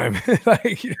all the time.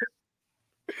 Like,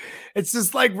 it's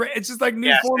just like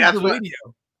new forms of radio.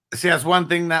 See, that's one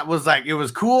thing that was like, it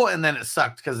was cool, and then it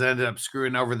sucked because it ended up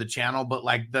screwing over the channel. But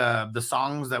like the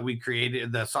songs that we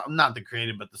created, the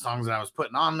songs that I was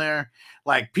putting on there,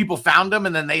 like people found them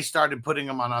and then they started putting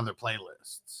them on other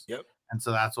playlists. Yep. And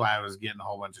so that's why I was getting a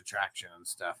whole bunch of traction and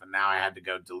stuff. And now I had to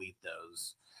go delete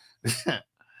those.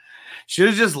 Should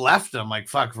have just left them. Like,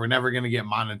 fuck, if we're never going to get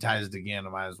monetized again, I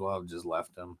might as well have just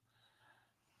left them.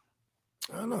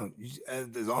 I don't know.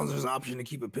 As long as there's an option to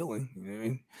keep appealing, you know what I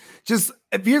mean? Just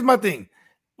here's my thing: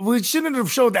 we shouldn't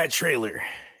have showed that trailer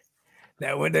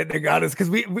that when they got us,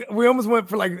 because we almost went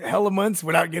for like hella months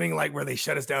without getting like where they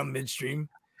shut us down midstream.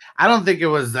 I don't think it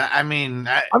was that. I mean,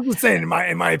 I'm just saying, in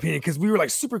my opinion, because we were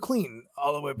like super clean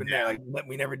all the way up in there, like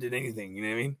we never did anything. You know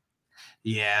what I mean?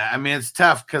 Yeah, I mean it's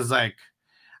tough because like.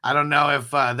 I don't know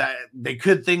if that they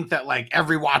could think that like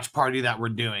every watch party that we're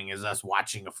doing is us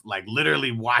watching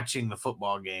literally watching the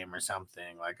football game or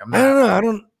something. Like I'm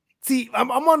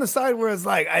on the side where it's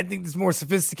like I think it's more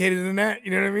sophisticated than that.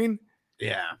 You know what I mean?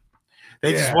 Yeah.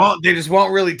 They just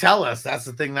won't really tell us. That's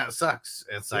the thing that sucks.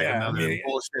 It's like another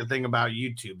bullshit thing about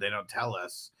YouTube. They don't tell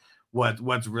us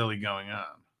what's really going on.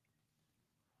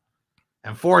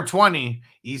 And 4:20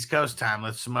 East Coast time.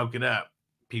 Let's smoke it up.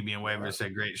 PB and Waivers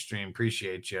said, great stream.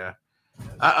 Appreciate you.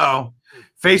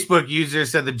 Facebook user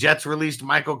said the Jets released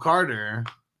Michael Carter.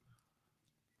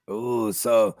 Oh,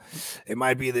 so it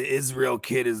might be the Israel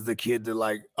kid is the kid to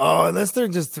like, unless they're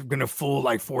just going to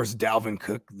force Dalvin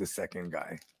Cook, the second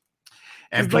guy.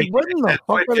 And like, PJ what in the said fuck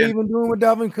are they switching, even doing with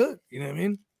Dalvin Cook? You know what I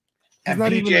mean? He's and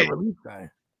not even a PJ relief guy.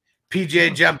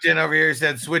 PJ jumped in over here,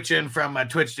 said switching from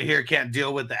Twitch to here, can't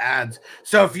deal with the ads.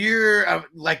 So if you're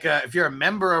if you're a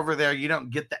member over there, you don't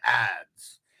get the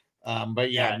ads.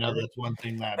 But yeah, no, that's one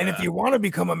thing that. And if you want to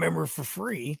become a member for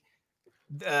free,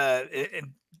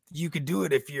 you could do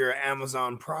it if you're an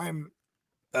Amazon Prime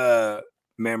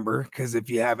member, because if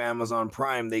you have Amazon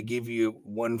Prime, they give you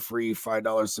one free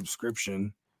 $5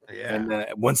 subscription, and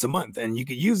once a month, and you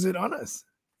could use it on us,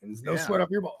 and there's no sweat off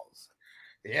your balls.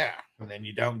 Yeah, and then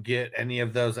you don't get any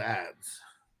of those ads.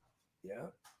 Yeah,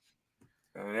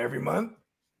 and every month,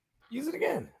 use it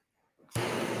again.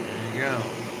 There you go.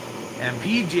 And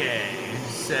PJ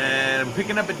said, I'm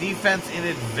picking up a defense in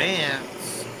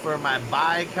advance for my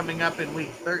bye coming up in week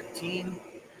 13.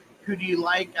 Who do you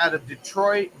like out of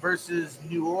Detroit versus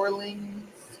New Orleans,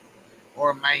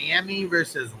 or Miami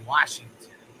versus Washington?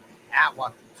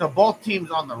 So both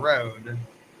teams on the road.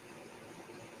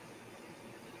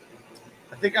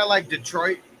 I think I like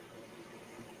Detroit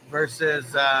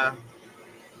versus the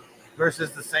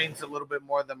Saints a little bit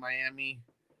more than Miami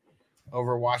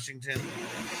over Washington.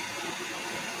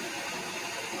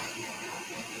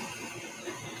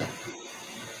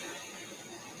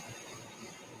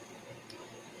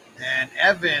 And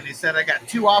Evan, he said, I got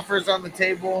 2 offers on the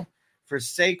table for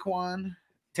Saquon,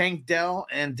 Tank Dell,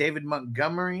 and David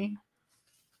Montgomery,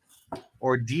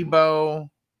 or Debo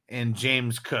and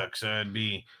James Cook. So it'd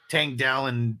be Tank Dell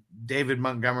and David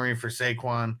Montgomery for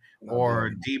Saquon,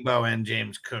 or Debo and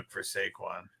James Cook for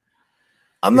Saquon.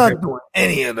 I'm not doing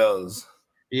any of those.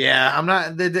 Yeah, I'm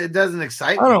not. It doesn't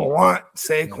excite me. I don't want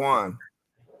Saquon.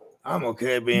 I'm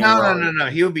okay being No.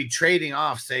 He would be trading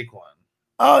off Saquon.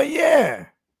 Oh, yeah.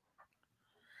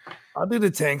 I'll do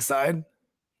the Tank side.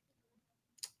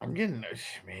 I'm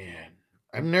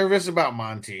nervous about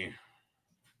Monty.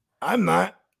 I'm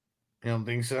not. You don't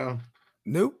think so?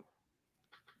 Nope.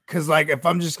 Because, like, if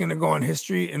I'm just going to go on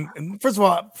history, and first of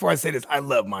all, before I say this, I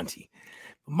love Monty.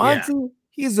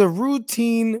 He's a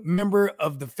routine member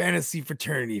of the fantasy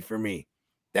fraternity for me.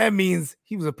 That means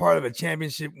he was a part of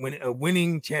a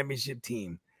winning championship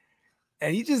team.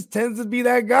 And he just tends to be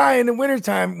that guy in the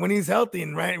wintertime when he's healthy,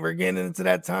 and we're getting into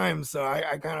that time. So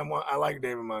I like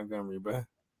David Montgomery, bro.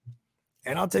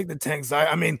 And I'll take the Tank side.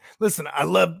 I mean, listen,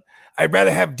 I'd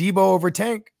rather have Debo over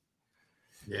Tank.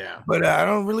 Yeah. But I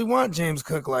don't really want James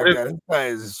Cook like that. This guy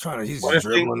is he's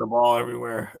dribbling the ball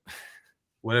everywhere.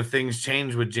 What if things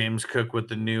change with James Cook with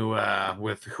the new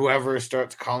with whoever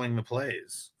starts calling the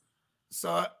plays?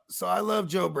 So I love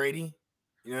Joe Brady.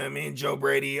 You know what I mean? Joe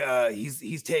Brady,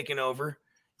 he's taken over.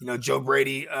 You know, Joe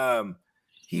Brady,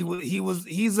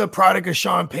 he's a product of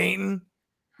Sean Payton.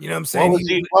 You know what I'm saying?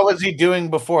 What was he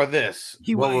doing before this?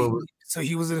 He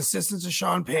was an assistant to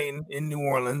Sean Payton in New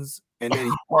Orleans, and then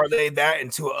he parlayed that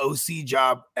into an OC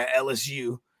job at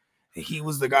LSU. He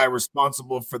was the guy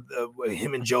responsible for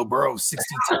him and Joe Burrow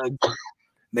 60 tugs.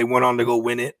 They went on to go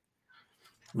win it,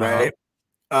 right?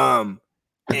 And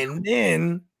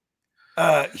then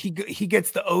he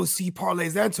gets the OC,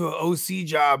 parlays that to an OC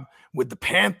job with the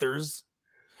Panthers,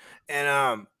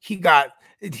 and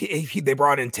they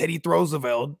brought in Teddy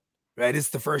Roosevelt, right? It's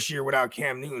the first year without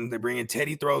Cam Newton. They bring in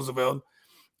Teddy Roosevelt,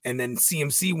 and then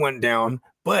CMC went down,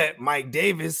 but Mike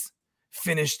Davis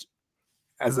finished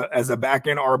as a back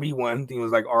end RB1. I think it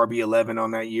was like RB11 on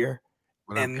that year.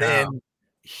 And then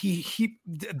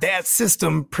that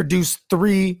system produced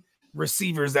 3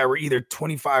 receivers that were either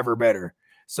 25 or better.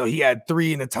 So he had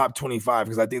 3 in the top 25,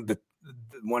 because I think the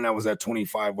one that was at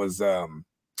 25 was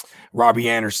Robbie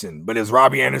Anderson. But it was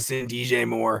Robbie Anderson, DJ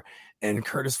Moore, and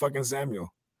Curtis fucking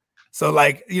Samuel. So,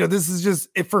 like, you know, this is just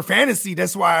for fantasy.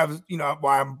 That's why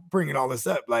why I'm bringing all this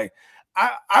up. Like,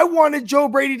 I wanted Joe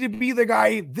Brady to be the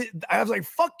guy. I was like,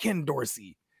 fuck Ken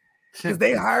Dorsey, because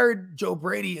they hired Joe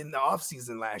Brady in the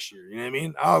offseason last year. You know what I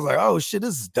mean? I was like, oh shit,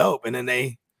 this is dope. And then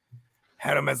they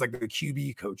had him as like a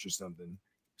QB coach or something.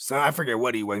 So I forget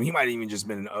what he was. He might have even just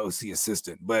been an OC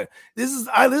assistant. But this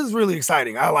is really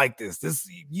exciting. I like this.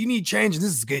 You need change.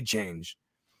 This is good change.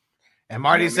 And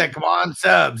Marty said, come on,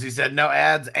 subs. He said, no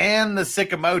ads and the sick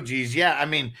emojis. Yeah, I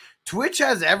mean, Twitch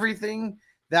has everything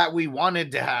that we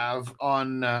wanted to have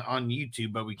on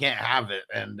YouTube, but we can't have it.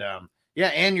 And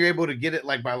and you're able to get it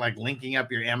by linking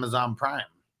up your Amazon Prime.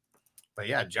 But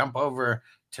yeah, jump over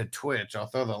to Twitch. I'll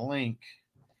throw the link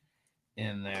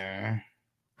in there,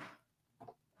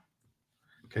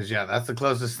 because that's the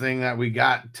closest thing that we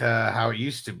got to how it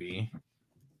used to be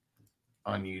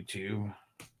on YouTube.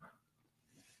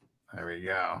 There we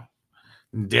go.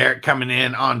 Derek coming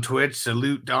in on Twitch.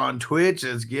 Salute on Twitch.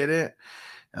 Let's get it.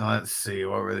 And let's see,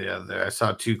 what were the other? I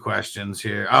saw 2 questions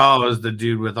here. Oh, it was the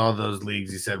dude with all those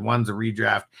leagues. He said one's a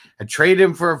redraft. I traded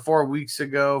him for 4 weeks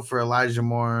ago for Elijah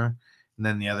Moore, and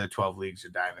then the other 12 leagues are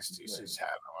dynasty. So he's had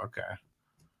them. Okay.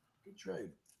 Good trade.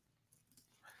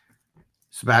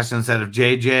 Sebastian said, if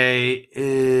JJ,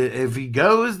 if he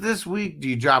goes this week, do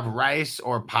you drop Rice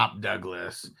or Pop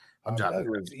Douglas? I'll drop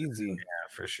Douglas, easy. Yeah,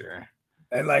 for sure.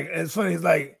 And like, it's funny. It's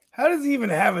like, how does he even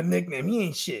have a nickname? He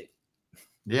ain't shit.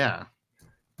 Yeah.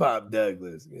 Pop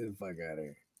Douglas. Get the fuck out of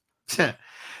here.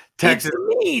 Texas.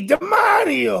 It's me,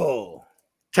 Demonio.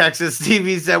 Texas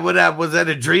TV said, what up? Was that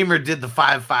a dream or did the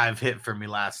 5-5 hit for me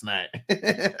last night?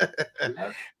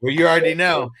 Well, you already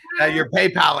know that your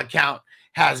PayPal account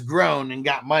has grown and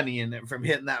got money in it from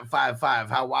hitting that 5-5.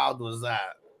 How wild was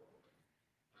that?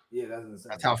 Yeah,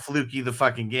 that's how fluky the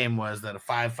fucking game was that a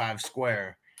 5-5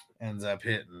 square ends up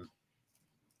hitting.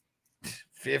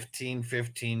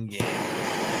 15-15 game.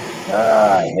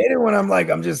 I hate it when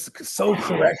I'm just so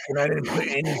correct and I didn't put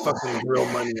any fucking real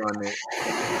money on it.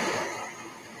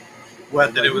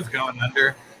 What, that it was going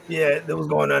under? Yeah, it was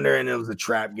going under, and it was a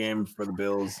trap game for the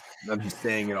Bills. I'm just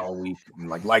saying it all week.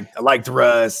 And I liked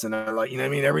Russ, and I like, you know what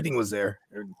I mean? Everything was there.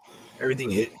 Everything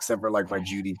hit except for like my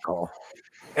Judy call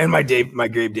and my Gabe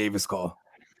Davis call.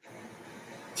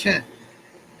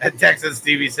 And Texas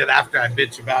Stevie said after I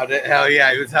bitch about it, hell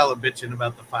yeah, he was hella bitching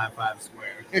about the 5-5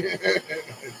 square.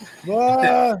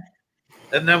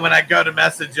 And then when I go to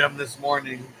message him this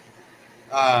morning,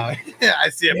 I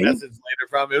see a message later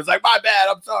from him. It was like, my bad,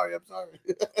 I'm sorry.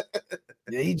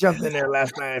 Yeah, he jumped in there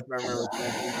last night, if I remember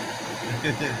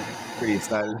correctly. Pretty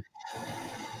excited.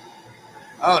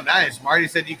 Oh, nice. Marty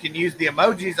said you can use the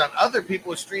emojis on other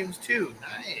people's streams too.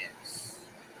 Nice.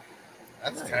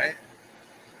 That's tight.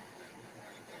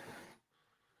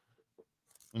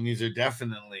 And these are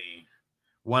definitely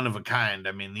one of a kind.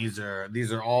 I mean, these are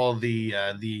all the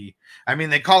I mean,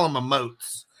 they call them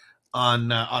emotes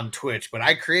on Twitch, but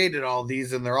I created all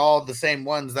these and they're all the same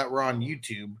ones that were on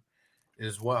YouTube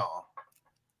as well.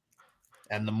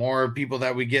 And the more people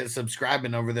that we get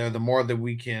subscribing over there, the more that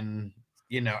we can,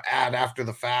 add after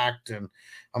the fact. And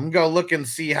I'm going to go look and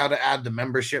see how to add the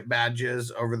membership badges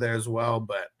over there as well.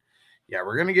 But yeah,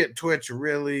 we're going to get Twitch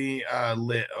really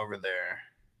lit over there.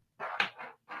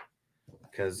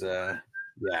 Because,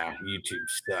 YouTube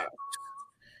sucks.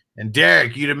 And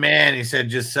Derek, you the man. He said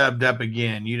just subbed up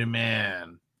again. You the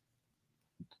man.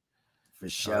 For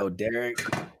sure, Derek.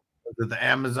 Was it the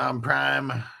Amazon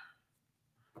Prime?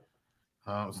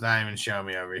 Oh, it's not even showing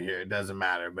me over here. It doesn't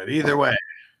matter. But either way,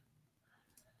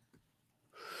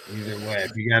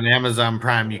 if you got an Amazon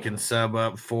Prime, you can sub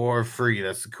up for free.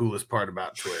 That's the coolest part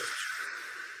about Twitch.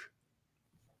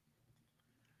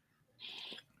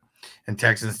 And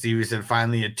Texan Stevie said,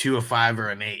 finally a 2, a 5, or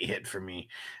an 8 hit for me.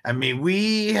 I mean,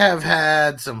 we have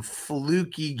had some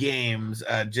fluky games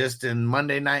just in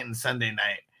Monday night and Sunday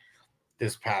night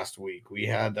this past week. We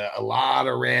had a lot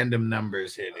of random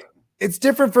numbers hitting. It's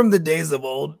different from the days of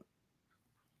old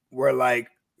where like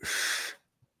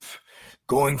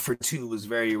going for 2 was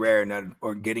very rare,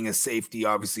 or getting a safety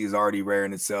obviously is already rare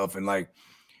in itself. And like,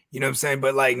 you know what I'm saying?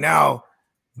 But like now,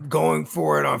 going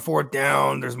for it on 4th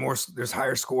down, there's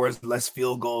higher scores, less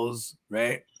field goals,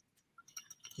 right?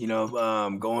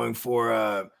 Going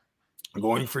for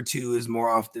 2 is more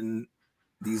often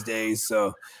these days.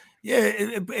 So yeah,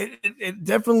 it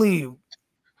definitely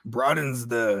broadens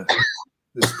the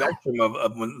spectrum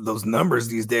of those numbers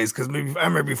these days. Because maybe I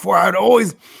remember before I'd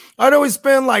always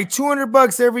spend like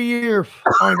 $200 every year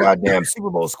on goddamn Super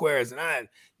Bowl squares, and I had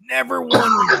never won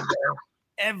one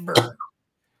ever.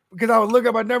 Because I would look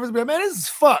at my numbers and be like, man, this is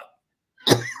fuck.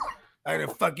 I had a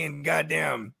fucking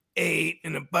goddamn 8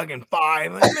 and a fucking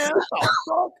 5. Like, man, what the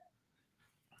fuck?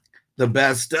 The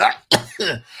best,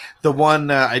 the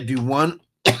one I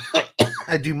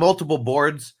do multiple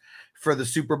boards for the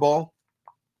Super Bowl.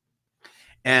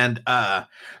 And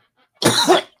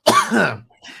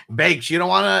Bakes, you don't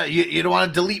want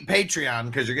to delete Patreon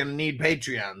because you're going to need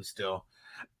Patreon still.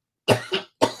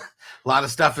 A lot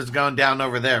of stuff is going down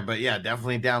over there, but yeah,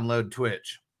 definitely download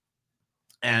Twitch.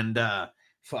 And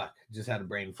just had a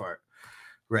brain fart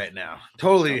right now.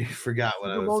 Totally forgot what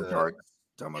I was.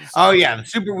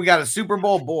 We got a Super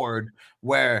Bowl board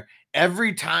where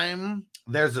every time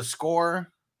there's a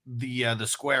score, the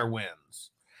square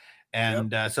wins.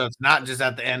 And so it's not just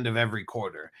at the end of every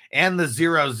quarter. And the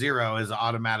 0-0 is an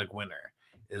automatic winner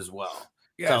as well.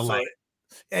 Yeah, so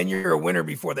and you're a winner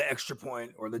before the extra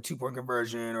point or the 2-point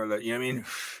conversion or the, you know what I mean?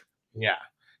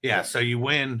 Yeah. So you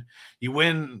win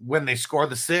when they score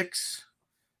the 6,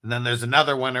 and then there's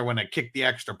another winner when they kick the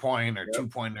extra point or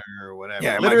 2-pointer or whatever.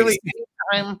 Yeah, literally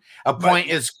time a point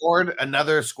is scored,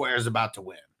 another square is about to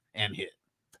win and hit.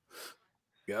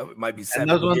 Yeah, it might be And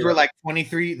those ones were like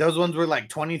 23. Those ones were like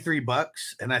 $23,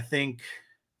 and I think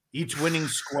each winning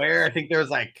square, I think there was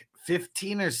like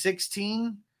 15 or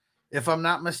 16, if I'm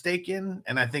not mistaken,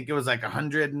 and I think it was like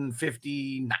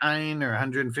 159 or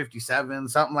 157,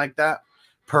 something like that,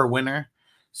 per winner.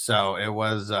 So it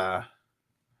was a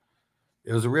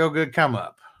real good come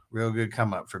up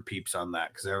for peeps on that,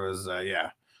 because there was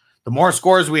the more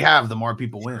scores we have, the more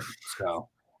people win. So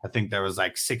I think there was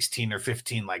like 16 or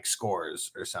 15 like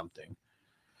scores or something.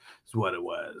 Is what it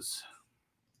was.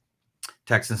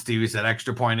 Texan Stevie said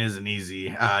extra point isn't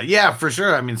easy. Yeah, for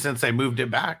sure. I mean, since they moved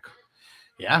it back,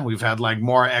 yeah, we've had like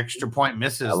more extra point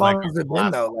misses. How long has it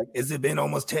been though? Like, has it been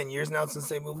almost 10 years now since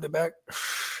they moved it back?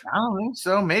 I don't think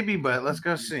so. Maybe, but let's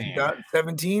go see.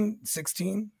 17,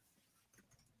 16?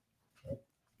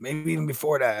 Maybe even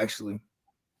before that, actually.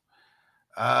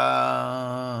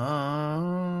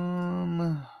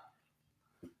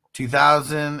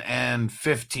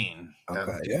 2015.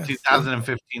 Okay, yeah.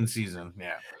 2015 season.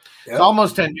 Yeah. Yep. It's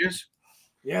almost 10 years.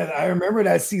 Yeah, I remember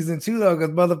that season too, though,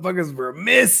 because motherfuckers were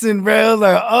missing, bro.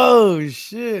 Like, oh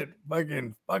shit,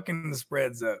 fucking the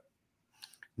spreads up.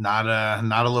 Not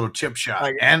a little chip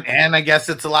shot. And I guess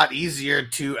it's a lot easier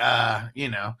to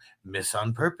miss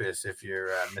on purpose if you're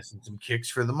missing some kicks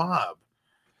for the mob.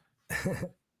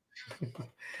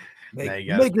 make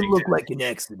it look like an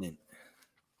accident.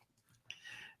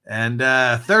 And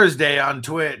Thursday on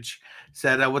Twitch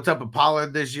said, what's up with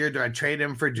Pollard this year? Do I trade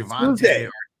him for Javonte?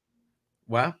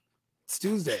 Well, it's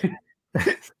Tuesday.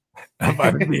 I'm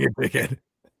about to be a dickhead.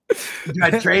 Do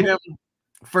I trade him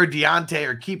for Deontay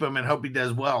or keep him and hope he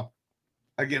does well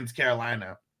against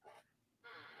Carolina?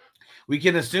 We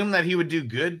can assume that he would do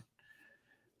good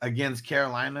against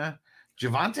Carolina.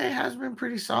 Javonte has been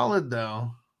pretty solid,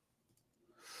 though.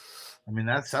 I mean,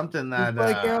 that's something that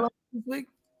Carolina this week?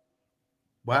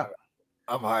 What?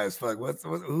 I'm high as fuck.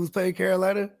 Who's playing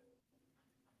Carolina?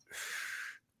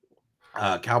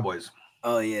 Cowboys.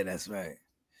 Oh yeah, that's right.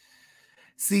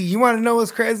 See, you want to know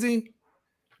what's crazy?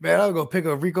 Man, I'll go pick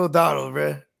up Rico Dowdle,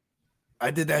 bro.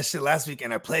 I did that shit last week,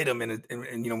 and I played him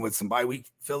in with some bye week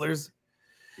fillers.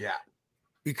 Yeah,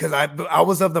 because I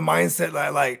was of the mindset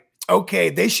that like,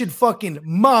 okay, they should fucking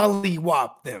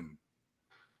mollywop them,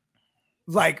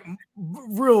 like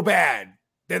real bad.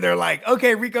 Then they're like,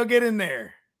 okay, Rico, get in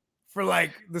there for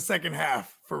like the second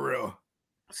half for real.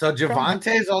 So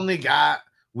Javonte's only got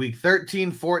week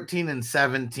 13, 14, and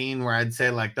 17, where I'd say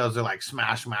like those are like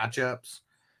smash matchups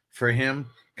for him.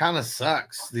 Kind of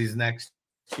sucks these next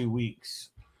 2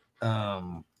 weeks.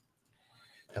 And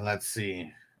let's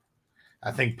see.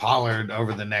 I think Pollard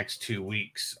over the next 2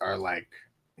 weeks are like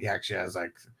he actually has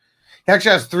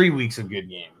 3 weeks of good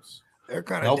games. They're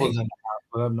kind of Noble's in the house.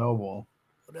 What up, Noble?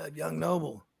 What up, young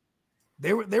Noble?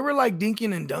 They were like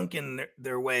dinking and dunking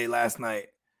their way last night,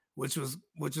 which was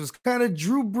kind of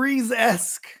Drew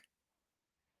Brees-esque,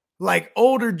 like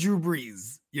older Drew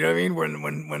Brees. You know what I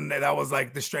mean? When that was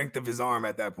like the strength of his arm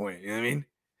at that point. You know what I mean?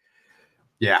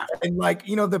 Yeah. And like,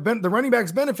 the running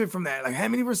backs benefit from that. Like, how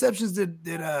many receptions did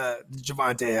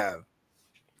Javonte have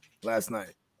last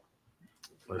night?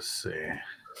 Let's see.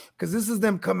 Because this is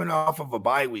them coming off of a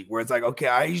bye week where it's like, okay,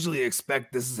 I usually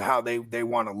expect this is how they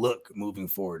want to look moving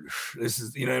forward. This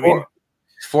is, you know what I mean?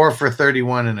 4 for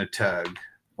 31 in a tug.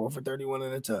 4 for 31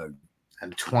 in a tug.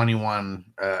 And 21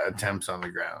 attempts on the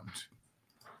ground.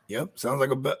 Yep. Sounds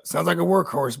like a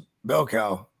workhorse bell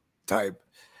cow type.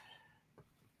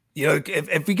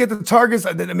 If we get the targets,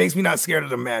 then it makes me not scared of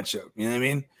the matchup. You know what I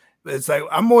mean? But it's like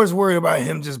I'm always worried about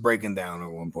him just breaking down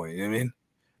at one point. You know what I mean?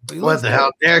 What the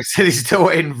hell? Derek said he's still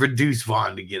waiting for Deuce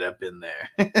Vaughn to get up in there.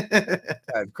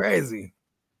 That's crazy.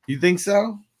 You think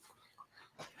so?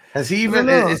 Has he even?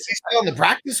 Is he still in the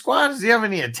practice squad? Does he have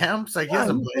any attempts? Like he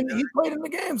played in the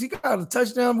games. He got a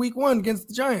touchdown week 1 against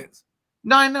the Giants.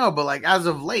 No, I know, but like as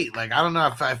of late, like I don't know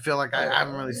if I feel like I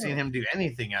haven't really seen him do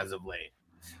anything as of late.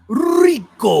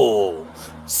 Rico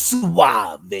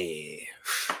Suave.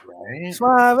 Right?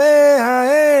 Suave.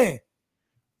 Hey.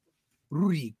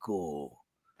 Rico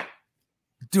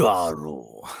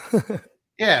Daro.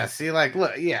 Yeah, see, like,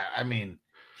 look, yeah, I mean,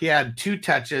 he had 2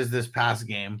 touches this past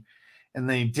game, and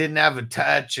then he didn't have a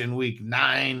touch in week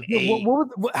 9, 8.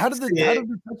 How did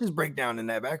the touches break down in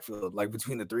that backfield, like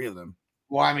between the 3 of them?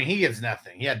 Well, I mean, he gets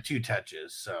nothing. He had 2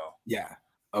 touches, so yeah,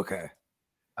 okay.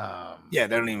 Yeah,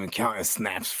 they don't even count as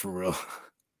snaps for real.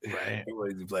 Right. What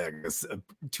did he play? Like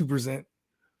 2%?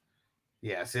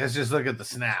 Yeah, see, let's just look at the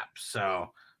snaps.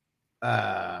 So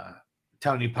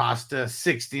Tony Pasta,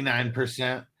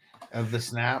 69% of the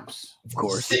snaps. Of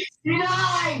course.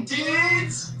 69,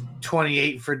 dudes.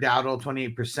 28 for Dowdle,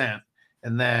 28%.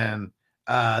 And then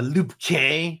Luke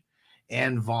K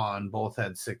and Vaughn both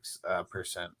had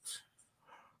 6%.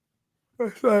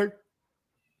 It's like,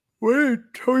 what did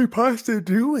Tony Pasta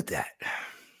do with that?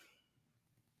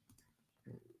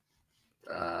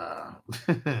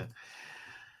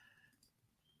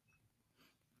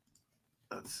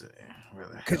 Let's see.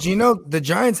 Because the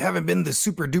Giants haven't been the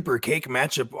super duper cake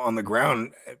matchup on the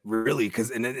ground, really.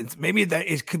 Because it's maybe that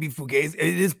it could be Fugazi.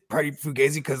 It is probably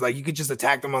Fugazi because like you could just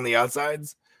attack them on the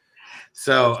outsides.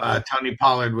 So Tony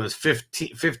Pollard was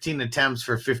 15 attempts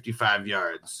for 55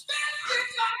 yards.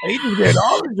 He just getting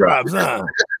all the drops, huh?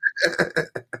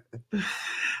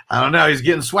 I don't know. He's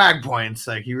getting swag points,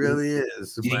 like he really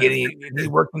is. Did he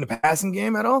work in the passing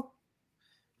game at all?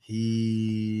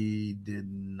 He did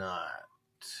not.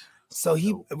 So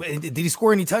did he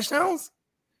score any touchdowns?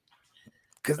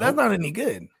 Because that's not any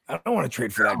good. I don't want to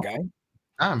trade for that guy.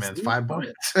 Ah, man, it's 5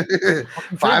 points.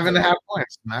 5.5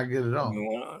 points. Not good at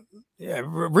all. Yeah,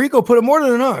 Rico put it more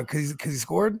than enough because he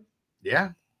scored. Yeah.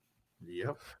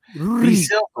 Yep.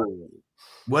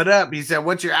 What up? He said,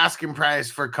 what's your asking price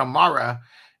for Kamara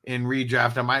in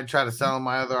redraft? I might try to sell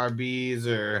my other RBs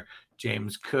or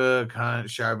James Cook, Hunt,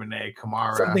 Charbonnet,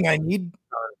 Kamara. Something I need.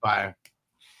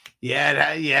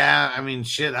 Yeah. I mean,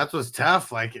 shit, that's what's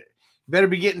tough. Like, you better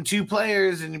be getting 2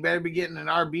 players and you better be getting an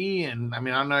RB. And I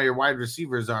mean, I don't know your wide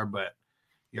receivers are, but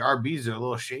your RBs are a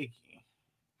little shaky.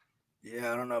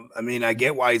 Yeah, I don't know. I mean, I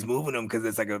get why he's moving them because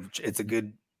it's a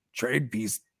good trade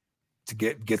piece to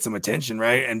get some attention,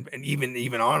 right? And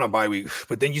even on a bye week.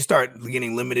 But then you start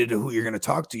getting limited to who you're going to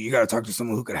talk to. You got to talk to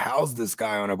someone who could house this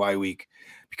guy on a bye week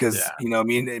because I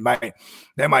mean,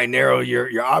 that might narrow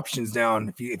your options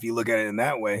down if you look at it in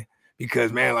that way.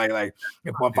 Because man, like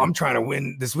if I'm trying to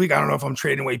win this week, I don't know if I'm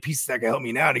trading away pieces that can help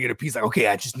me now to get a piece. Like, okay,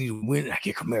 I just need to win. I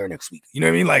get Kamara next week. You know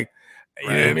what I mean? Like, you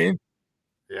know what I mean?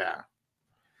 Yeah,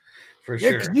 for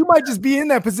sure. Because you might just be in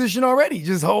that position already.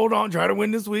 Just hold on, try to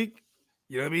win this week.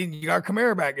 You know what I mean? You got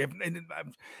Kamara back. If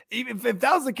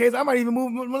that was the case, I might even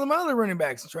move one of my other running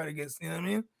backs and try to get. You know what I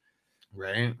mean?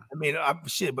 Right. I mean,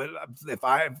 but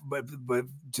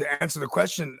to answer the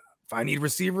question. If I need a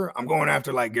receiver, I'm going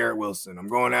after like Garrett Wilson. I'm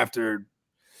going after,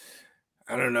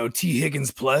 I don't know, T.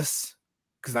 Higgins plus,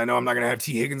 because I know I'm not going to have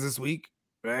T. Higgins this week,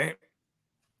 right?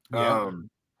 Yeah.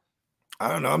 I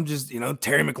don't know. I'm just,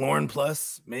 Terry McLaurin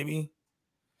plus, maybe.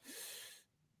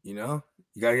 You got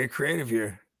to get creative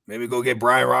here. Maybe go get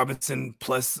Brian Robinson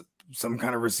plus some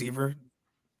kind of receiver.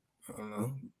 I don't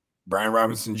know. Brian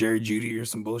Robinson, Jerry Jeudy or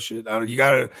some bullshit. You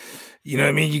got to, you know what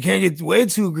I mean? You can't get way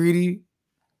too greedy.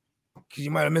 Because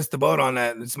you might have missed the boat on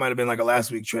that. This might have been like a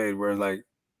last week trade where like,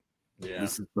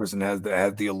 this person has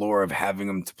the allure of having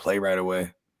them to play right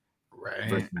away, right?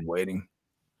 Versus waiting.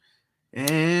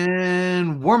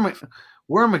 And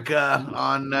Wormica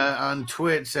on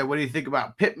Twitch said, "What do you think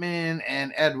about Pittman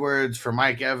and Edwards for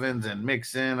Mike Evans and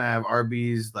Mixon? I have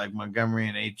RBs like Montgomery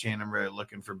and A-Chain. I'm really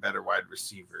looking for better wide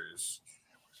receivers.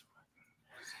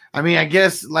 I mean, I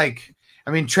guess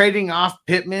trading off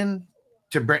Pittman."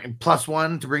 To bring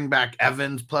 +1 to bring back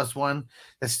Evans +1.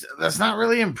 That's not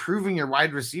really improving your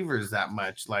wide receivers that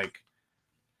much. Like,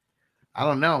 I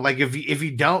don't know. Like if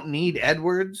you don't need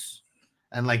Edwards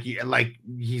and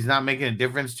he's not making a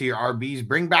difference to your RBs,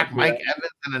 bring back Mike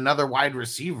Evans and another wide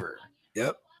receiver.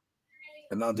 Yep.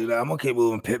 And I'll do that. I'm okay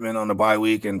moving Pittman on the bye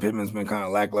week, and Pittman's been kind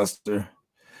of lackluster.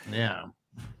 Yeah.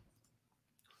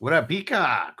 What up,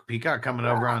 Peacock? Peacock coming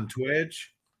over on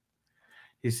Twitch.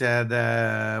 He said,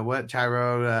 what?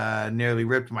 Tyro nearly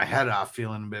ripped my head off,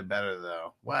 feeling a bit better,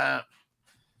 though. What?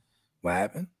 What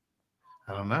happened?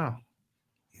 I don't know.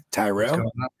 Tyrell?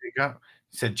 He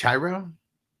said Chiro?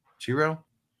 Chiro?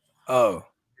 Oh.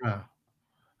 I don't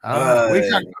know. What are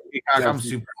you talking about, Peacock? I'm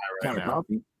super high right now.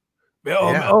 Coffee?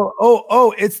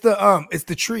 Oh, it's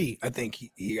the tree, I think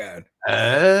he got.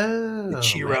 Oh. The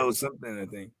Chiro something, I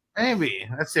think. Maybe.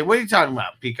 Let's see. What are you talking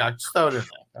about, Peacock? Just throw it in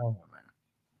there. Oh,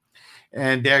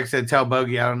 and Derek said, tell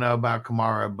Bogey I don't know about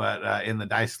Kamara, but in the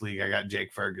Dice League, I got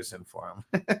Jake Ferguson for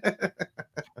him.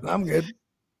 I'm good.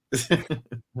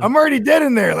 I'm already dead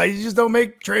in there. Like, you just don't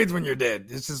make trades when you're dead.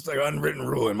 It's just like an unwritten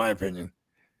rule, in my opinion.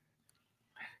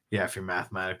 Yeah, if you're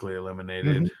mathematically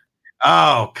eliminated. Mm-hmm.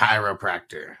 Oh,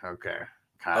 chiropractor. Okay.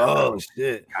 Oh,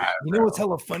 shit. You know what's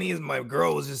hella funny is my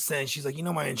girl was just saying, she's like,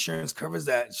 my insurance covers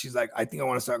that. She's like, I think I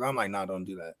want to start. I'm like, nah, don't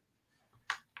do that.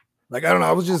 Like, I don't know.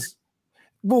 I was just...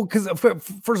 Well, because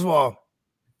first of all,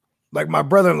 like my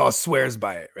brother-in-law swears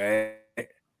by it, right?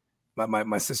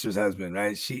 My sister's husband,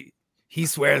 right? He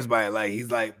swears by it. Like he's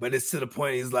like, but it's to the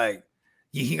point he's like,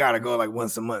 he gotta go like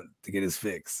once a month to get his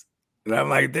fix. And I'm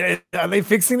like, are they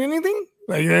fixing anything?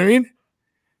 Like, you know what I mean?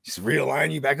 just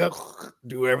realign you back up,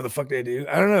 do whatever the fuck they do.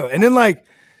 I don't know. And then like,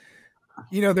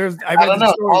 there's I don't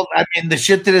know. story. I mean, the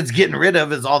shit that it's getting rid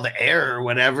of is all the air or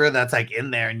whatever that's like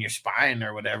in there in your spine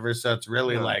or whatever. So it's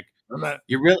really like I'm not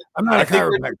I a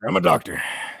chiropractor. I'm a doctor.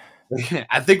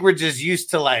 I think we're just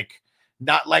used to like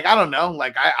not like I don't know,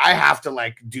 like I have to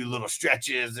like do little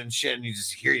stretches and shit, and you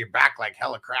just hear your back like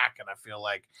hella crack. And I feel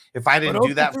like if I didn't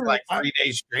do that for like 3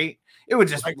 days straight, it would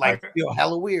just like feel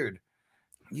hella weird.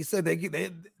 You said they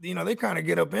kind of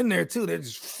get up in there too. They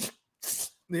just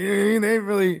they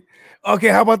really okay.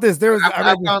 How about this? There was I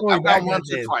read this story back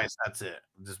once or twice. That's it,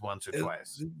 just once or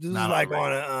twice. This is like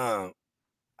on a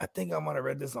I think I might have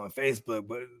read this on Facebook,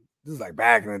 but this is like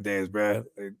back in the days, bro.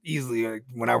 Like, easily, like,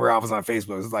 whenever I was on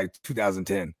Facebook, it was like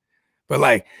 2010. But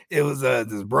like, it was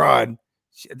this broad.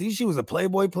 I think she was a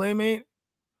Playboy playmate.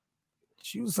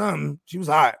 She was something. She was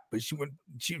hot, but she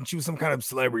was some kind of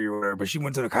celebrity or whatever. But she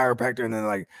went to the chiropractor, and then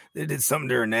like they did something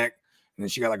to her neck, and then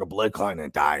she got like a blood clot and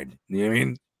then died. You know what I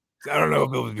mean? I don't know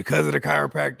if it was because of the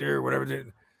chiropractor or whatever.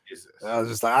 I was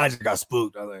just like, I just got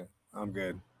spooked. I was like, I'm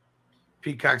good.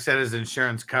 Peacock said his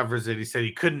insurance covers it. He said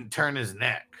he couldn't turn his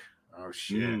neck. Oh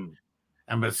shit.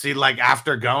 And but see, like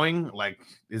after going, like,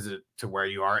 is it to where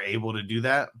you are able to do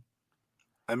that?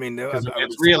 I mean, it's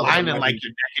realigning like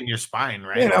your neck and your spine,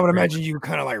 right? Yeah, and I would imagine you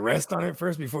kind of like rest on it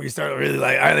first before you start really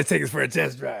like, all right, let's take this for a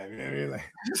test drive. You know what I mean? Like,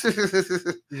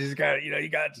 you just got, you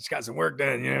got some work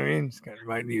done. You know what I mean? Just kind of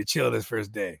might need to chill this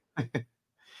first day.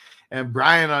 And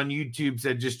Brian on YouTube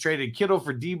said just traded Kittle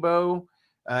for Debo.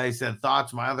 He said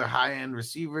thoughts. My other high end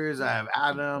receivers. I have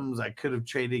Adams. I could have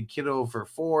traded Kittle for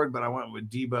Ford, but I went with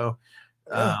Debo.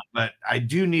 But I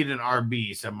do need an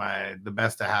RB. So the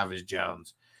best I have is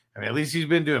Jones. I mean, at least he's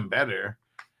been doing better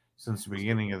since the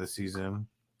beginning of the season.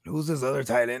 Who's this other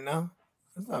tight end now?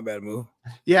 That's not a bad move.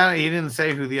 Yeah, he didn't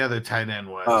say who the other tight end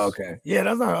was. Oh, okay. Yeah,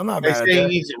 I'm not they bad. Say he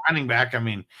needs a running back. I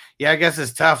mean, yeah, I guess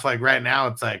it's tough. Like right now,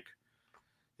 it's like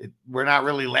we're not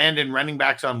really landing running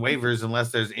backs on waivers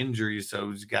unless there's injuries. So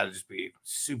we got to just be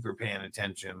super paying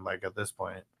attention. Like at this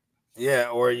point. Yeah,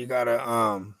 or you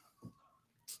gotta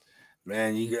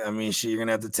man, you're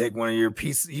gonna have to take one of your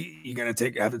pieces. You're gonna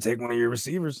have to take one of your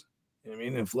receivers. You know what I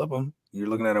mean, and flip them. You're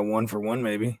looking at a 1-for-1,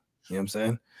 maybe. You know what I'm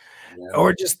saying? Yeah.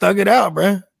 Or just thug it out,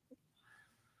 bro.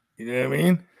 You know what I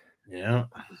mean? Yeah.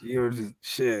 You're just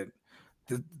shit.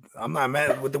 I'm not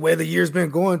mad with the way the year's been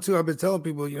going too. I've been telling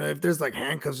people, if there's like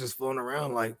handcuffs just floating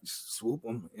around, like just swoop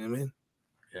them. You know what I mean?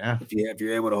 Yeah. If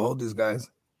you're able to hold these guys.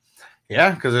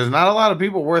 Yeah, because there's not a lot of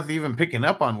people worth even picking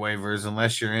up on waivers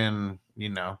unless you're in,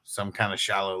 some kind of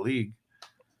shallow league.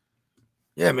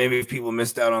 Yeah, maybe if people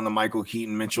missed out on the Michael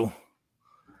Keaton Mitchell.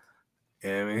 You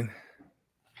know what I mean?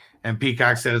 And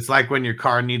Peacock said it's like when your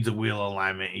car needs a wheel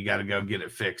alignment, you got to go get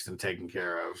it fixed and taken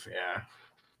care of. Yeah.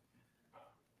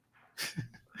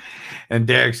 And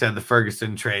Derek said the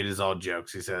Ferguson trade is all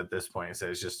jokes. He said at this point, he said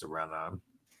it's just a run on.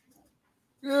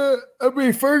 Yeah, I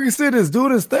mean, Ferguson is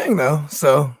doing his thing though.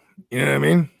 So, you know what I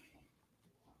mean?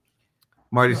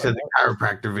 Marty said the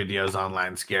chiropractor videos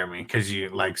online scare me because you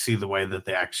like see the way that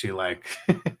they actually like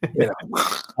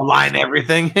align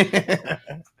everything. Because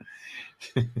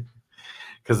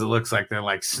it looks like they're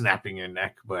like snapping your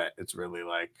neck, but it's really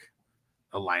like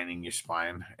aligning your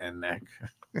spine and neck.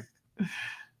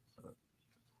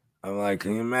 I'm like,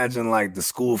 can you imagine like the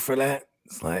school for that?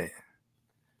 It's like,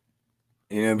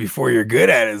 before you're good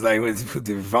at it, it's like with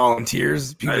the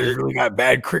volunteers, people that really got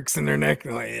bad cricks in their neck.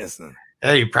 They're like, yes.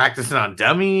 Hey, you practicing on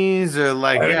dummies or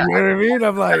like, yeah. You know what I mean?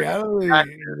 I'm like, I don't really, you know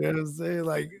what I'm saying?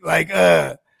 Like,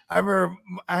 I remember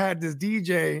I had this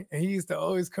DJ and he used to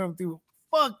always come through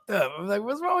fucked up. I was like,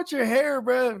 what's wrong with your hair,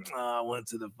 bro? Oh, I went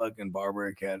to the fucking barber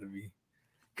academy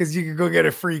because you could go get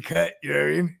a free cut. You know what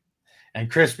I mean? And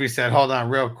Crispy said, hold on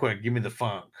real quick. Give me the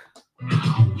funk.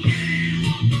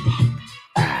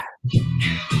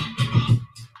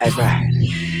 That's right.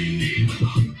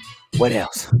 What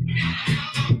else?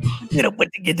 Get up,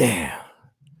 get down.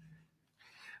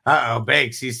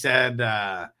 Bakes. He said,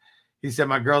 my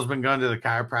girl's been going to the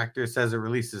chiropractor. Says it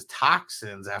releases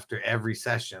toxins after every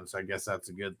session. So I guess that's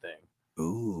a good thing.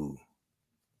 Ooh.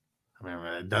 I mean,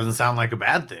 it doesn't sound like a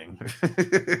bad thing.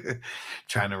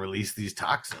 Trying to release these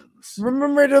toxins.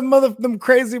 Remember them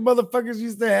crazy motherfuckers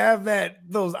used to have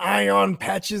those ion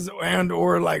patches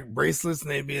or like bracelets, and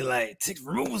they'd be like,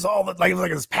 removes all the like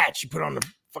this patch you put on the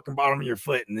fucking bottom of your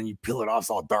foot, and then you peel it off.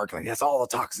 It's all dark. Like that's all the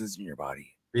toxins in your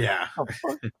body. Yeah.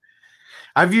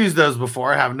 I've used those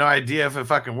before. I have no idea if it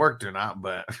fucking worked or not,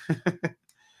 but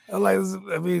shit. I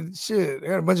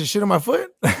got a bunch of shit on my foot.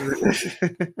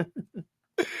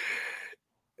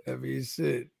 I mean,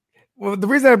 shit. Well, the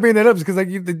reason I bring that up is because like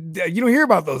you don't hear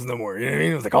about those no more. You know what I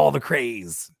mean? It was like all the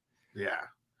craze. Yeah.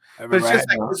 But it's just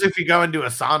like if you go into a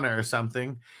sauna or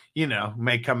something, you know,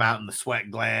 may come out in the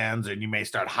sweat glands, and you may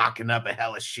start hawking up a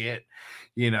hella shit,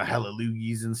 you know, hella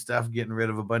loogies and stuff, getting rid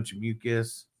of a bunch of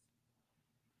mucus.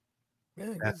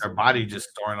 Yeah, that's our body just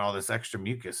storing all this extra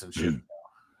mucus and shit.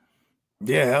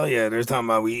 Yeah, hell yeah. There's talking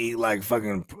about we eat like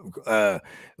fucking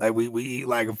like we eat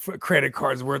like a credit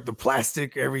card's worth of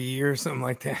plastic every year or something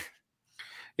like that.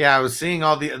 Yeah, I was seeing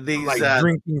all these like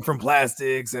drinking from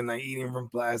plastics and like eating from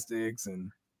plastics,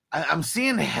 and I'm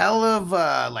seeing hell of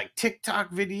like TikTok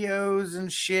videos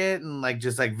and shit, and like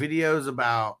just like videos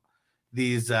about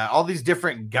these all these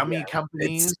different gummy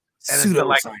companies, and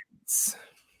it's like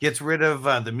gets rid of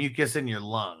the mucus in your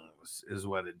lungs is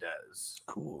what it does.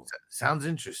 Cool. Sounds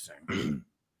interesting.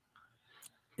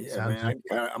 Yeah, man,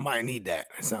 I might need that.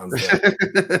 It sounds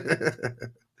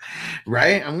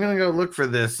right. I'm gonna go look for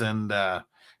this, and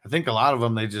I think a lot of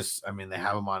them they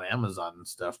have them on Amazon and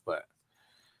stuff, but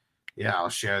yeah, I'll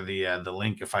share the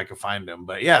link if I can find them.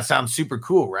 But yeah, it sounds super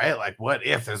cool, right? Like, what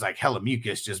if there's like hella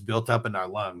mucus just built up in our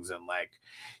lungs, and like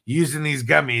using these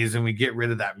gummies, and we get rid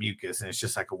of that mucus, and it's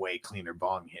just like a way cleaner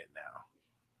bong hit now.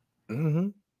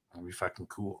 That'd be fucking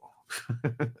cool.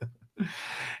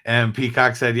 And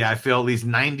Peacock said, "Yeah, I feel at least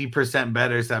 90%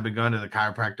 better. So I've been going to the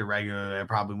chiropractor regularly. I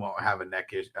probably won't have a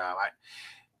neck issue."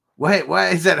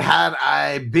 What is it? Had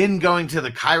I been going to the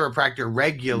chiropractor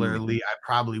regularly, I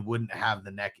probably wouldn't have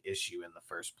the neck issue in the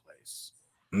first place.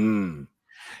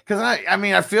 Because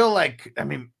I feel like,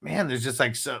 man, there's just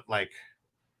like so like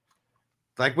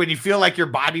when you feel like your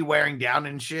body wearing down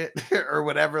and shit or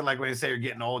whatever, like when you say you're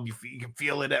getting old, you can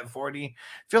feel it at 40. I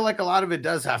feel like a lot of it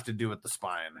does have to do with the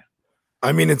spine.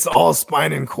 I mean, it's all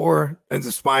spine and core, and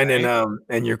the spine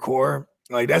and your core.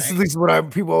 Like that's at least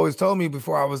what people always told me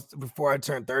before I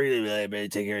turned 30. They'd be like, "Better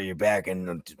take care of your back,"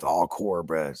 and it's all core,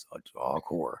 bro. It's all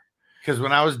core. Because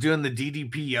when I was doing the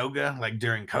DDP yoga, like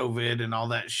during COVID and all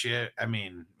that shit,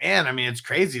 it's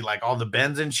crazy. Like all the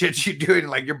bends and shit you're doing,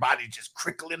 like your body just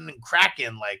crickling and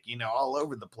cracking, like, you know, all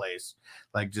over the place,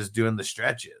 like just doing the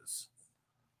stretches.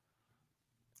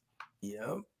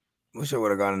 Yep. Wish I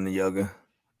would have gone into yoga.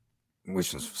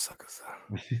 Which was suckers.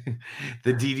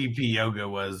 The DDP yoga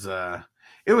was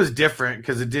it was different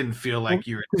because it didn't feel like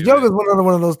you were. Yoga is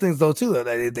one of those things though too.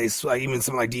 That they like even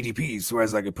some like DDPs,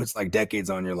 whereas like it puts like decades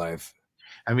on your life.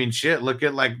 Shit. Look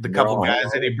at like the couple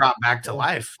guys that he brought back to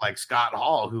life, like Scott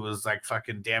Hall, who was like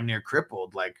fucking damn near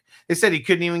crippled. Like they said, he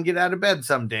couldn't even get out of bed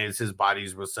some days. His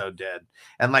bodies were so dead,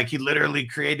 and like he literally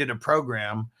created a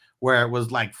program where it was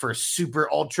like for super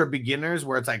ultra beginners,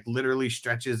 where it's like literally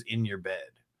stretches in your bed.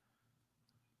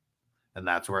 And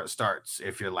that's where it starts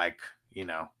if you're like, you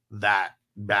know, that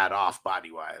bad off body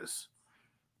wise.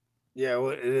 Yeah,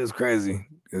 well, it is crazy.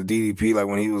 DDP, like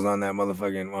when he was on that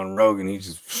motherfucking on Rogan, he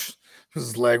just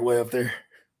his leg way up there.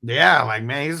 Yeah, like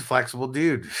man, he's a flexible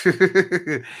dude.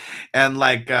 And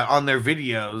like on their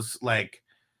videos, like,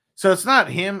 so it's not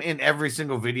him in every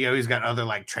single video. He's got other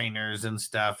like trainers and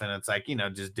stuff, and it's like, you know,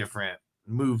 just different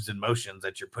moves and motions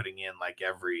that you're putting in like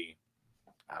every,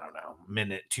 I don't know,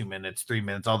 minute, 2 minutes, 3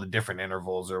 minutes, all the different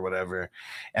intervals or whatever.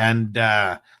 And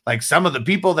like some of the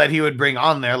people that he would bring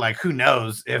on there, like who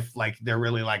knows if like they're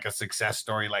really like a success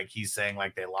story, like he's saying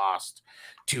like they lost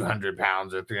 200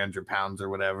 pounds or 300 pounds or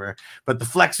whatever. But the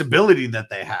flexibility that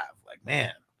they have, like,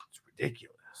 man, it's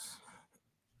ridiculous.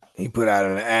 He put out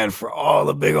an ad for all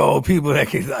the big old people that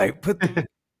can like put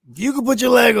you can put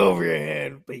your leg over your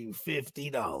head, pay you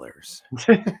 $50.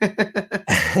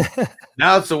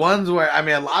 Now it's the ones where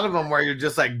a lot of them where you're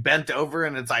just like bent over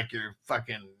and it's like your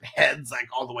fucking head's like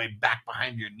all the way back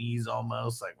behind your knees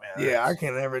almost. Like, man, yeah, I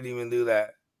can never even do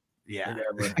that. Yeah,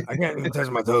 I can't even touch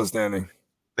my toes standing.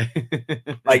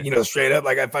 Like, you know, straight up.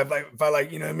 Like if I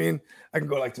like, you know what I mean? I can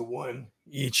go like to one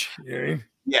each. You know what I mean?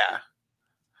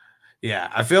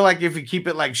 Yeah. I feel like if you keep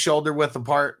it like shoulder width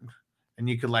apart, and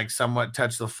you could like somewhat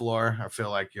touch the floor, I feel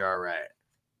like you're all right,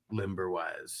 limber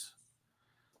wise.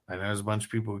 And there's a bunch of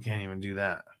people who can't even do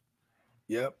that.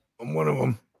 Yep, I'm one of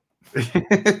them. Yeah,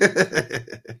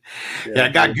 I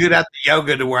got good at the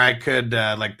yoga to where I could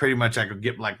like pretty much I could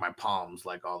get like my palms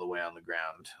like all the way on the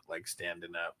ground, like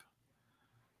standing up.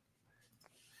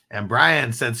 And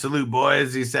Brian said, "Salute,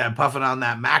 boys." He said, "Puffing on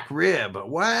that Mac rib."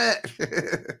 What?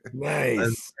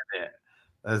 Nice.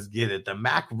 Let's get it. The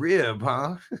Mac rib,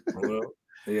 huh? Well,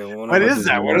 yeah, what is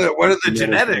that? What are the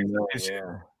genetics?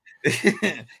 Yeah.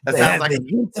 That sounds like a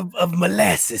hint of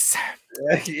molasses.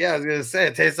 Yeah, I was gonna say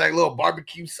it tastes like a little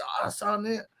barbecue sauce on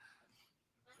it.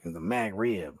 The Mac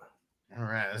rib. All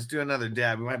right, let's do another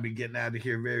dab. We might be getting out of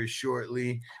here very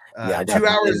shortly. Yeah, I got 2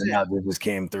 hours in in. and out that just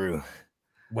came through.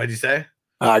 What'd you say?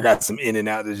 I got some in and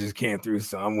out that just came through,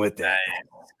 so I'm with that.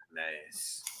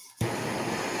 Nice.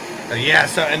 Yeah,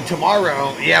 so and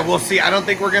tomorrow, yeah, we'll see. I don't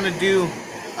think we're gonna do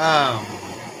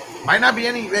might not be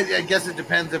any. I guess it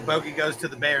depends if Bogey goes to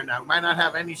the Bay or not. Might not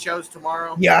have any shows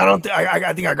tomorrow. Yeah, I don't think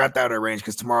I think I got that arranged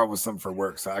because tomorrow was something for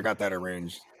work, so I got that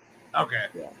arranged. Okay.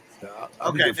 Yeah. So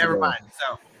I'll be Okay, good for never those. mind.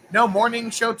 So no morning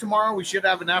show tomorrow. We should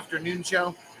have an afternoon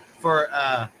show for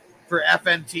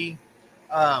FNT.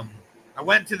 I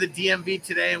went to the DMV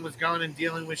today and was going and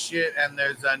dealing with shit, and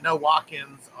there's no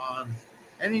walk-ins on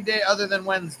any day other than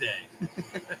Wednesday.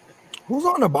 Who's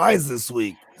on the buys this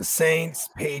week? The Saints,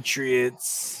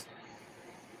 Patriots.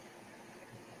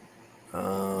 Tell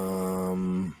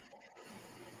you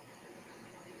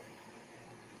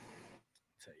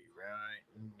right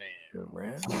now.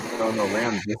 Rams. Oh no,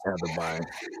 Rams just had the buy.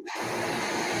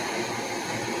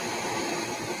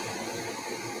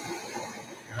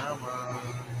 Come on.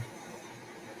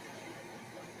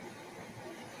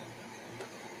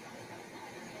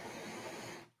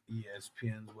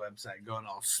 ESPN's website going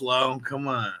all slow. Come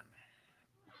on.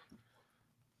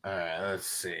 All right, let's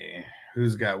see.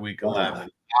 Who's got week 11?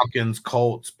 Falcons,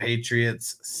 Colts,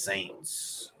 Patriots,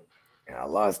 Saints. Yeah, I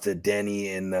lost to Denny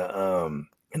in the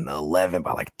 11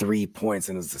 by like 3 points,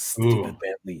 and it's a stupid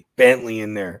Bentley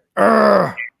in there.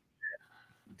 Damn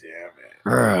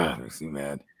it. Makes me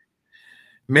mad.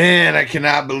 Man, I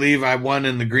cannot believe I won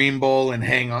in the Green Bowl and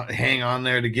hang on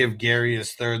there to give Gary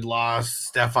his third loss.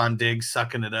 Stephon Diggs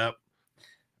sucking it up.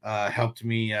 Helped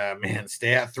me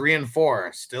stay at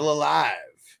 3-4. Still alive.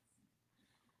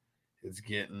 It's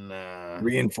getting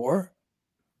 3 and 4?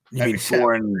 You mean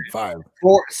 4 and 5?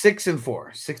 6 and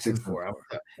 4. 6 and 4. I'm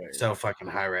so fucking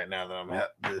high right now that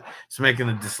it's making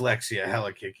the dyslexia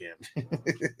hella kick in.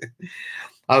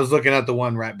 I was looking at the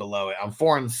one right below it. I'm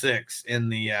 4 and 6 in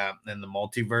the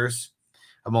multiverse.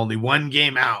 I'm only one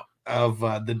game out of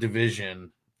the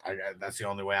division. That's the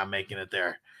only way I'm making it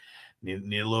there.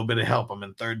 Need a little bit of help. I'm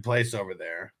in third place over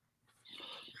there.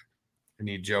 I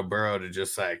need Joe Burrow to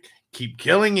just like keep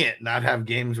killing it, not have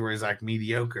games where he's like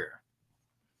mediocre.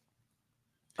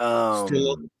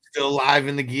 Still alive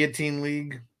in the Guillotine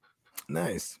League.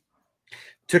 Nice.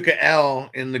 Took a L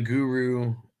in the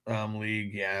Guru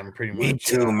League. Yeah, I'm pretty much. Me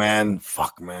too, man.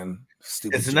 Fuck, man.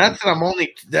 Stupid. It's nuts that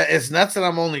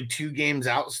I'm only 2 games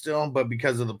out still, but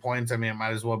because of the points, I mean, it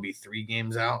might as well be 3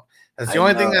 games out. That's the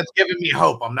only thing that's giving me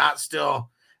hope. I'm not still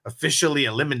officially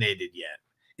eliminated yet.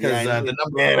 Because the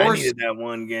number 4, I needed that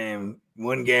one game,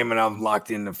 and I'm locked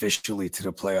in officially to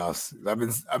the playoffs.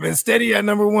 I've been steady at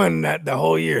number 1 the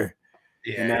whole year.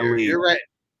 Yeah, you're right.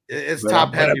 It's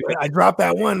top heavy. I dropped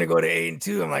that one to go to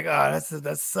 8-2. I'm like,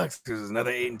 that sucks because there's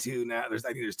another 8-2 now. I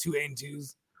think there's 2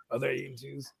 8-2s, other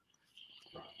 8-2s.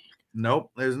 Nope,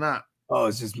 there's not. Oh,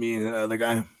 it's just me and the other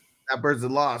guy. That bird's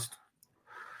lost.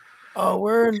 Oh,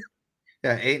 word.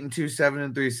 Yeah, 8-2,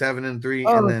 7-3, 7-3,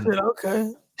 oh, and then shit,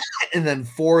 okay. And then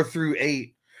 4 through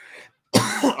 8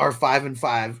 are 5 and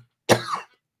 5,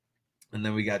 and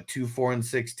then we got 2 4 and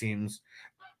 6 teams.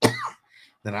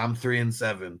 Then I'm 3 and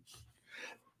 7.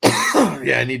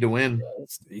 Yeah, I need to win.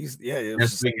 Yeah.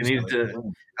 This week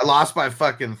I lost by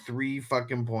fucking 3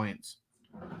 fucking points.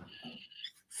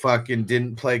 Fucking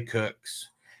didn't play Cooks.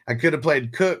 I could have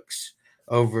played Cooks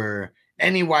over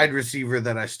any wide receiver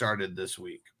that I started this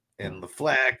week in the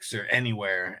flex or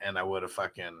anywhere, and I would have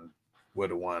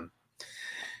won.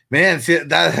 Man, see,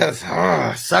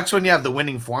 that sucks when you have the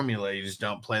winning formula. You just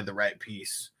don't play the right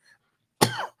piece.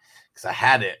 Because I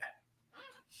had it.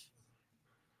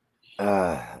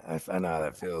 I know how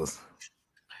that feels.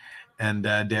 And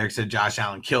Derek said Josh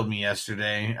Allen killed me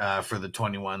yesterday for the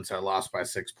 21, so I lost by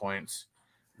 6 points.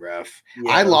 Rough.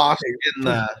 Yeah, I lost in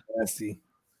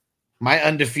my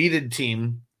undefeated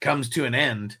team comes to an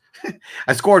end.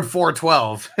 I scored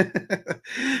 412.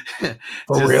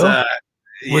 For real?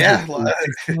 Yeah.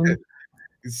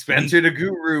 Spencer the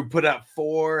Guru put up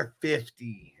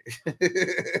 450.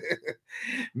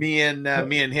 me and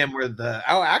him were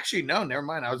actually no, never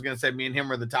mind. I was gonna say me and him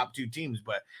were the top 2 teams,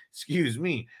 but excuse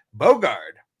me,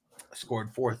 Bogard scored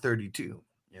 432.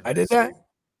 I did that.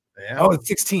 Yeah. Oh, it's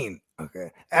 16.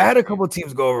 Okay. I had a couple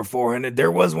teams go over 400.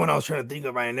 There was one I was trying to think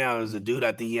of right now. It was a dude,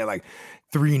 I think he had like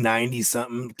 390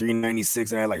 something,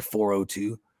 396, and I had like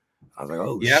 402. I was like,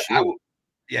 oh yeah, shit.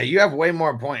 Yeah, you have way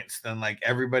more points than like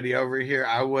everybody over here.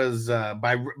 I was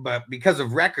but because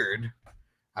of record,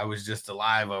 I was just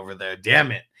alive over there.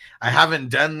 Damn it. I haven't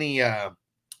done I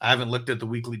haven't looked at the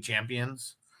weekly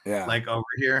champions. Yeah. Like over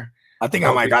here. I think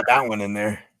I might got that one in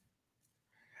there.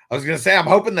 I was gonna say I'm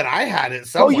hoping that I had it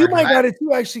somewhere. Oh, you might got it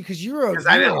too, actually, because you're a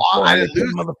I didn't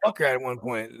lose motherfucker at one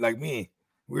point, like me.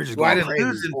 We were just I going didn't crazy.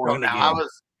 lose until now.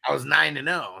 I was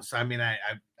 9-0, so I mean I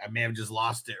may have just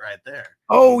lost it right there.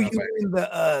 Oh, you mean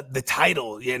the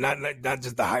title? Yeah, not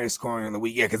just the highest scoring in the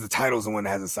week. Yeah, because the title's the one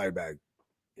that has a side bag.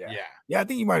 Yeah. I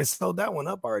think you might have sold that one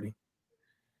up already.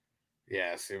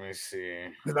 Yeah, so let me see.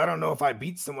 Because I don't know if I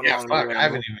beat someone. Yeah, fuck, I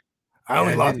haven't even. I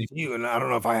only lost to you, and I don't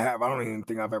know if I have. I don't even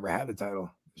think I've ever had the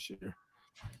title this year.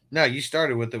 No, you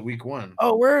started with it week 1.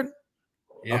 Oh, word.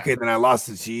 Yeah. Okay, then I lost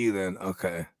it to you. Then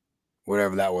okay,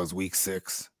 whatever that was, week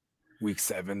 6, week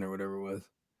 7, or whatever it was.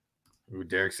 Ooh,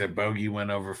 Derek said Bogey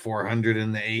went over 400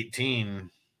 in the 18.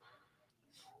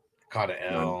 Caught an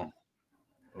L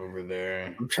over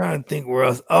there. I'm trying to think where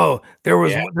else. Oh,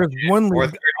 there's one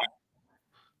league.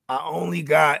 I only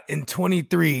got in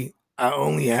 23. I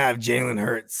only have Jalen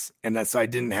Hurts, and that's so I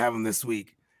didn't have him this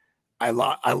week. I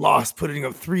lost putting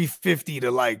up 350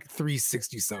 to like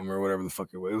 360 something or whatever the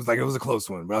fuck it was. It was a close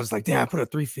one, but I was like, damn, I put a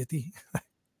 350.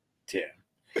 Yeah.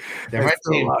 My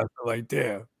team, like,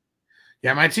 damn.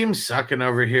 Yeah, my team's sucking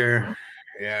over here.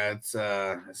 Yeah, it's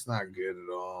not good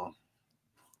at all.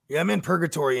 Yeah, I'm in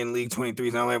purgatory in League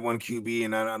 23s. I only have one QB,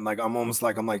 and I'm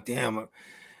like, damn.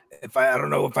 If I don't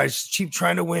know if I keep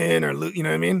trying to win or lose, you know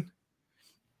what I mean?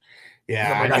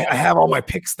 Yeah, I have all my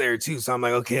picks there too, so I'm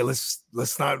like, okay, let's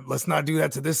not do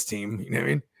that to this team. You know what I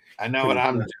mean? I know what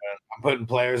I'm doing. I'm putting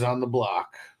players on the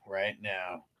block right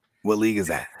now. What league is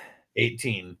that?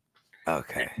 18.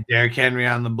 Okay. Derrick Henry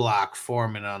on the block,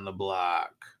 Foreman on the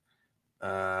block,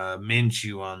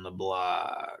 Minshew on the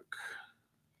block,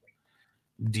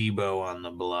 Debo on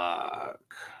the block,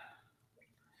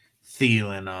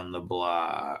 Thielen on the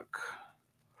block,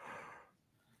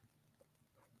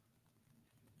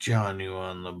 Jonnu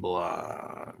on the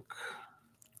block,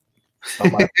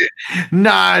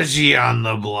 Najee on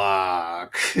the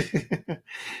block.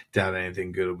 Doubt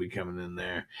anything good will be coming in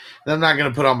there. And I'm not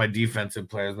going to put all my defensive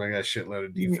players, but I got a shitload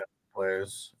of defensive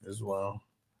players as well.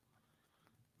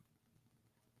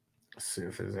 Let's see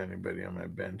if there's anybody on my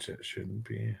bench that shouldn't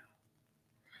be.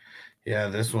 Yeah,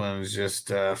 this one's just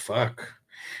fuck.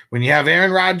 When you have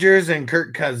Aaron Rodgers and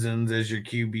Kirk Cousins as your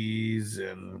QBs,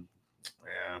 and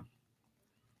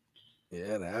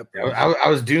yeah, that happened. I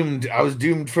was doomed. I was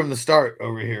doomed from the start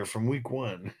over here from week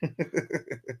 1.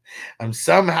 I'm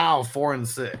somehow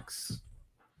 4-6.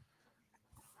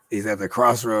 He's at the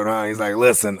crossroad, huh? He's like,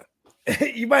 listen,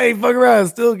 you might fuck around and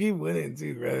still keep winning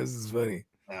too, bro. This is funny.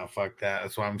 No, fuck that.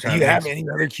 That's why I'm trying. Do you have any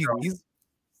other QBs?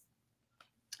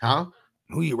 Huh?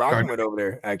 Who you rocking with over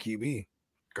there at QB?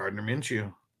 Gardner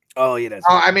Minshew. Oh yeah, that's.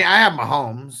 I mean, I have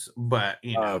Mahomes, but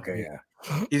you know, okay, yeah,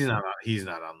 he's not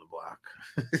on the block.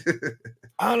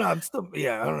 I don't know. I'm still,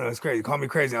 I don't know. It's crazy. Call me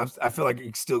crazy. I feel like you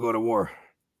can still go to war.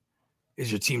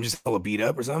 Is your team just hella beat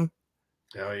up or something?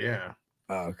 Oh yeah.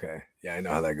 Oh, okay. Yeah, I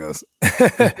know how that goes.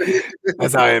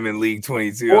 That's how I am in League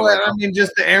 22. Well, I mean,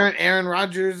 just the Aaron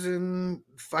Rodgers and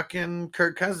fucking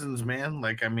Kirk Cousins, man.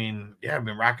 Like, I mean, yeah, I've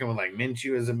been rocking with like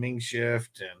Minshew as a Ming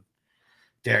shift, and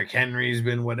Derrick Henry's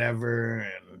been whatever,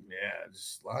 and yeah,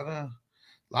 just a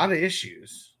lot of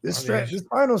issues. This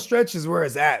final stretch is where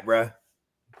it's at, bro.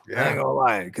 Yeah. I ain't gonna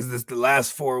lie, because the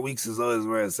last 4 weeks is always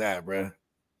where it's at, bro.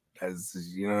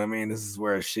 You know what I mean? This is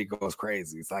where shit goes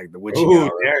crazy. It's like the witch.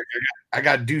 Derek, I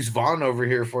got Deuce Vaughn over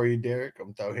here for you, Derek.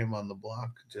 I'm throw him on the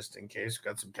block just in case.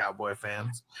 Got some Cowboy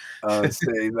fans. Derek's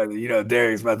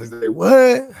about to say,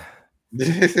 what?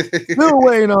 Still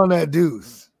waiting on that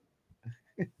Deuce.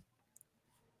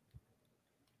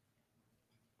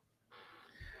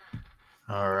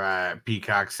 All right.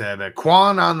 Peacock said,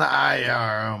 Quan on the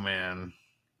IR. Oh, man.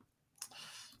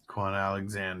 Quan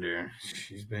Alexander.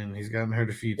 He's gotten hurt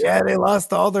a few times. Yeah, they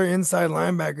lost all their inside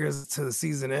linebackers to the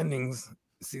season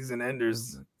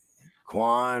enders.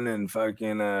 Quan and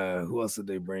fucking who else did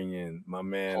they bring in? My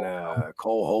man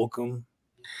Cole Holcomb.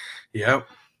 Yep.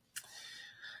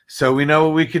 So we know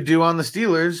what we could do on the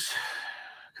Steelers.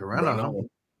 Could run on them.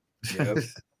 Yep.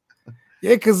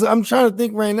 Yeah, because I'm trying to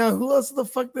think right now, who else the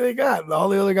fuck do they got? All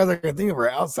the other guys I can think of are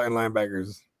outside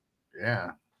linebackers.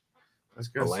 Yeah. Let's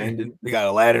go. They got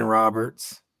Aladdin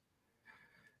Roberts.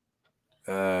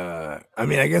 I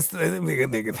mean, I guess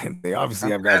they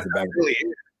obviously have guys back.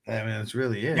 It's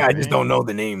really it. Yeah, I just don't know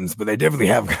the names, but they definitely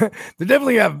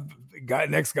have.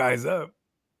 Next guys up.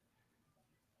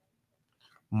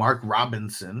 Mark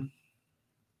Robinson.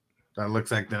 That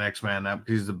looks like the next man up.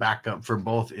 He's the backup for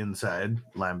both inside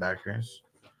linebackers.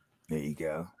 There you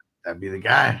go. That'd be the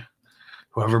guy.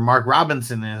 Whoever Mark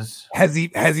Robinson is. Has he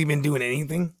been doing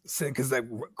anything? Because like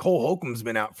Cole Holcomb's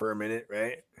been out for a minute,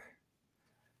 right?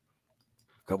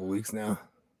 A couple weeks now.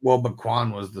 Well, but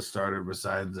Quan was the starter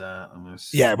besides that.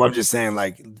 Yeah, but I'm just saying,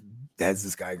 like, has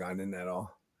this guy gone in at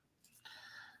all?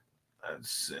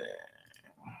 Let's see.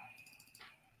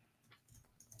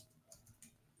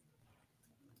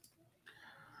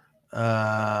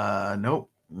 Nope.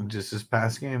 Just this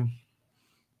past game.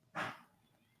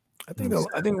 I think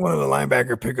one of the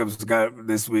linebacker pickups got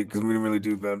this week because we didn't really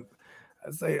do that.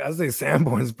 I'd say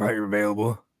Sanborn's probably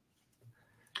available.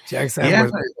 Jack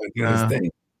Sanborn's doing his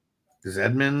thing. Is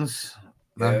Edmonds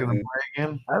not going to play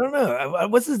again? I don't know.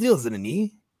 What's his deal? Is it a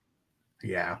knee?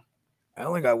 Yeah. I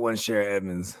only got one share of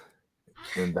Edmonds.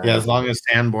 Yeah, as long as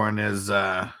Sanborn is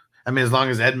as long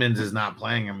as Edmonds is not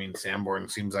playing, Sanborn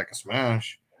seems like a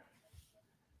smash.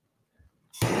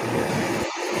 All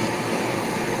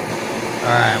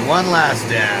right, one last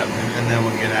dab, and then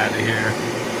we'll get out of here.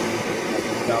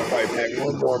 I'll probably pack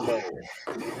one more money.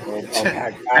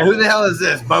 Who the hell is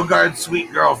this? Bogart's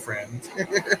sweet girlfriend.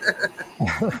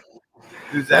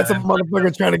 Who's That's a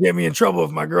motherfucker trying to get me in trouble if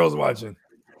my girl's watching.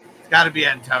 It's got to be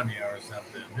Antonio or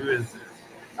something. Who is this?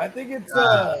 I think it's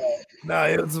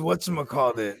it's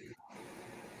whatchamacallit.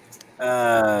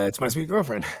 It's my sweet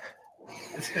girlfriend.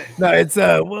 No, it's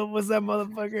what was that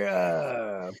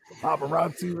motherfucker?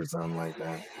 Paparazzi or something like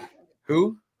that.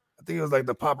 Who? I think it was like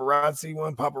the paparazzi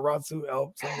one, paparazzi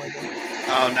elf, something like that.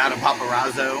 Oh, not a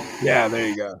paparazzo. Yeah, there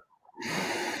you go.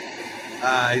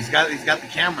 He's got the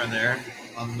camera there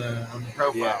on the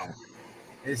profile. Yeah.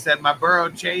 He said my Burrow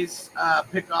Chase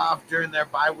pickoff during their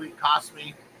bye week cost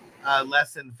me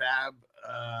less than Fab.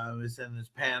 He said it's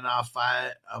paying off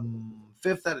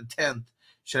 5th out of 10th.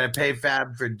 Should I pay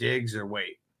Fab for Diggs or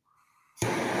wait?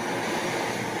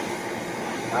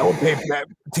 I will pay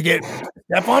Fab to get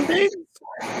Stephon Diggs.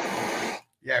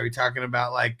 Yeah, are we talking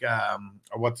about like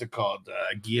what's it called?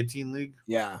 A guillotine league?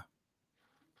 Yeah,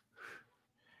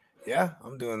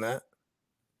 I'm doing that.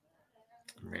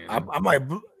 Man. I might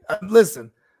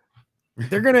listen.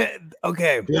 They're gonna I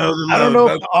don't know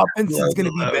if the offense is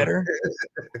gonna be better.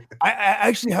 I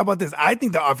actually, how about this? I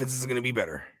think the offense is gonna be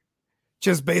better,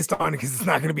 just based on because it's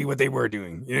not gonna be what they were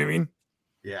doing. You know what I mean?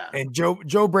 Yeah. And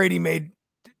Joe Brady made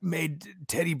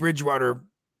Teddy Bridgewater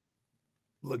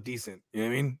look decent. You know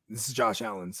what I mean? This is Josh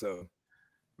Allen, so.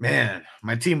 Man,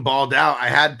 my team balled out. I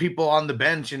had people on the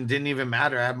bench and didn't even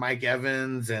matter. I had Mike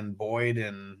Evans and Boyd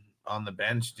and on the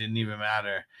bench, didn't even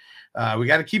matter. We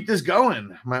got to keep this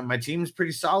going. My team's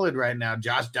pretty solid right now.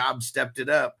 Josh Dobbs stepped it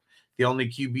up. The only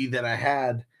QB that I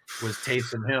had was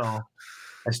Taysom Hill.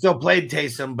 I still played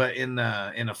Taysom, but in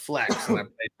a flex, and I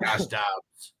played Josh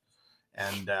Dobbs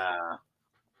and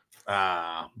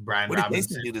Brian what Robinson. What did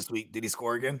Taysom do this week? Did he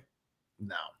score again?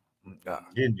 No. He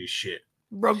didn't do shit.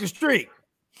 Broke the streak.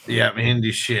 Yeah, he didn't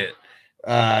do shit.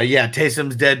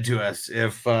 Taysom's dead to us.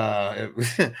 If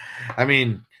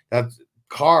that's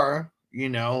Carr,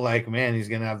 man, he's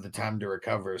gonna have the time to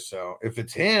recover. So if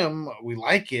it's him, we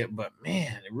like it, but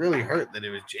man, it really hurt that it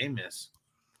was Jameis.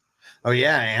 Oh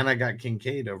yeah, and I got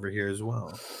Kincaid over here as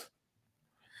well.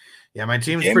 Yeah, my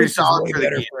team's Jameis pretty solid for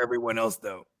better for everyone else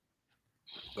though.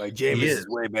 Like Jameis is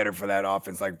way better for that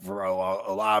offense, like for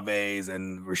Olave's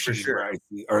and Rashid Rice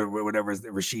or whatever is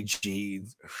Rashid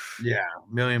Shaheed. Yeah,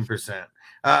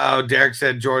 1,000,000%. Derek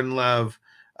said Jordan Love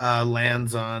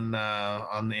lands on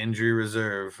the injury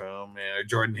reserve. Oh man,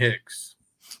 Jordan Hicks.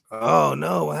 Oh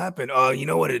no, what happened? Oh, you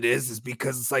know what it is? It's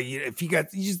because it's like if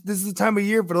this is the time of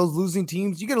year for those losing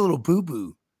teams, you get a little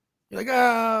boo-boo. You're like,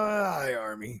 hi,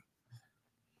 Army.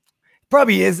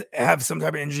 Probably have some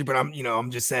type of injury, but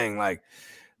I'm just saying, like,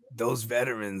 those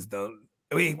veterans don't.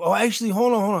 Wait, actually,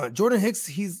 hold on. Jordan Hicks,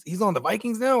 he's on the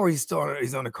Vikings now, or he's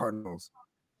on the Cardinals?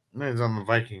 No, he's on the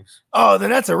Vikings. Oh, then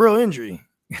that's a real injury.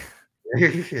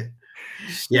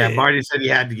 Yeah, Marty said he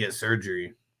had to get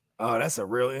surgery. Oh, that's a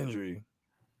real injury.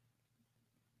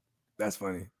 That's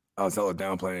funny. I was hella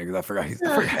downplaying it because I forgot he's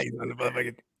on the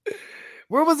motherfucking.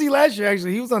 Where was he last year?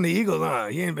 Actually, he was on the Eagles. Huh?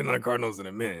 He ain't been on the Cardinals in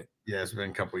a minute. Yeah, it's been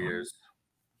a couple years.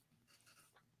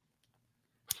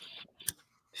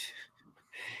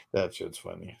 That shit's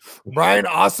funny. Brian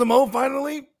Osimo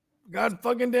finally. God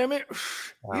fucking damn it.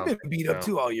 He's been beat up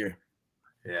too all year.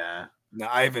 Yeah.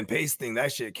 The Ivan Pace thing,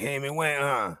 that shit came and went,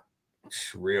 huh?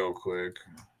 Real quick.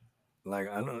 Like,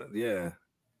 yeah.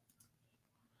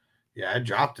 Yeah, I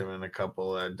dropped him in a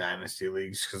couple of dynasty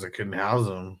leagues because I couldn't house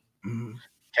him. Mm-hmm.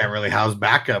 Can't really house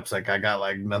backups. Like, I got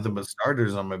like nothing but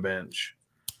starters on my bench.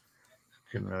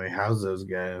 Couldn't really house those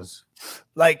guys.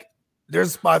 Like,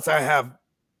 there's spots I have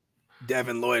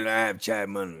Devin Lloyd and I have Chad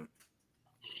Munn.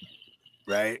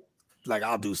 Right? Like,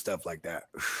 I'll do stuff like that.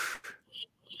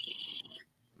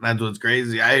 That's what's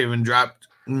crazy. I even dropped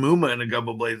Muma in a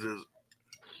couple places.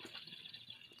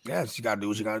 Yeah, you gotta do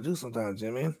what you gotta do sometimes, you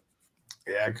know what I mean?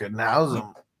 Yeah, I couldn't house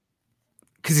him.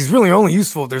 Because he's really only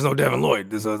useful if there's no Devin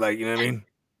Lloyd. So it's like, you know what I mean?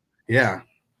 Yeah.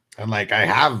 And like I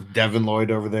have Devin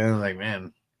Lloyd over there. Like,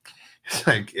 man, it's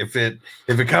like if it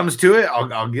comes to it,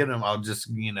 I'll get him. I'll just,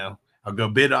 I'll go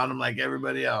bid on him like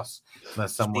everybody else,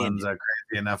 unless someone's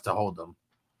crazy enough to hold them.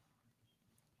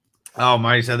 Oh,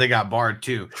 Marty said they got barred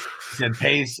too. He said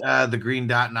Pace, the green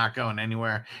dot not going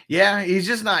anywhere. Yeah, he's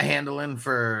just not handling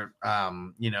for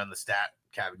in the stat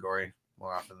category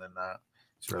more often than not.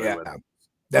 It's really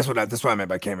that's what I meant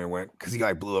by Cameron Wentz, because he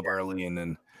like blew up early and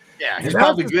then he's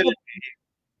probably good.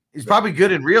 He's probably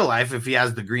good in real life if he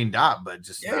has the green dot, but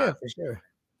just not. For sure.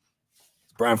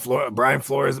 Brian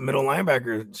Flores, middle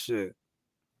linebacker, shit.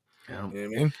 Yeah. You know what I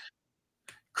mean?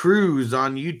 Cruz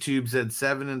on YouTube said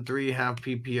 7-3 half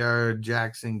PPR.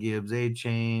 Jackson, Gibbs,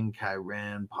 A-Chain,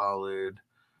 Kyren, Pollard,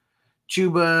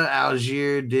 Chuba,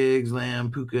 Algier, Diggs,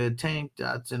 Lamb, Puka, Tank,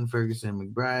 Dotson, Ferguson,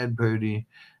 McBride, Purdy.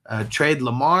 Trade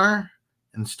Lamar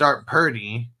and start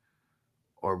Purdy,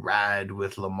 or ride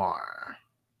with Lamar.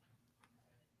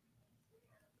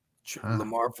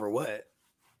 Lamar for what?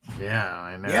 Yeah,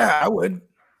 I know. Yeah, I would.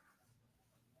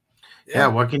 Yeah,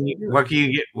 what can you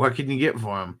get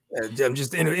for him? I'm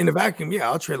just in the vacuum. Yeah,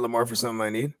 I'll trade Lamar for something I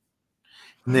need.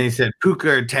 And then he said Puka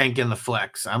or Tank in the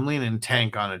flex. I'm leaning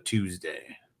Tank on a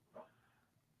Tuesday.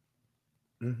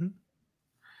 Mm-hmm.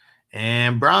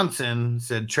 And Bronson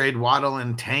said trade Waddle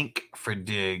and Tank for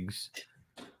Diggs.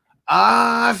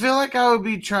 I feel like I would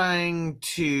be trying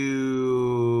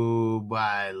to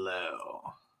buy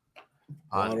low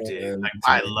on Diggs, like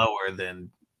buy lower than.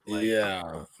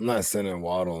 I'm not sending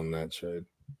Waddle in that trade.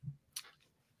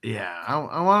 Yeah,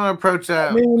 I want to approach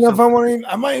that. I mean, if I want to,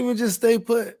 I might even just stay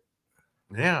put.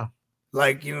 Yeah,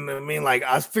 like, you know what I mean. Like,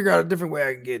 I figure out a different way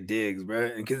I can get Diggs,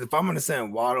 bro. Because if I'm gonna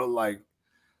send Waddle, like,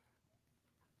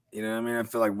 you know what I mean, I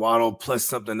feel like Waddle plus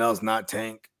something else, not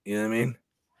Tank. You know what I mean?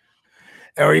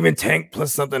 Or even Tank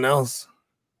plus something else,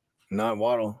 not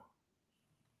Waddle.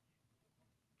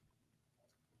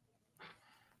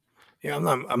 Yeah,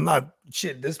 I'm not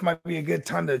shit. This might be a good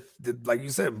time to like you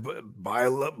said, buy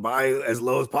as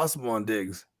low as possible on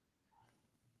Diggs.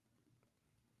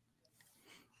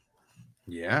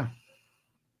 Yeah.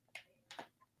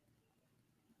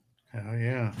 Hell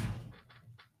yeah.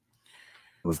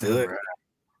 Let's do it. Right.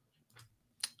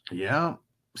 Yeah.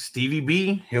 Stevie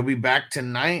B, he'll be back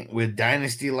tonight with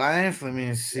Dynasty Life. Let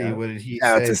me see. What did he say?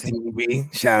 Shout out to Stevie B.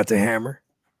 Shout out to Hammer.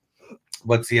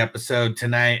 What's the episode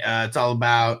tonight? It's all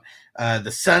about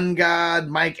the Sun God,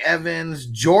 Mike Evans,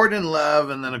 Jordan Love,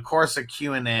 and then, of course, a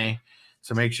Q&A.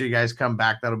 So make sure you guys come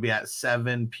back. That'll be at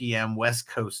 7 p.m. West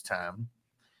Coast time.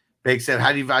 Bake said,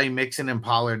 how do you value Mixon and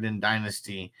Pollard in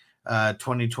Dynasty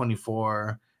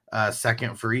 2024,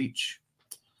 second for each?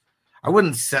 I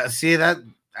wouldn't see that.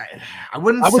 I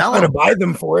wouldn't sell them. I would try to buy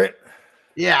them for it.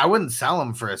 Yeah, I wouldn't sell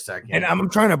them for a second. And I'm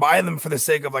trying to buy them for the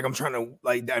sake of, like, I'm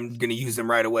going to use them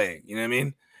right away. You know what I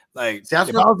mean? Like, if I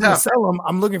was going to sell them,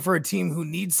 I'm looking for a team who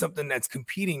needs something that's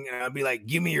competing. And I'll be like,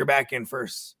 give me your back end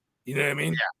first. You know what I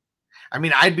mean? Yeah. I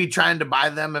mean, I'd be trying to buy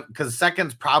them because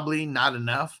second's probably not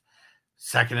enough.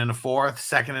 Second and a fourth,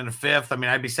 second and a fifth. I mean,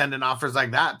 I'd be sending offers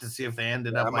like that to see if they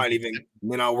ended up. I might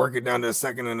then I'll work it down to a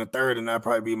second and a third, and that'd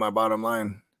probably be my bottom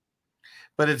line.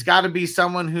 But it's got to be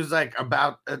someone who's like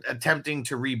about attempting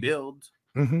to rebuild.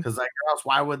 Because like, or else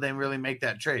why would they really make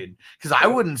that trade? Because I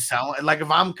wouldn't sell it. Like,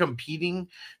 if I'm competing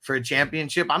for a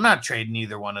championship, I'm not trading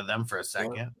either one of them for a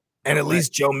second. And at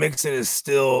least Joe Mixon is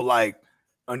still like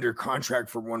under contract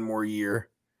for one more year.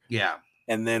 Yeah.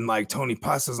 And then like Tony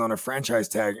Pasta's on a franchise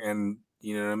tag, and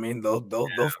you know what I mean? They'll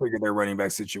figure their running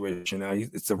back situation now.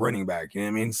 It's a running back, you know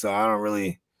what I mean? So I don't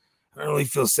really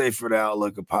feel safe for the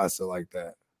outlook of Pasta like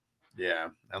that. Yeah.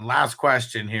 And last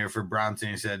question here for Bronson.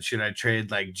 He said, should I trade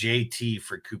like JT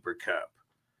for Cooper Kupp?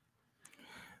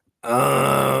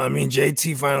 I mean,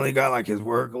 JT finally got like his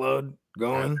workload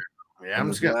going. Yeah, I'm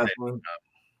just gonna say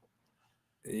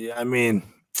yeah, I mean,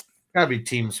 gotta be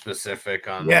team specific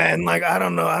on that. And like I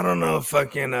don't know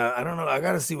fucking I don't know. I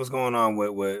gotta see what's going on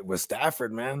with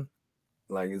Stafford, man.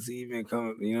 Like, is he even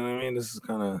coming? You know what I mean? This is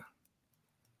kind of,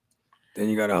 then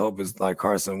you gotta hope it's like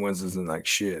Carson Wentz isn't like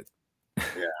shit.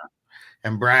 Yeah.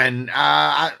 And Brian,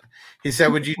 he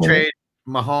said, would you trade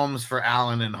Mahomes for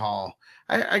Allen and Hall?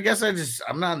 I guess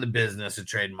I'm not in the business of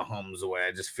trading Mahomes away.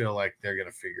 I just feel like they're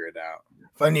gonna figure it out.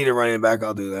 If I need a running back,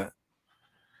 I'll do that.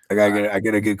 I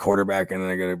get a good quarterback, and then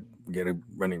I gotta get a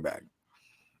running back.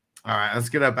 All right, let's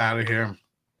get up out of here.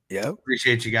 Yeah,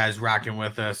 appreciate you guys rocking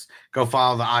with us. Go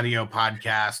follow the audio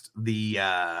podcast.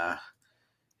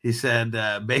 He said,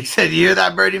 Bake said, you hear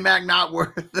that, Birdie Mac? Not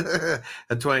worth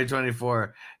a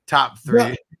 2024 top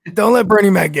 3. don't let Bernie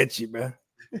Mac get you, bro.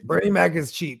 Bernie Mac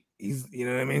is cheap. He's, you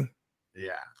know what I mean?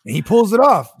 Yeah. And he pulls it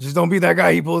off. Just don't be that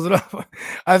guy. He pulls it off.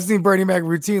 I've seen Bernie Mac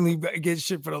routinely get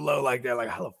shit for the low like that. Like,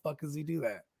 how the fuck does he do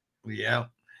that? Yeah.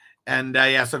 And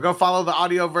so go follow the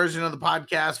audio version of the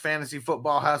podcast, Fantasy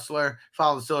Football Hustler.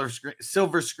 Follow the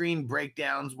silver screen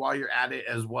breakdowns while you're at it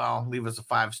as well. Leave us a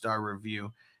 5-star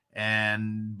review.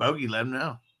 And Bogey, let them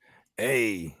know.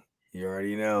 Hey, you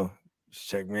already know. Just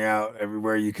check me out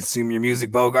everywhere you consume your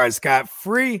music. Bogart Scott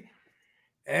free.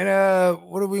 And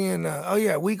what are we in?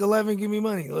 Week 11. Give me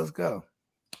money. Let's go.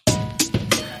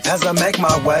 As I make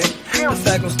my way, the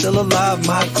fact I'm still alive,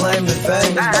 my claim to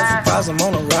fame. It's no surprise I'm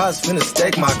on a rise, finna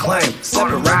stake my claim.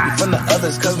 Separate me from the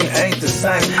others, cause we ain't the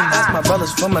same. Ask my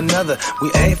brothers from another, we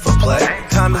ain't for play.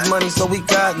 Time is money, so we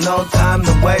got no time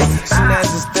to wait. Soon as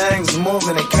this thing's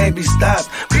moving, it can't be stopped.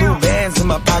 Blue bands in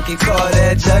my pocket, call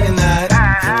that juggernaut.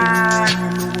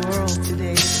 In the world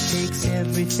today takes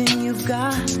everything you've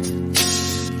got.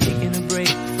 Taking a break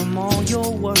from all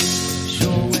your worries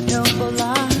sure would help a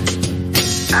lot.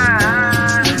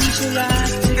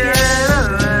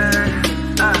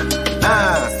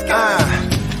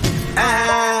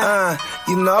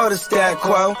 You know the stat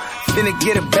quo. Finna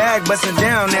get a bag, bustin'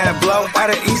 down that blow. Out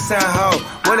of East Side Ho,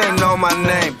 where they know my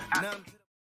name.